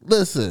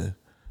 Listen,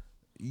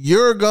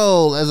 your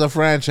goal as a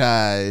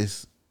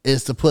franchise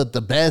is to put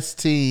the best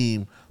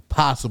team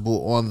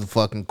possible on the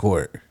fucking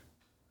court.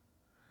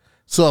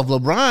 So if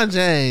LeBron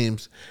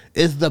James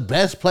is the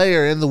best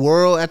player in the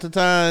world at the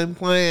time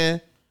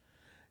playing,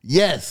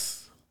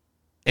 yes,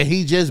 and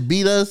he just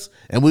beat us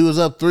and we was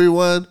up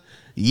 3-1,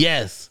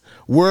 yes,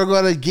 we're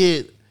going to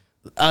get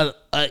an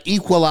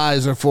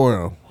equalizer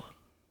for him.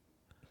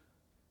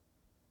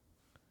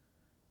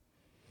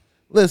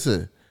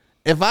 Listen,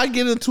 if I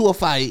get into a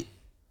fight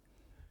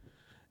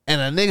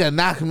and a nigga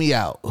knock me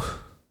out,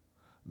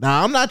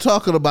 now I'm not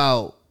talking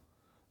about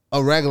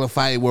a regular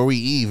fight where we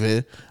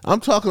even. I'm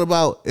talking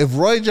about if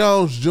Roy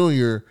Jones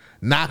Jr.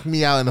 knocked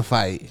me out in a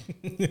fight,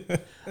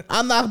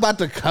 I'm not about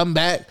to come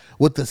back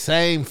with the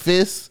same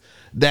fist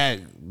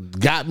that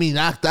got me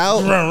knocked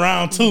out. Run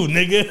round 2,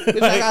 nigga.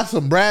 Bitch, I got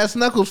some brass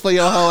knuckles for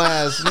your whole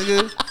ass,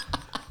 nigga.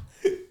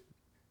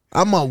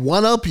 I'm gonna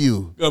one up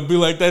you. Gonna be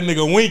like that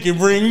nigga Wink and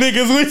bring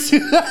niggas with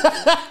you.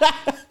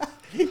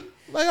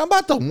 Like I'm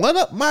about to one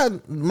up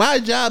my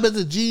job as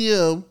a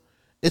GM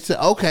It's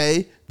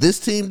okay, this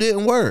team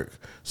didn't work.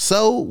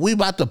 So we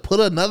about to put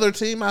another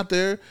team out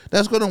there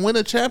that's going to win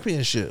a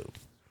championship.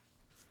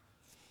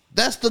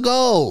 That's the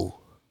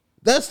goal.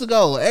 That's the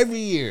goal every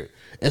year,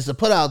 is to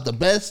put out the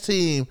best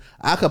team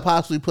I could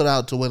possibly put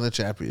out to win a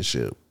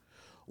championship.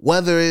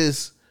 Whether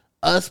it's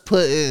us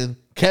putting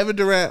Kevin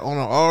Durant on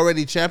an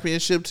already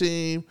championship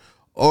team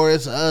or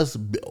it's us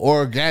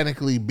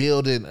organically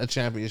building a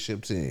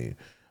championship team.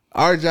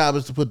 Our job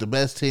is to put the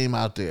best team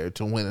out there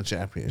to win a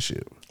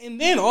championship.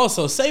 And then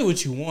also, say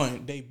what you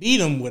want, they beat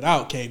them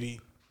without KD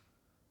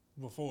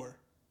before.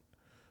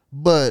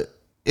 But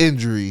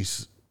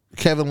injuries.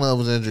 Kevin Love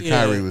was injured.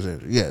 Yeah. Kyrie was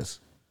injured. Yes.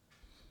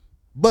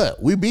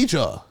 But we beat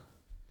y'all.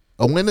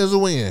 A win is a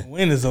win. A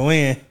win is a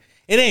win.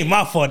 It ain't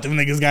my fault them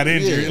niggas got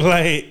injured. Yeah.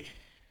 Like,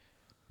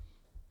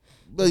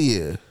 but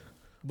yeah.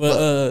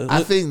 but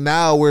I think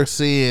now we're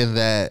seeing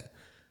that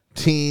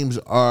teams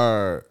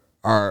are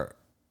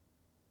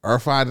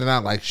finding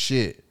out like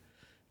shit.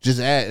 Just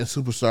adding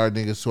superstar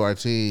niggas to our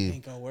team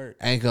ain't gonna work.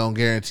 Ain't gonna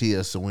guarantee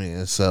us a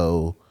win.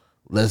 So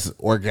let's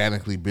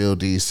organically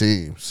build these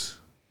teams.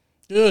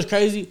 It was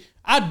crazy.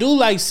 I do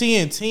like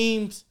seeing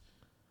teams.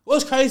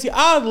 What's crazy?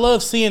 I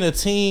love seeing a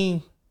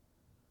team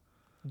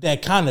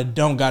that kind of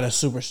don't got a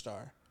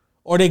superstar,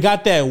 or they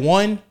got that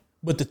one,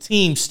 but the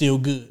team's still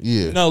good.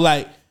 Yeah, you know,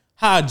 like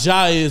how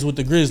Ja is with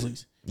the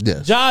Grizzlies.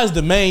 Yes. Ja is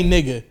the main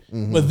nigga,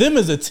 but them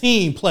as a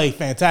team play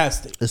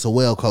fantastic. It's a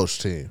well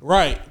coached team,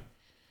 right?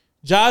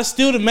 Ja's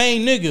still the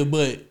main nigga,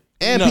 but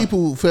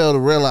people fail to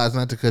realize,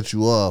 not to cut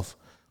you off,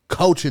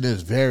 coaching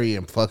is very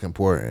fucking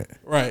important.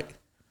 Right.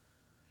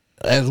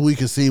 As we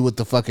can see with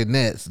the fucking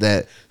Nets,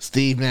 that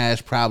Steve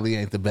Nash probably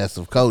ain't the best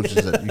of coaches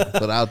that you can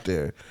put out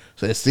there.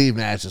 So Steve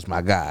Nash is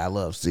my guy. I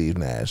love Steve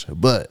Nash,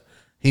 but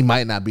he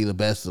might not be the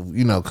best of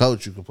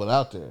coach you can put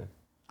out there.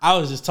 I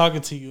was just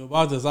talking to you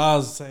about this. I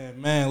was saying,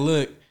 man,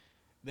 look,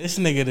 this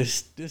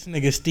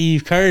nigga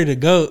Steve Kerr the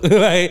GOAT.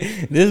 Like,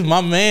 this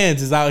my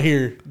man's is out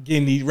here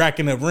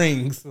racking up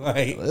rings.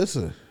 Like,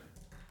 listen,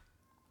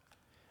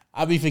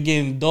 I be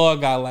forgetting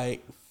dog got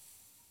like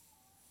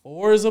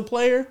 4 as a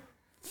player.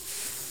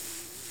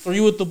 3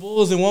 with the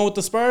Bulls and 1 with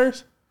the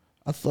Spurs.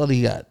 I thought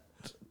he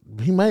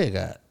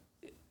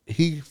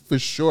for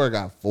sure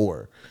got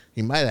 4.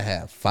 He might have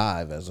had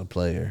 5 as a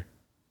player.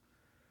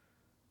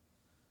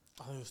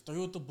 It was 3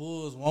 with the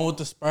Bulls, 1 with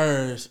the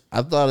Spurs.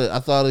 I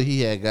thought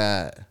he had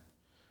got.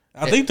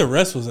 I think the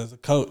rest was as a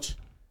coach.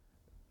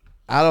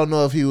 I don't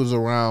know if he was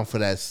around for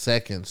that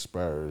second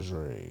Spurs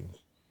ring.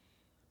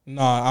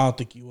 No, I don't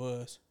think he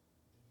was.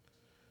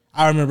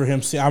 I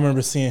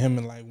remember seeing him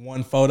in like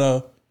one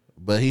photo.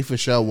 But he for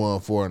sure won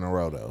 4 in a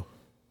row though.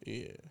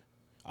 Yeah.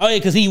 Oh yeah,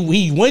 because he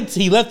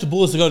left the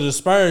Bulls to go to the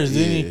Spurs,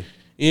 didn't he?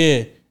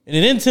 Yeah.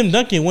 And then Tim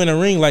Duncan win a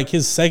ring like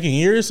his second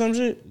year or some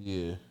shit.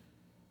 Yeah.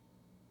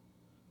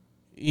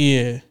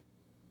 Yeah.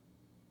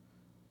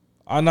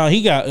 Oh no,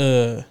 he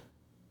got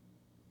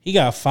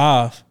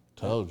 5.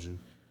 Told you.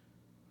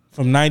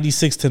 From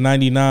 96 to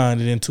 99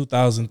 and then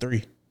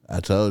 2003. I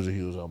told you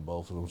he was on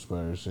both of them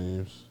Spurs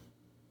teams.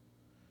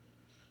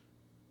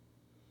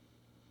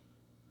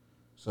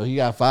 So he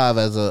got 5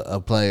 as a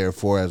player,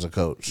 4 as a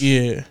coach.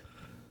 Yeah.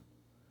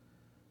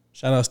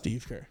 Shout out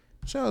Steve Kerr.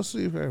 Shout out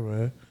Steve Kerr,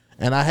 man.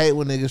 And I hate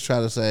when niggas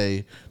try to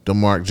say the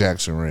Mark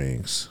Jackson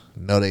rings.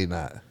 No, they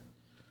not.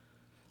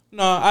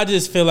 No, I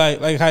just feel like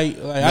I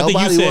think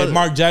you said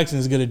Mark Jackson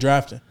is good at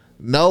drafting.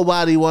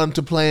 Nobody wanted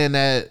to play in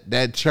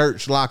that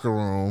church locker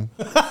room.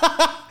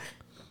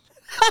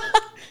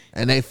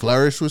 And they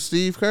flourished with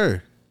Steve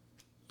Kerr.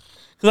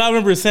 Because I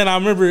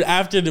remember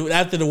after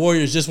the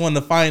Warriors just won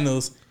the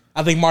finals,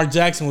 I think Mark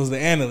Jackson was the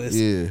analyst.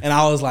 Yeah. And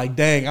I was like,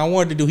 dang, I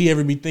wondered, do he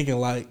ever be thinking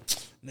like,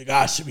 nigga,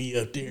 I should be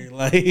up there.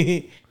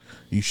 Like,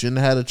 you shouldn't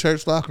have had a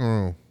church locker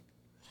room.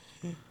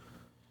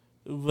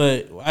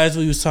 But as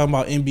we was talking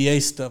about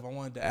NBA stuff, I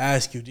wanted to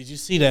ask you, did you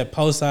see that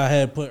post I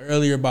had put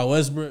earlier about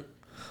Westbrook?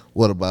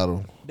 What about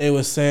him? They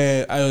was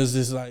saying, I was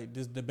just like,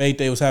 this debate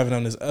they was having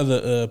on this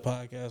other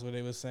podcast where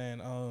they was saying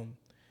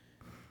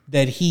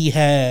that he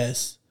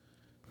has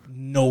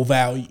no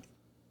value.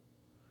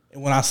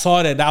 And when I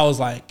saw that, I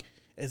was like,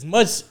 as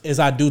much as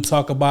I do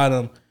talk about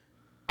him,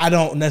 I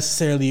don't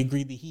necessarily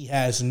agree that he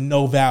has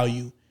no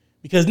value.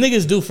 Because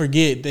niggas do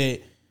forget that,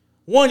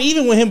 one,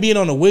 even with him being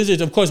on the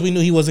Wizards, of course we knew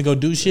he wasn't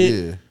going to do shit.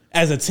 Yeah.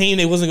 As a team,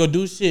 they wasn't going to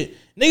do shit.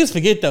 Niggas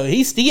forget, though.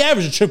 He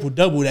averaged a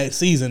triple-double that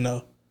season,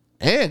 though.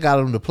 And got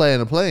him to play in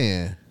the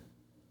play-in.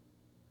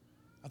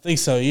 I think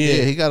so, yeah.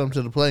 Yeah, he got him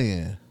to the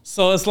play-in.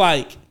 So it's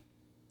like,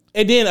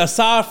 and then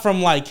aside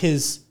from like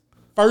his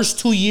first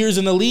 2 years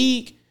in the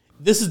league,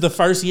 this is the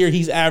first year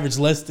he's averaged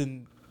less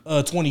than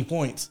 20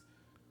 points.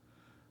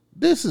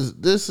 This is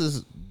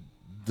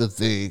the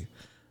thing.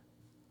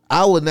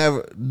 I would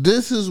never.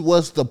 This is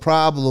what's the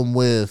problem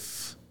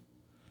with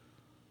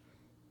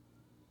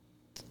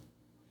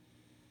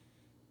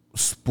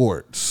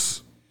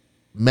sports,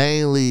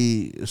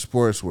 mainly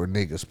sports where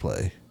niggas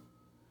play,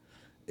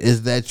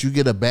 is that you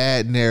get a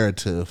bad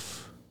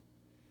narrative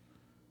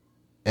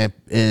and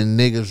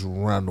niggas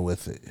run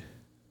with it.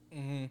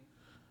 Mm-hmm.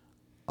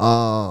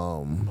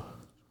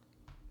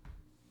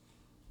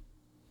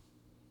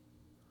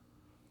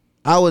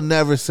 I would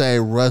never say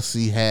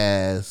Rusty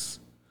has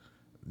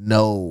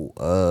no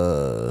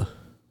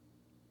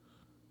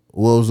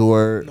what was the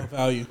word? No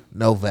value.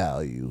 No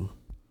value.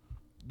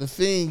 The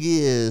thing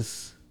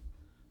is,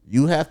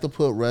 you have to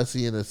put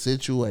Rusty in a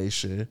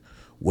situation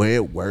where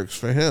it works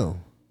for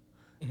him.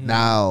 Mm-hmm.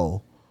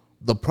 Now,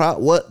 the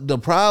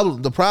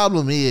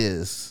problem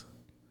is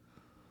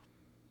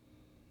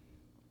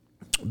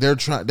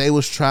they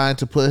was trying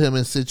to put him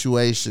in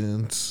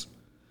situations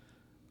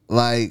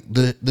like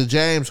the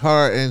James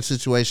Harden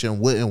situation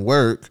wouldn't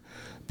work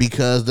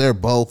because they're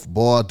both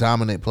ball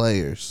dominant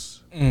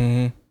players.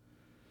 Mm-hmm.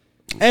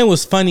 And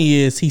what's funny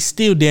is he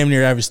still damn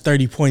near averaged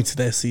 30 points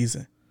that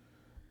season.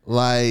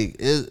 Like,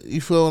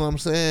 you feel what I'm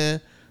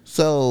saying?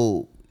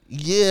 So,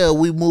 yeah,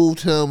 we moved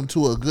him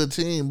to a good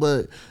team,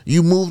 but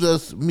you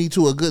moved me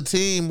to a good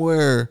team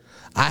where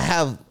I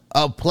have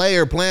a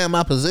player playing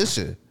my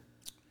position.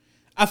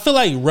 I feel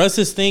like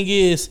Russ's thing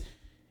is,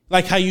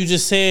 like how you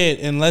just said,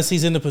 unless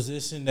he's in a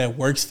position that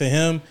works for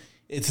him,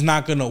 it's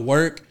not going to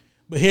work.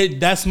 But here,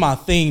 that's my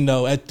thing,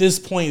 though. At this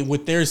point,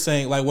 what they're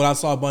saying, like what I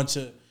saw a bunch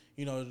of,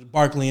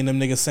 Barkley and them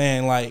niggas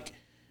saying, like,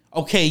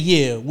 okay,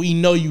 yeah, we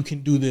know you can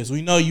do this.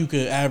 We know you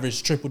could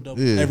average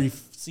triple-double every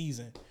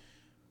season.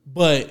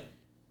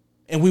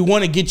 And we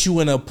want to get you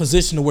in a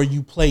position where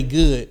you play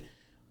good,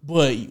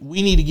 but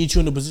we need to get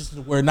you in a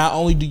position where not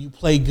only do you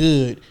play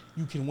good,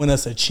 you can win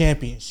us a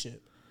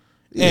championship.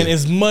 Yeah. And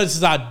as much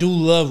as I do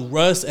love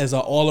Russ as an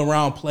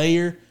all-around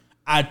player,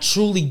 I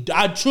truly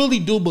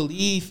do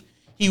believe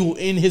he will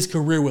end his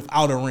career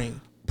without a ring.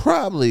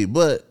 Probably,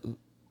 but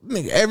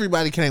nigga,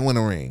 everybody can't win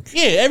a ring.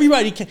 Yeah,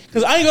 everybody can.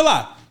 Because I ain't gonna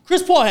lie,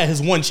 Chris Paul had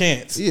his one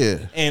chance. Yeah.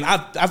 And I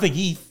think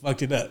he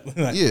fucked it up.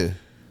 Like, yeah.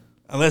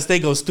 Unless they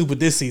go stupid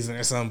this season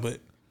or something, but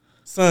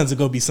Suns are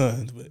gonna be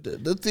Suns. But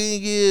the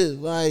thing is,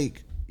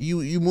 like,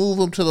 you move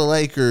him to the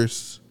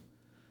Lakers,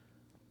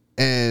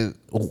 and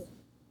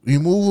you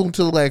move him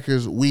to the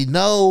Lakers. We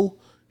know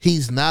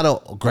he's not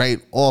a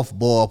great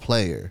off-ball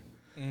player.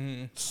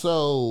 Mm-hmm.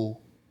 So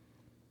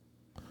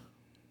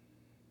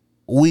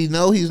we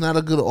know he's not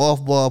a good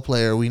off-ball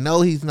player. We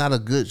know he's not a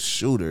good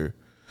shooter.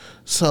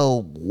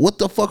 So what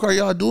the fuck are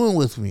y'all doing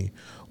with me?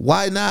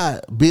 Why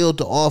not build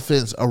the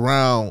offense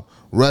around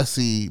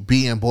Rusty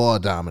being ball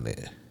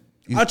dominant?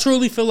 I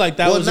truly feel like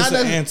that was just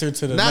an answer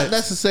to the not Nets.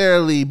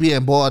 Necessarily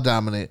being ball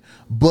dominant,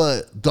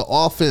 but the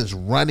offense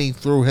running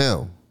through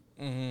him.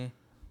 Mm-hmm.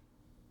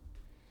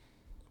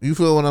 You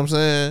feel what I'm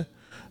saying?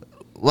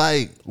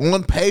 Like,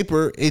 on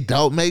paper, it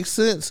don't make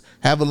sense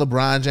having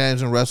LeBron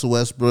James and Russell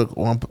Westbrook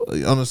on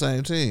the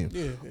same team.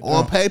 Yeah,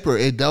 on paper,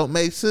 it don't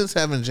make sense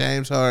having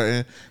James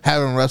Harden,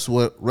 having Russell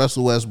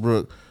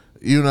Westbrook,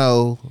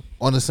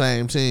 on the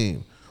same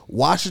team.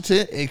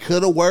 Washington, it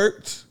could have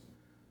worked,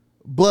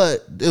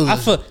 but it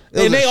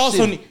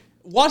was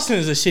Washington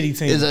is a shitty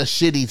team. It's a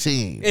shitty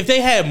team. If they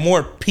had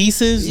more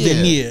pieces,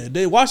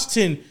 then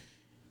Washington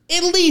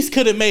at least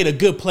could have made a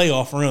good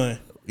playoff run.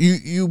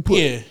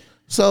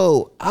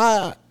 So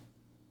I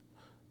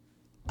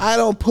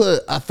don't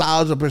put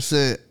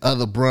 1,000% of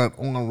the brunt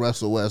on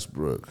Russell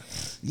Westbrook.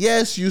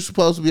 Yes, you're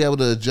supposed to be able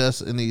to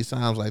adjust in these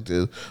times like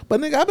this, but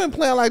nigga, I've been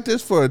playing like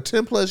this for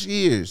 10 plus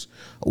years.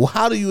 Well,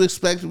 how do you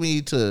expect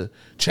me to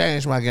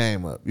change my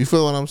game up? You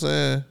feel what I'm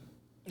saying?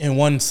 In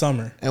one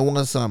summer,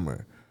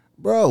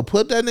 bro,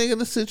 put that nigga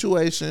in a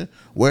situation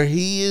where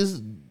he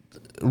is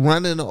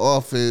running the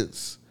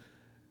offense,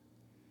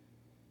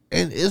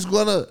 and it's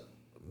gonna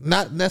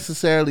not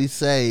necessarily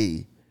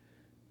say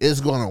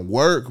it's going to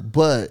work,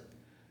 but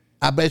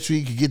I bet you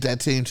he could get that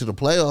team to the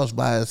playoffs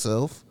by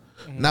itself.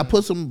 Mm-hmm. Now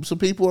put some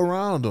people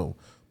around him.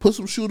 Put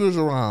some shooters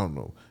around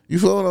him. You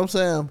feel what I'm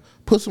saying?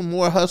 Put some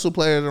more hustle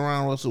players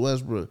around Russell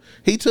Westbrook.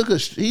 He took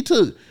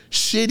shitty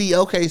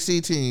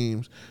OKC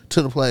teams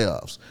to the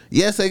playoffs.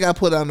 Yes, they got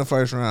put out in the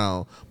first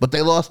round, but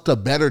they lost to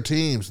better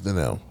teams than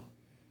them.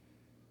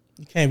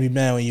 You can't be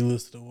mad when you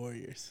lose to the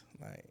Warriors.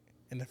 Like,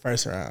 in the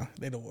first round,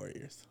 they the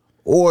Warriors.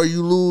 Or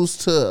you lose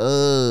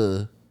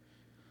to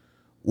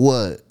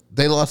what?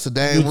 They lost to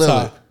Dame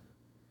Lillard.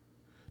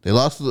 They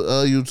lost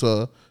to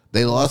Utah.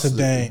 They lost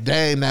to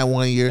Dame that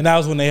one year. And that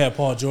was when they had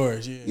Paul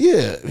George.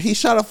 Yeah, he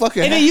shot a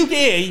fucking. And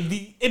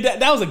then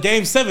that was a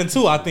game 7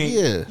 too, I think.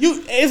 Yeah,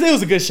 it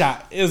was a good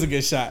shot. It was a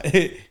good shot.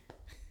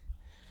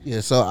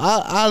 Yeah, so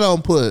I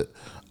don't put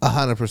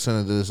 100%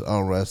 of this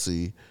on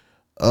Rusty.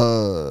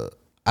 I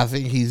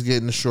think he's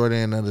getting the short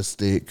end of the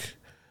stick.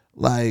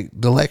 Like,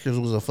 the Lakers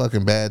was a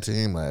fucking bad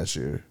team last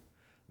year.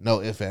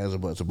 No ifs, ands, or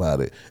buts about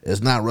it.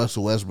 It's not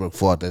Russell Westbrook's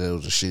fault that it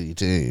was a shitty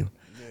team.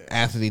 Yeah.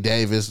 Anthony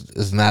Davis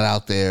is not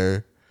out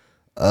there.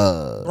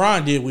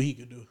 Bron did what he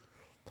could do.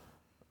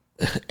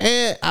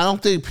 And I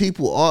don't think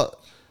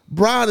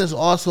Bron is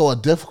also a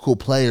difficult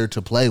player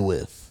to play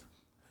with.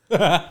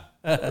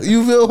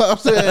 You feel what I'm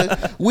saying?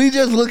 We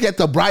just look at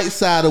the bright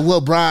side of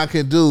what Bron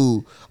can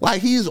do.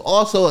 Like, he's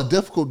also a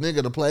difficult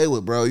nigga to play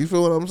with, bro. You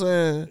feel what I'm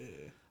saying? Yeah.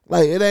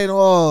 Like, it ain't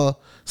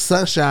all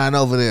sunshine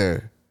over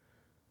there.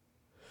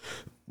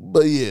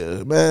 But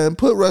yeah, man,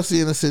 put Rusty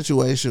in a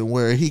situation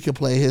where he can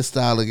play his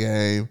style of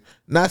game.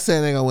 Not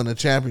saying they're going to win a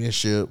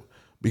championship,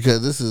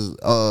 because this is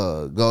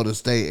Golden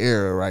State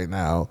era right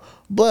now.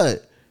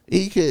 But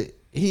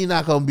he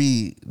not gonna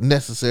be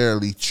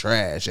necessarily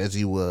trash as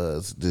he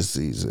was this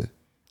season.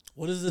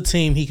 What is the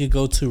team he could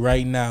go to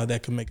right now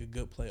that could make a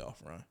good playoff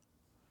run?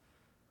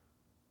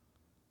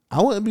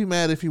 I wouldn't be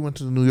mad if he went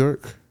to New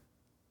York.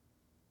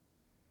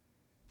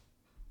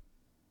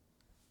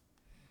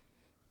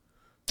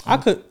 I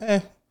could.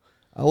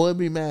 I wouldn't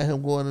be mad at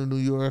him going to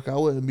New York. I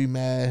wouldn't be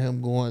mad at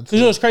him going to.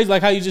 You know, it's crazy,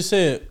 like how you just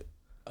said,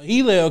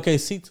 he led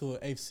OKC to an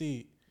eighth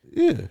seed.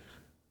 Yeah.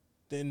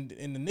 Then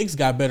and the Knicks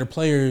got better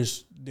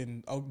players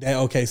than that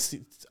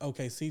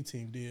OKC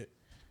team did.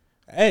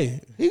 Hey,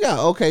 He got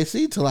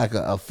OKC to like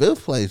a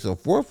fifth place or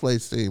fourth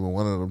place team in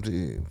one of them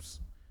teams.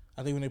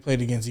 I think when they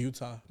played against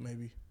Utah,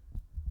 maybe.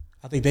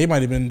 I think they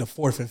might have been the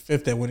fourth and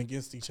fifth that went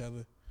against each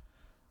other.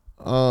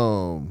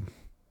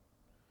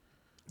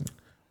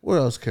 Where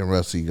else can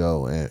Rusty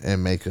go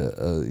and make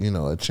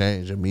a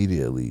change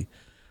immediately?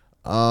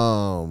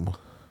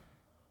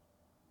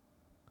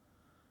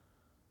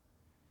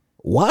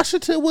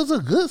 Washington was a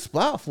good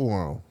spot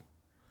for him.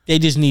 They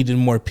just needed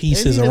more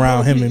pieces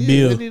around him and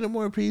Bill. They needed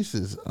more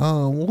pieces.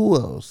 Who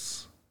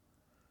else?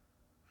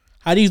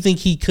 How do you think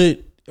he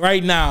could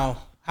right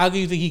now? How do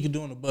you think he could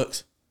do on the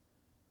Bucks?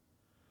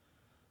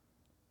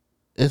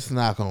 It's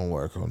not gonna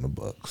work on the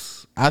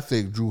Bucks. I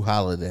think Drew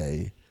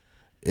Holiday,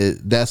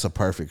 that's a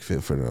perfect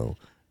fit for them.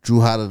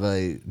 Drew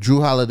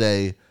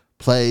Holiday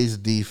plays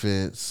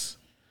defense,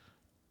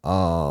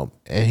 and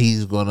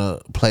he's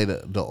gonna play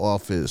the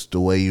offense the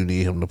way you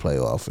need him to play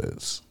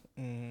offense.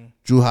 Mm-hmm.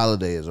 Drew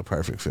Holiday is a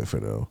perfect fit for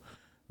them.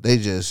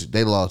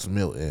 They lost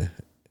Middleton.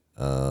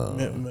 Yeah.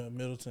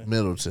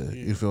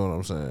 You feel what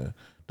I'm saying?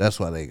 That's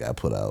why they got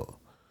put out.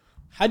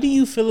 How do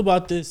you feel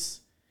about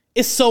this?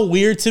 It's so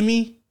weird to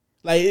me.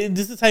 Like, this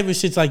is the type of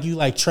shit like you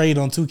like trade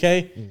on 2K.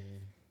 Mm-hmm.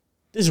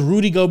 This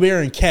Rudy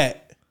Gobert and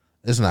Cat.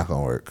 It's not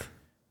gonna work.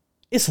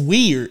 It's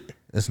weird.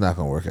 It's not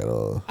gonna work at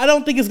all. I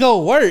don't think it's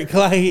gonna work.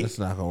 Like, it's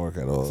not gonna work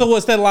at all. So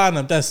what's that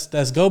lineup?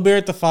 That's Gobert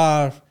at the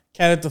 5,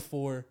 Cat at the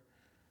 4.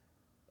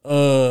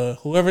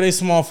 Whoever they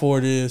small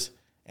forward is,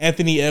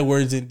 Anthony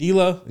Edwards and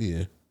D'Lo.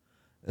 Yeah,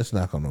 it's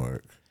not gonna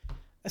work.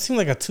 That seems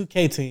like a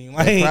 2K team.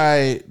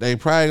 Like, they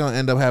probably gonna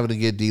end up having to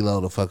get D'Lo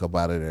the fuck up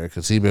out of there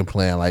because he been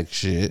playing like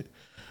shit.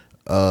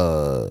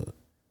 I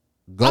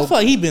feel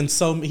like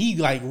he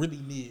like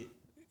really mid.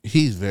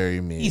 He's very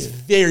mid. He's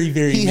very,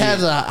 very He mid.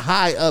 has a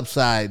high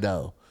upside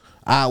though.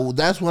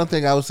 That's one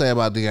thing I would say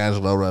about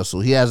D'Angelo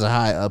Russell. He has a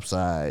high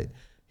upside.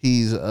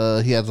 He has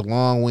a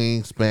long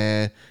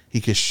wingspan.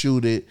 He can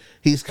shoot it.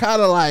 He's kind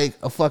of like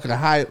a fucking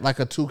like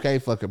a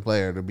 2K fucking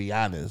player, to be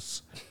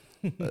honest.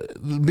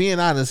 Being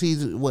honest,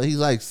 he's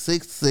like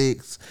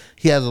 6'6".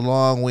 He has a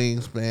long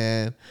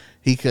wingspan.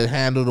 He could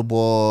handle the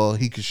ball.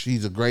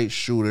 He's a great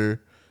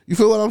shooter. You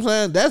feel what I'm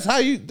saying? That's how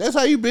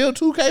you build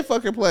 2K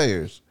fucking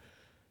players.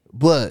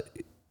 But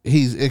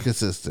he's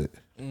inconsistent.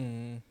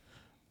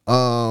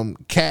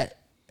 Cat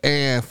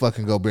and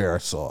fucking Gobert are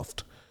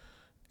soft.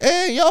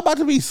 And y'all about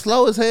to be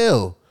slow as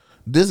hell.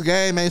 This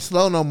game ain't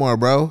slow no more,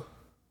 bro.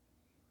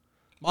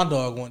 My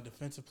dog won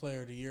Defensive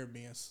Player of the Year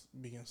being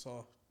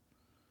soft.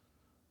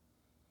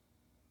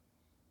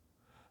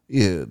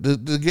 Yeah,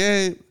 the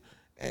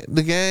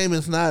game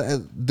is not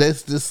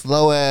this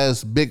slow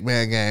ass big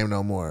man game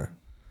no more.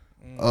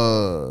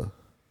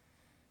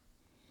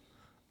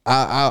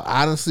 I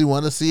honestly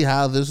want to see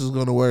how this is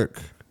going to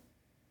work.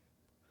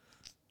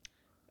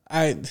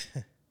 I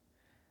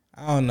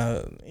don't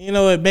know. You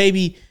know what,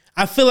 baby?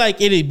 I feel like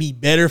it'd be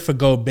better for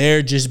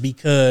Gobert just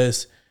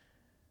because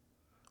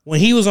when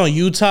he was on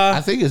Utah,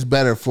 I think it's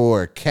better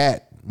for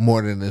Cat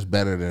more than it's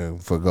better than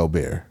for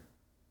Gobert.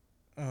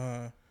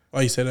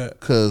 Why you say that?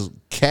 Because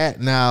Cat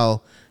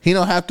now, he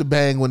don't have to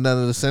bang with none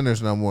of the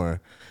centers no more.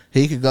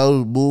 He could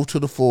go move to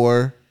the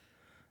 4.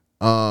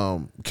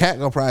 Cat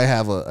gonna probably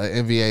have a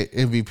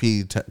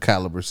MVP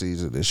caliber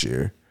season this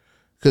year.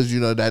 Because,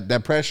 you know,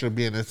 that pressure of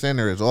being a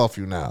center is off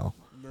you now.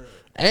 Right.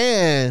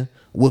 And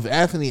with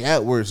Anthony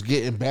Edwards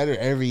getting better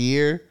every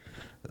year,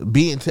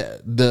 being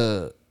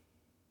the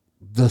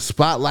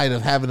spotlight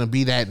of having to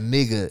be that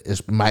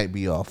nigga might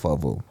be off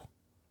of him.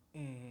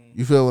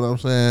 You feel what I'm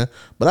saying?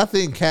 But I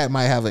think Cat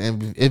might have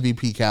an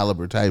MVP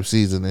caliber type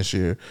season this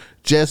year,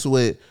 just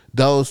with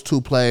those two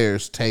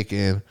players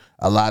taking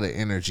a lot of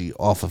energy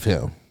off of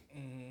him.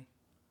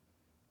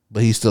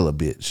 But he's still a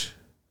bitch.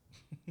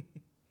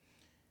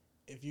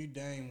 If you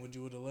Dame, would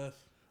you would have left?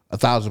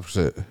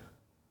 1,000%.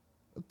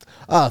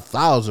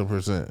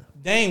 1,000%.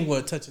 Dame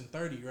what, touching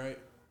 30, right?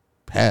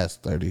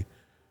 Past 30.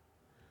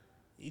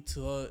 It's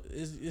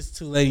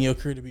too late in your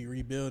career to be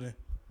rebuilding.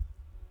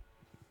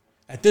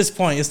 At this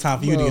point, it's time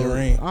for you to get a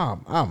ring.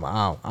 I'm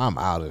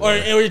out of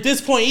there. Or at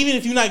this point, even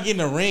if you're not getting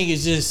a ring,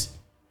 it's just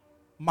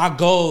my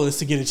goal is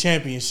to get a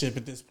championship.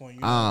 At this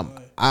point, I'm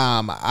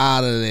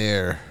out of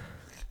there.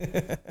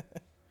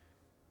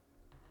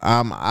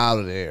 I'm out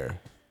of there.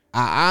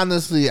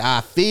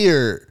 I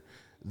feared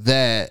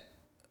that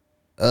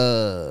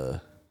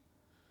the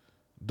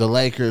the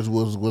Lakers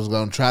was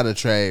going to try to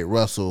trade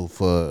Russell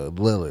for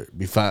Lillard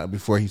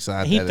before he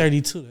signed. He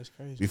 32. That's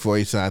crazy. Before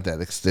he signed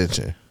that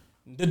extension.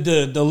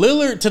 The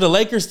Lillard to the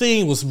Lakers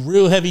thing was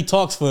real heavy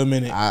talks for a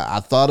minute. I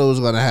thought it was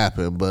going to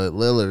happen, but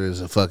Lillard is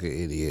a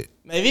fucking idiot.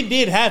 If it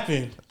did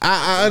happen,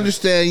 I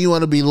understand you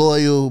want to be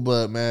loyal,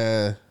 but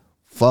man,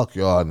 fuck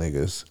y'all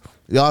niggas.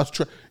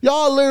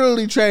 Y'all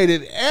literally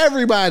traded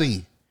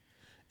everybody.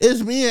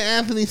 It's me and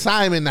Anthony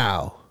Simon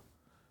now.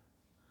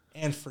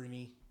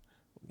 Anthony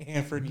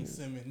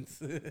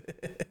Simmons.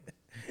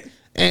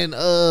 And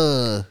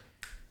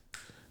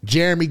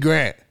Jeremy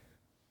Grant.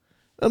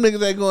 Them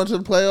niggas ain't going to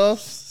the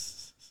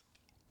playoffs.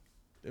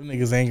 Them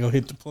niggas ain't gonna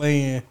hit the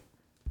play-in.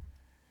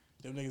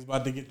 Them niggas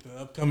about to get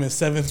the upcoming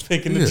 7th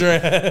pick in the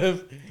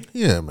draft.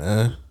 Yeah,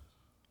 man.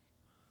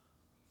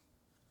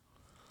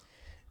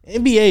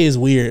 NBA is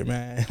weird,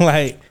 man.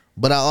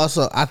 But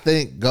I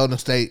think Golden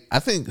State, I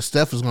think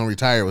Steph is gonna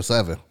retire with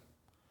 7.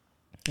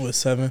 With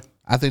 7?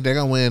 I think they're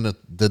gonna win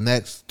the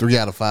next 3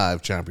 out of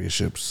 5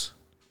 championships.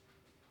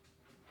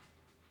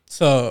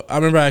 So I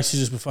remember actually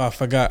just before I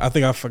forgot. I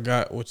think I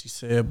forgot what you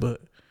said,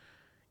 but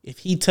if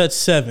he touched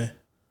 7,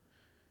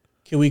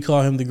 can we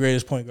call him the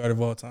greatest point guard of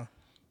all time?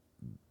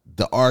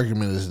 The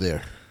argument is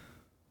there.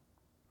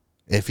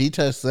 If he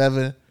touched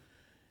 7,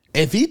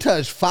 if he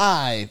touched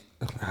 5,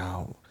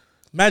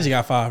 Magic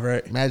got 5,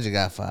 right? Magic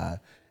got 5.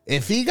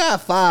 If he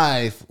got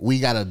 5,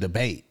 we got a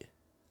debate.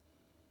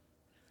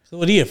 So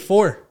what, he had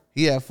 4?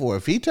 He had 4.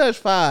 If he touched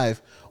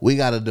 5, we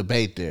got a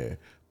debate there.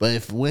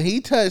 But when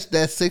he touched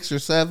that 6 or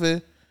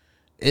 7,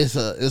 it's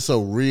a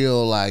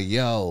real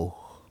yo.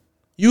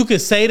 You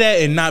could say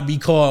that and not be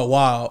called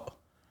wild.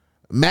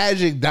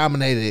 Magic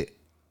dominated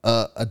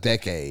a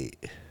decade.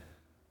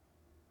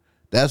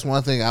 That's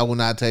one thing I will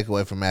not take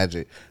away from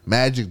Magic.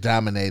 Magic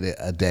dominated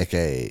a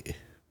decade.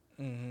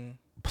 Mm-hmm.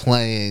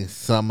 Playing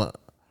some of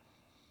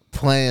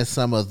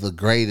the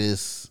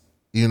greatest,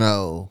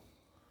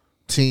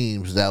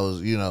 teams that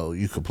was,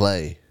 you could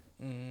play.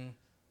 Mm-hmm.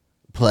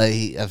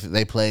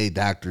 They played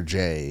Dr.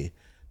 J.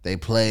 They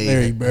played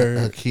Larry Bird,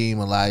 Hakeem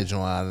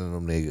Olajuwon and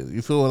them niggas.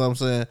 You feel what I'm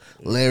saying?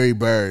 Larry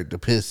Bird, the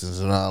Pistons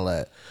and all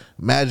that.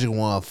 Magic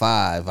won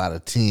 5 out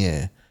of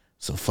 10.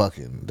 So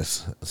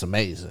that's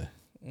amazing.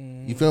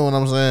 Mm. You feel what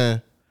I'm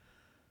saying?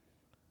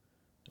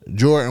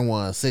 Jordan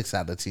won 6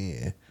 out of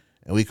 10,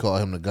 and we call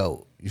him the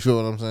GOAT. You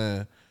feel what I'm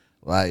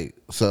saying?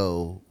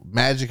 So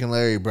Magic and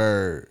Larry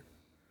Bird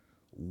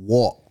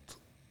walked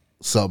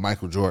so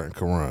Michael Jordan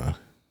could run.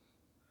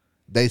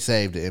 They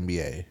saved the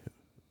NBA.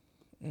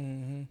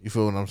 Mm-hmm. You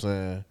feel what I'm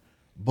saying?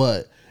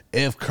 But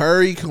if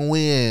Curry can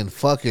win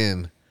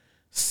fucking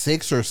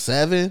 6 or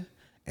 7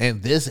 in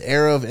this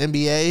era of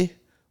NBA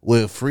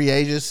with free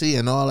agency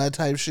and all that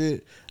type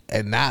shit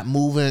and not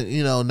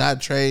moving, not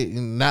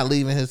trading, not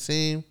leaving his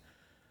team,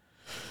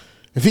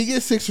 if he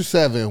gets 6 or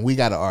 7, we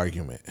got an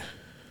argument.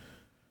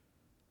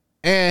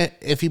 And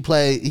if he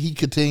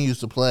continues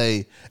to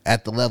play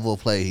at the level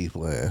of play he's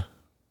playing.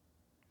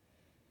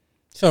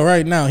 So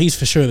right now, he's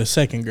for sure the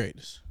second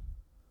greatest.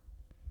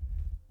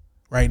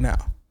 Right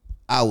now,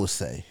 I would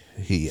say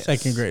he is.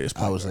 Second greatest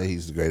point guard. Say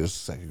he's the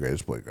second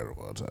greatest point guard of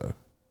all time.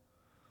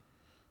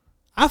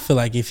 I feel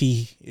like if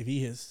he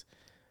hits,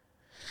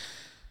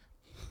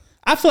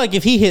 I feel like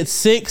if he hits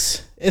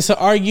 6, it's an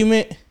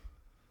argument.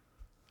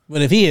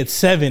 But if he hits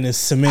 7, it's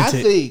cemented.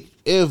 I think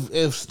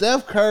if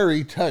Steph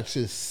Curry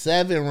touches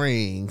 7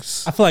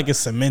 rings, I feel like it's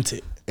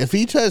cemented. If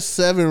he touches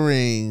 7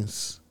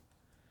 rings,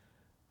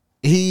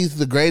 he's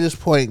the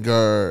greatest point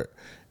guard.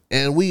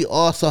 And we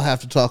also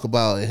have to talk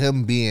about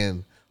him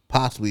being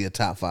possibly a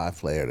top 5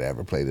 player to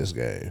ever play this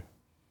game.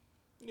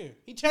 Yeah,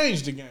 he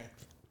changed the game.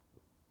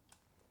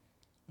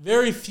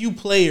 Very few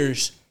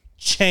players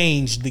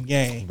changed the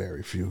game.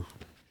 Very few.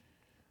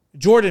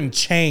 Jordan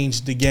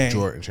changed the game.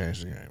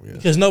 Yes.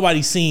 Because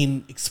nobody's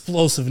seen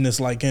explosiveness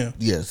like him.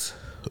 Yes.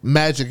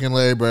 Magic and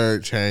Larry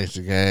Bird changed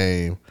the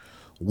game.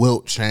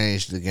 Wilt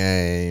changed the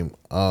game.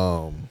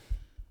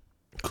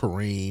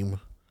 Kareem,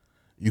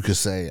 you could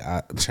say,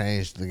 I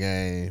changed the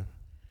game.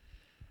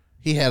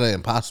 He had an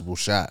impossible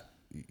shot.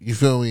 You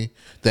feel me?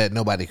 That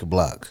nobody could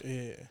block.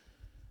 Yeah.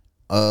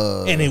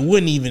 And it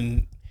wouldn't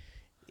even,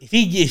 if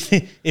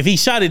he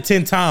shot it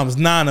 10 times,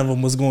 9 of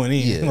them was going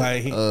in.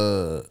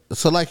 Yeah.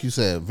 So like you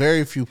said,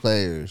 very few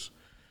players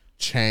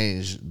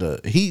changed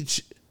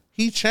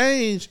he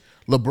changed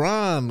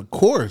LeBron's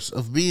course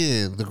of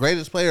being the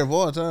greatest player of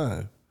all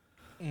time.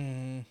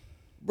 Mm.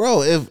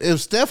 Bro,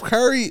 if Steph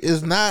Curry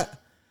is not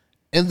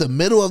in the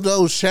middle of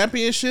those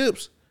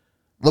championships,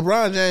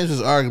 LeBron James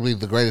is arguably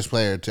the greatest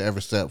player to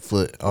ever step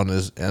foot on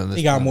this.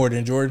 He got more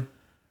than Jordan.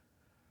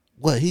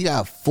 What, he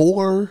got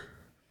 4?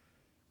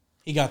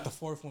 He got the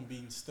 4th one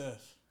beating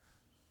Steph.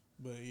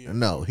 But yeah.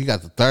 No, he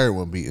got the 3rd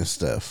one beating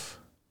Steph.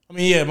 I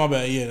mean, yeah, my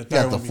bad. Yeah, the 3rd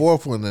got the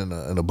 4th one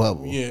in the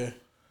bubble. Yeah.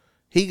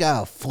 He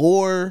got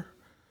 4.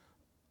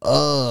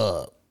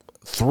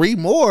 3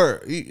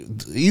 more.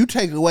 You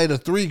take away the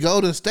 3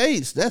 Golden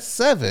States, that's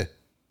 7.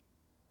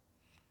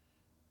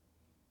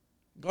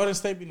 Golden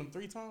State beat him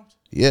 3 times?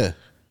 Yeah.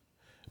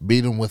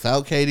 Beat him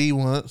without KD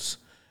once,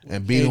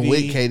 And beat him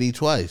with KD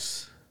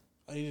twice.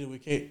 Oh, he did it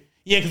with KD.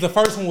 Yeah, because the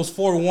first one was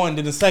 4-1,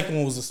 then the second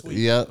one was a sweep.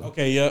 Yep.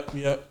 Okay,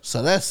 yep.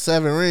 So that's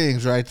 7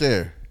 rings right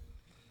there.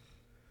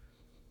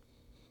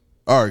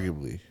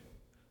 Arguably.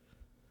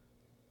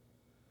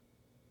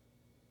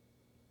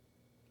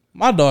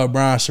 My dog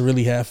Brian should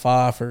really have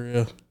 5 for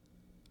real.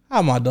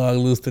 How my dog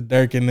lose to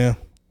Dirk and them?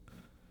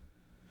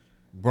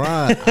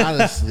 Brian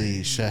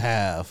honestly should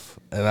have,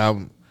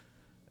 and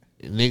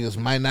niggas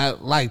might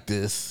not like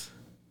this.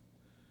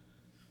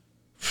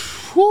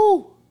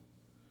 Whew.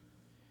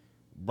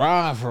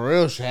 Brian for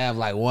real should have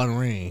like 1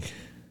 ring.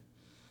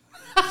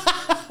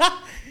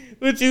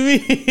 What you mean?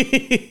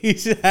 He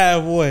should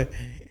have 1.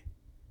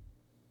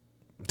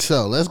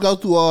 So let's go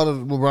through all the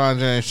LeBron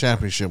James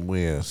championship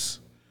wins.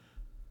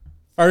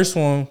 First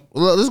one.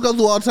 Well, let's go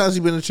through all the times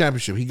he's been in the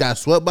championship. He got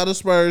swept by the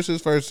Spurs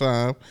his first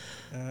time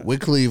with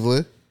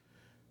Cleveland.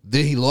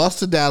 Then he lost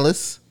to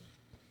Dallas.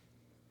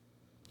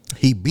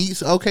 He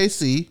beats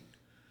OKC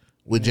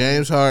with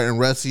James Harden,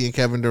 Rusty, and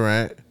Kevin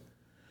Durant.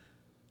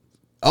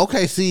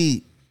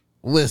 OKC,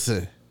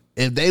 listen,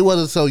 if they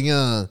wasn't so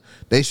young,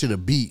 they should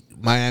have beat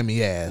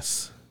Miami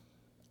ass.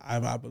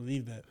 I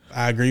believe that.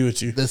 I agree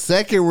with you. The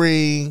second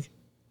ring,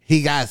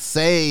 he got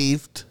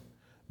saved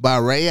by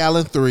Ray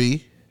Allen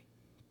 3.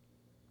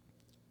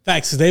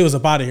 Facts, they was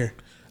up out of here.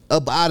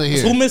 Up out of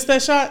here. Who missed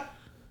that shot?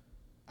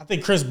 I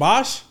think Chris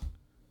Bosh.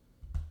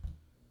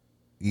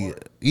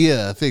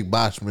 Yeah, I think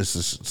Bosh missed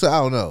it. So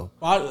I don't know.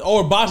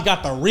 Or Bosh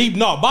got the rebound.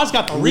 No, Bosh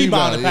got the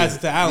rebound and passed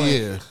it to Allen.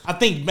 Yeah. I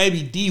think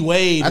maybe D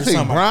Wade. I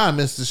think Brian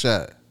missed the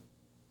shot.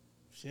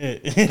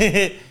 Shit.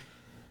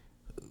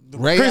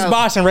 Chris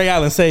Bosh and Ray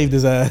Allen saved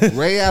his ass.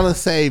 Ray Allen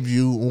saved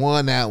you,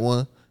 won that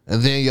one,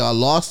 and then y'all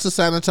lost to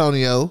San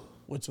Antonio,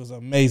 which was an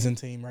amazing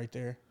team right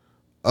there.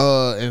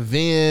 And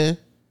then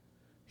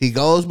he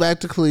goes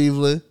back to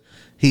Cleveland.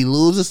 He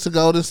loses to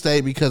Golden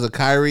State because of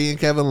Kyrie and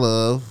Kevin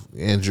Love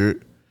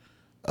injured.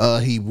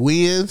 He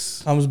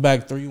wins. Comes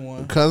back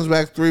 3-1. Comes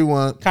back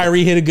 3-1.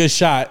 Kyrie hit a good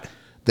shot.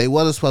 They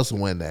wasn't supposed to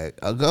win that.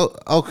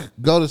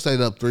 Golden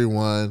State up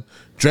 3-1.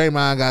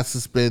 Draymond got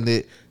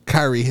suspended.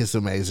 Kyrie hits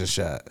an amazing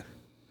shot.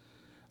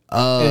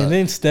 And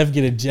then Steph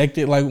get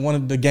ejected like one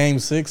of the game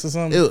 6 or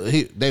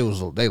something. They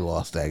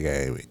lost that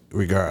game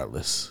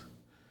regardless.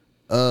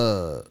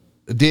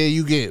 Then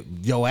you get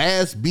your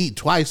ass beat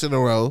twice in a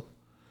row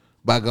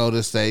by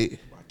Golden State.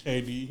 By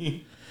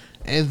KD.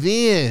 And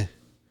then,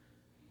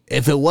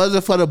 if it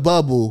wasn't for the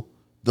bubble,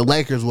 the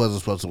Lakers wasn't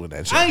supposed to win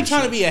that championship. I ain't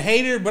trying to be a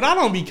hater, but I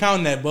don't be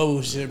counting that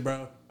bubble shit,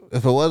 bro.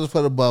 If it wasn't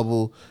for the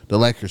bubble, the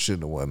Lakers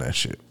shouldn't have won that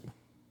shit.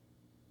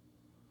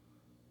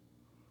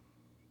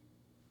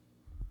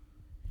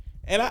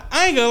 And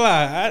I ain't gonna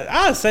lie,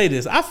 I'll say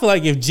this. I feel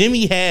like if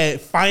Jimmy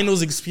had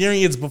finals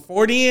experience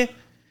before then,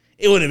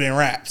 it would have been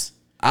raps.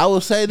 I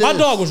would say this. My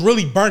dog was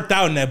really burnt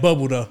out in that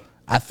bubble, though.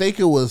 I think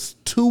it was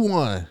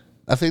 2-1.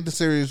 I think the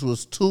series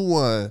was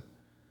 2-1.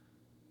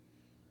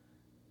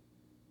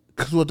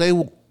 Because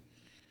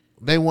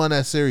they won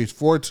that series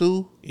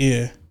 4-2.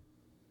 Yeah.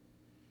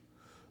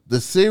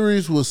 The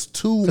series was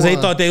 2-1. Because they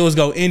thought they was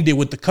going to end it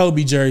with the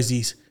Kobe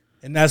jerseys.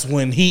 And that's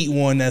when Heat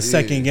won that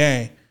second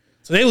game.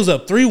 So they was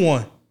up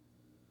 3-1.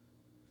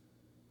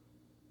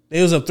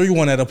 They was up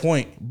 3-1 at a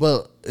point.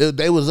 But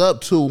they was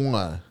up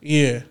 2-1.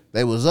 Yeah.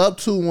 They was up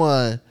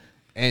 2-1,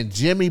 and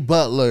Jimmy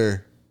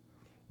Butler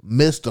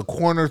missed a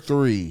corner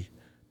 3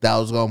 that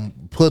was going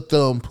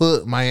to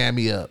put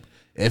Miami up.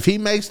 If he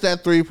makes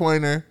that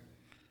 3-pointer,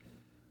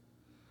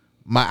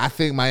 I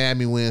think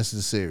Miami wins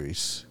the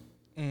series.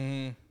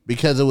 Mm-hmm.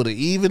 Because it would have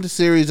evened the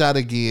series out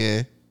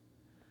again.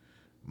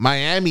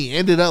 Miami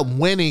ended up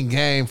winning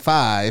game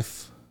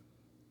 5.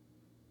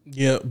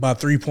 Yeah, by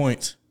 3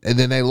 points. And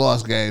then they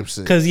lost game 6.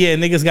 Because,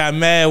 niggas got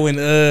mad when,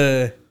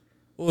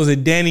 what was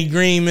it, Danny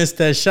Green missed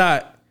that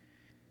shot.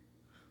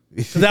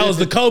 That was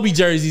the Kobe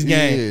jerseys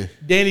game. Yeah.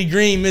 Danny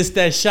Green missed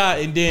that shot,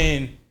 and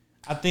then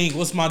I think,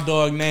 what's my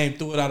dog name,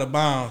 threw it out of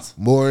bounds.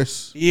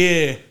 Morris?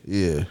 Yeah.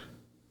 Yeah.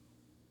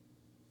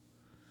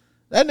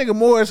 That nigga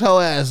Morris whole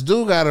ass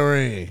do got a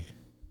ring.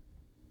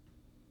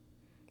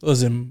 It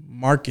was in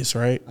Marcus,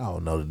 right? I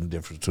don't know the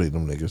difference between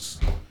them niggas.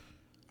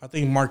 I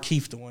think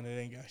Markeith the one that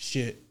ain't got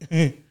shit.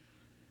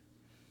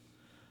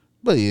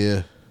 But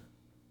yeah.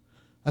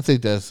 I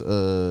think that's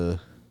I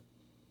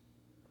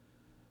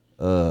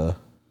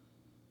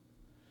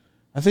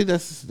think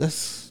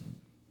that's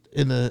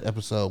in the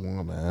episode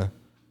 1, man.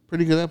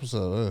 Pretty good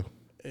episode, huh?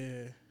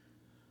 Yeah.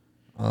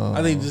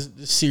 I think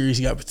this series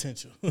got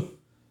potential. I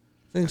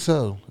think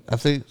so. I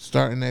think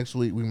starting next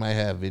week we might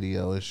have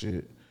video and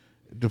shit.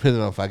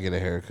 Depending on if I get a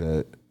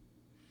haircut.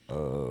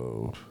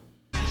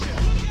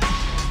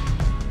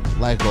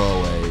 Like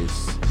always,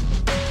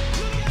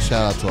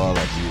 shout out to all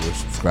our viewers,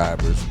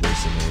 subscribers,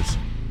 listeners.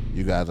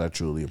 You guys are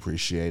truly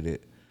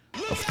appreciated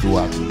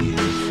throughout the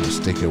years for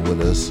sticking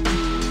with us.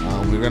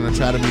 We're gonna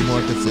try to be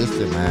more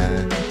consistent,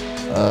 man.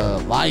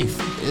 Life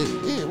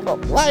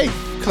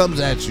comes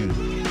at you,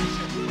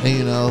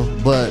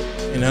 and but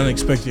in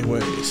unexpected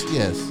ways.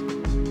 Yes,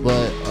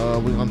 but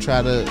we're gonna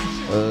try to.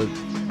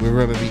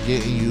 We're gonna be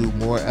getting you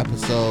more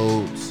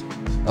episodes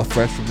A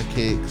Fresh from the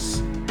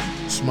Kicks,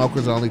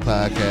 Smokers Only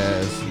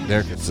Podcast.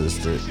 They're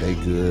consistent. They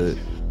good.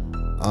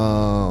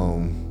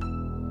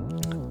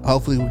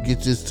 Hopefully we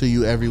get this to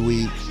you every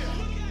week.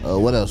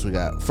 What else we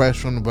got? Fresh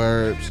from the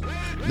Burbs.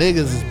 Niggas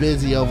is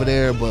busy over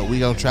there, but we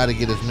gonna try to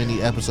get as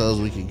many episodes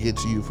we can get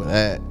to you for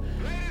that.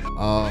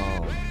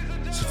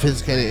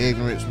 Sophisticated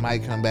Ignorance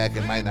might come back,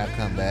 it might not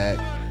come back.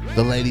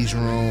 The Ladies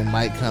Room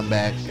might come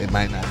back, it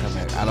might not come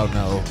back. I don't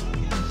know.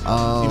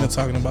 Even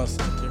talking about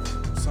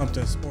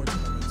something sports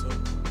coming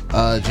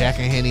too. Jack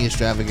and Henny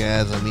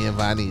Extravaganza. Me and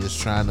Vonnie is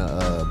trying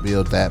to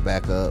build that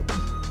back up.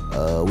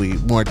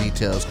 More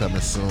details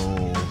coming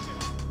soon.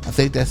 I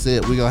think that's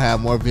it. We're gonna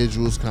have more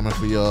visuals coming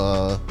for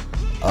y'all.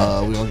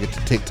 We're gonna get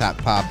the TikTok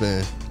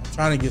popping. I'm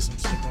trying to get some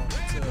shit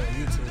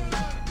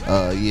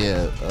on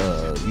YouTube.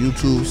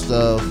 YouTube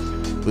stuff.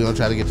 We're gonna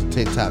try to get the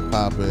TikTok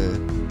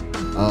popping.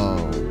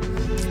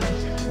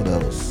 What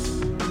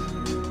else?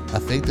 I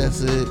think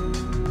that's it.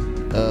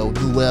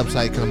 New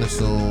website coming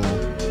soon.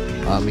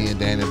 Me and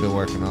Dan have been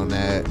working on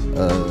that.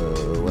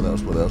 What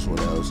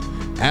else?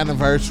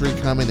 Anniversary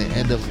coming the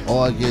end of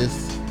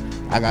August.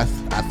 I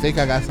think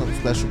I got something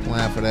special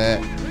planned for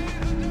that.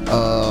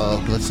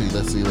 Let's see.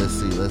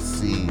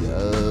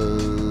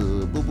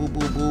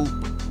 Boop.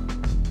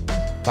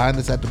 Find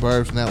us at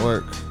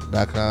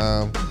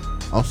theburbsnetwork.com.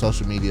 On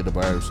social media, The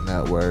Burbs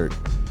Network.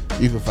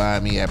 You can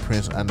find me at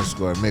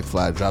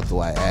Prince_McFlei. Drop the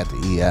Y at the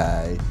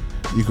EI.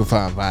 You can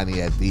find Vonnie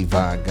at the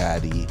Von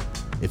Gotti.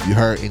 If you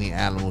heard any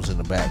animals in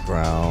the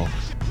background,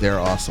 they're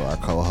also our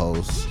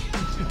co-hosts.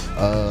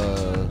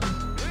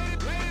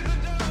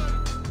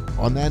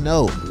 On that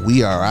note,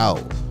 we are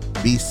out.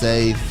 Be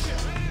safe.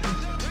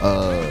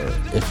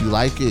 If you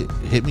like it,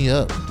 hit me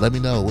up. Let me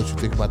know what you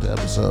think about the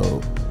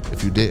episode.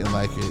 If you didn't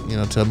like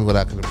it, tell me what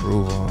I can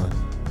improve on.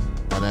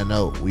 On that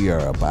note, we are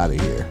up out of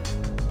here.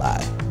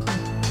 Bye.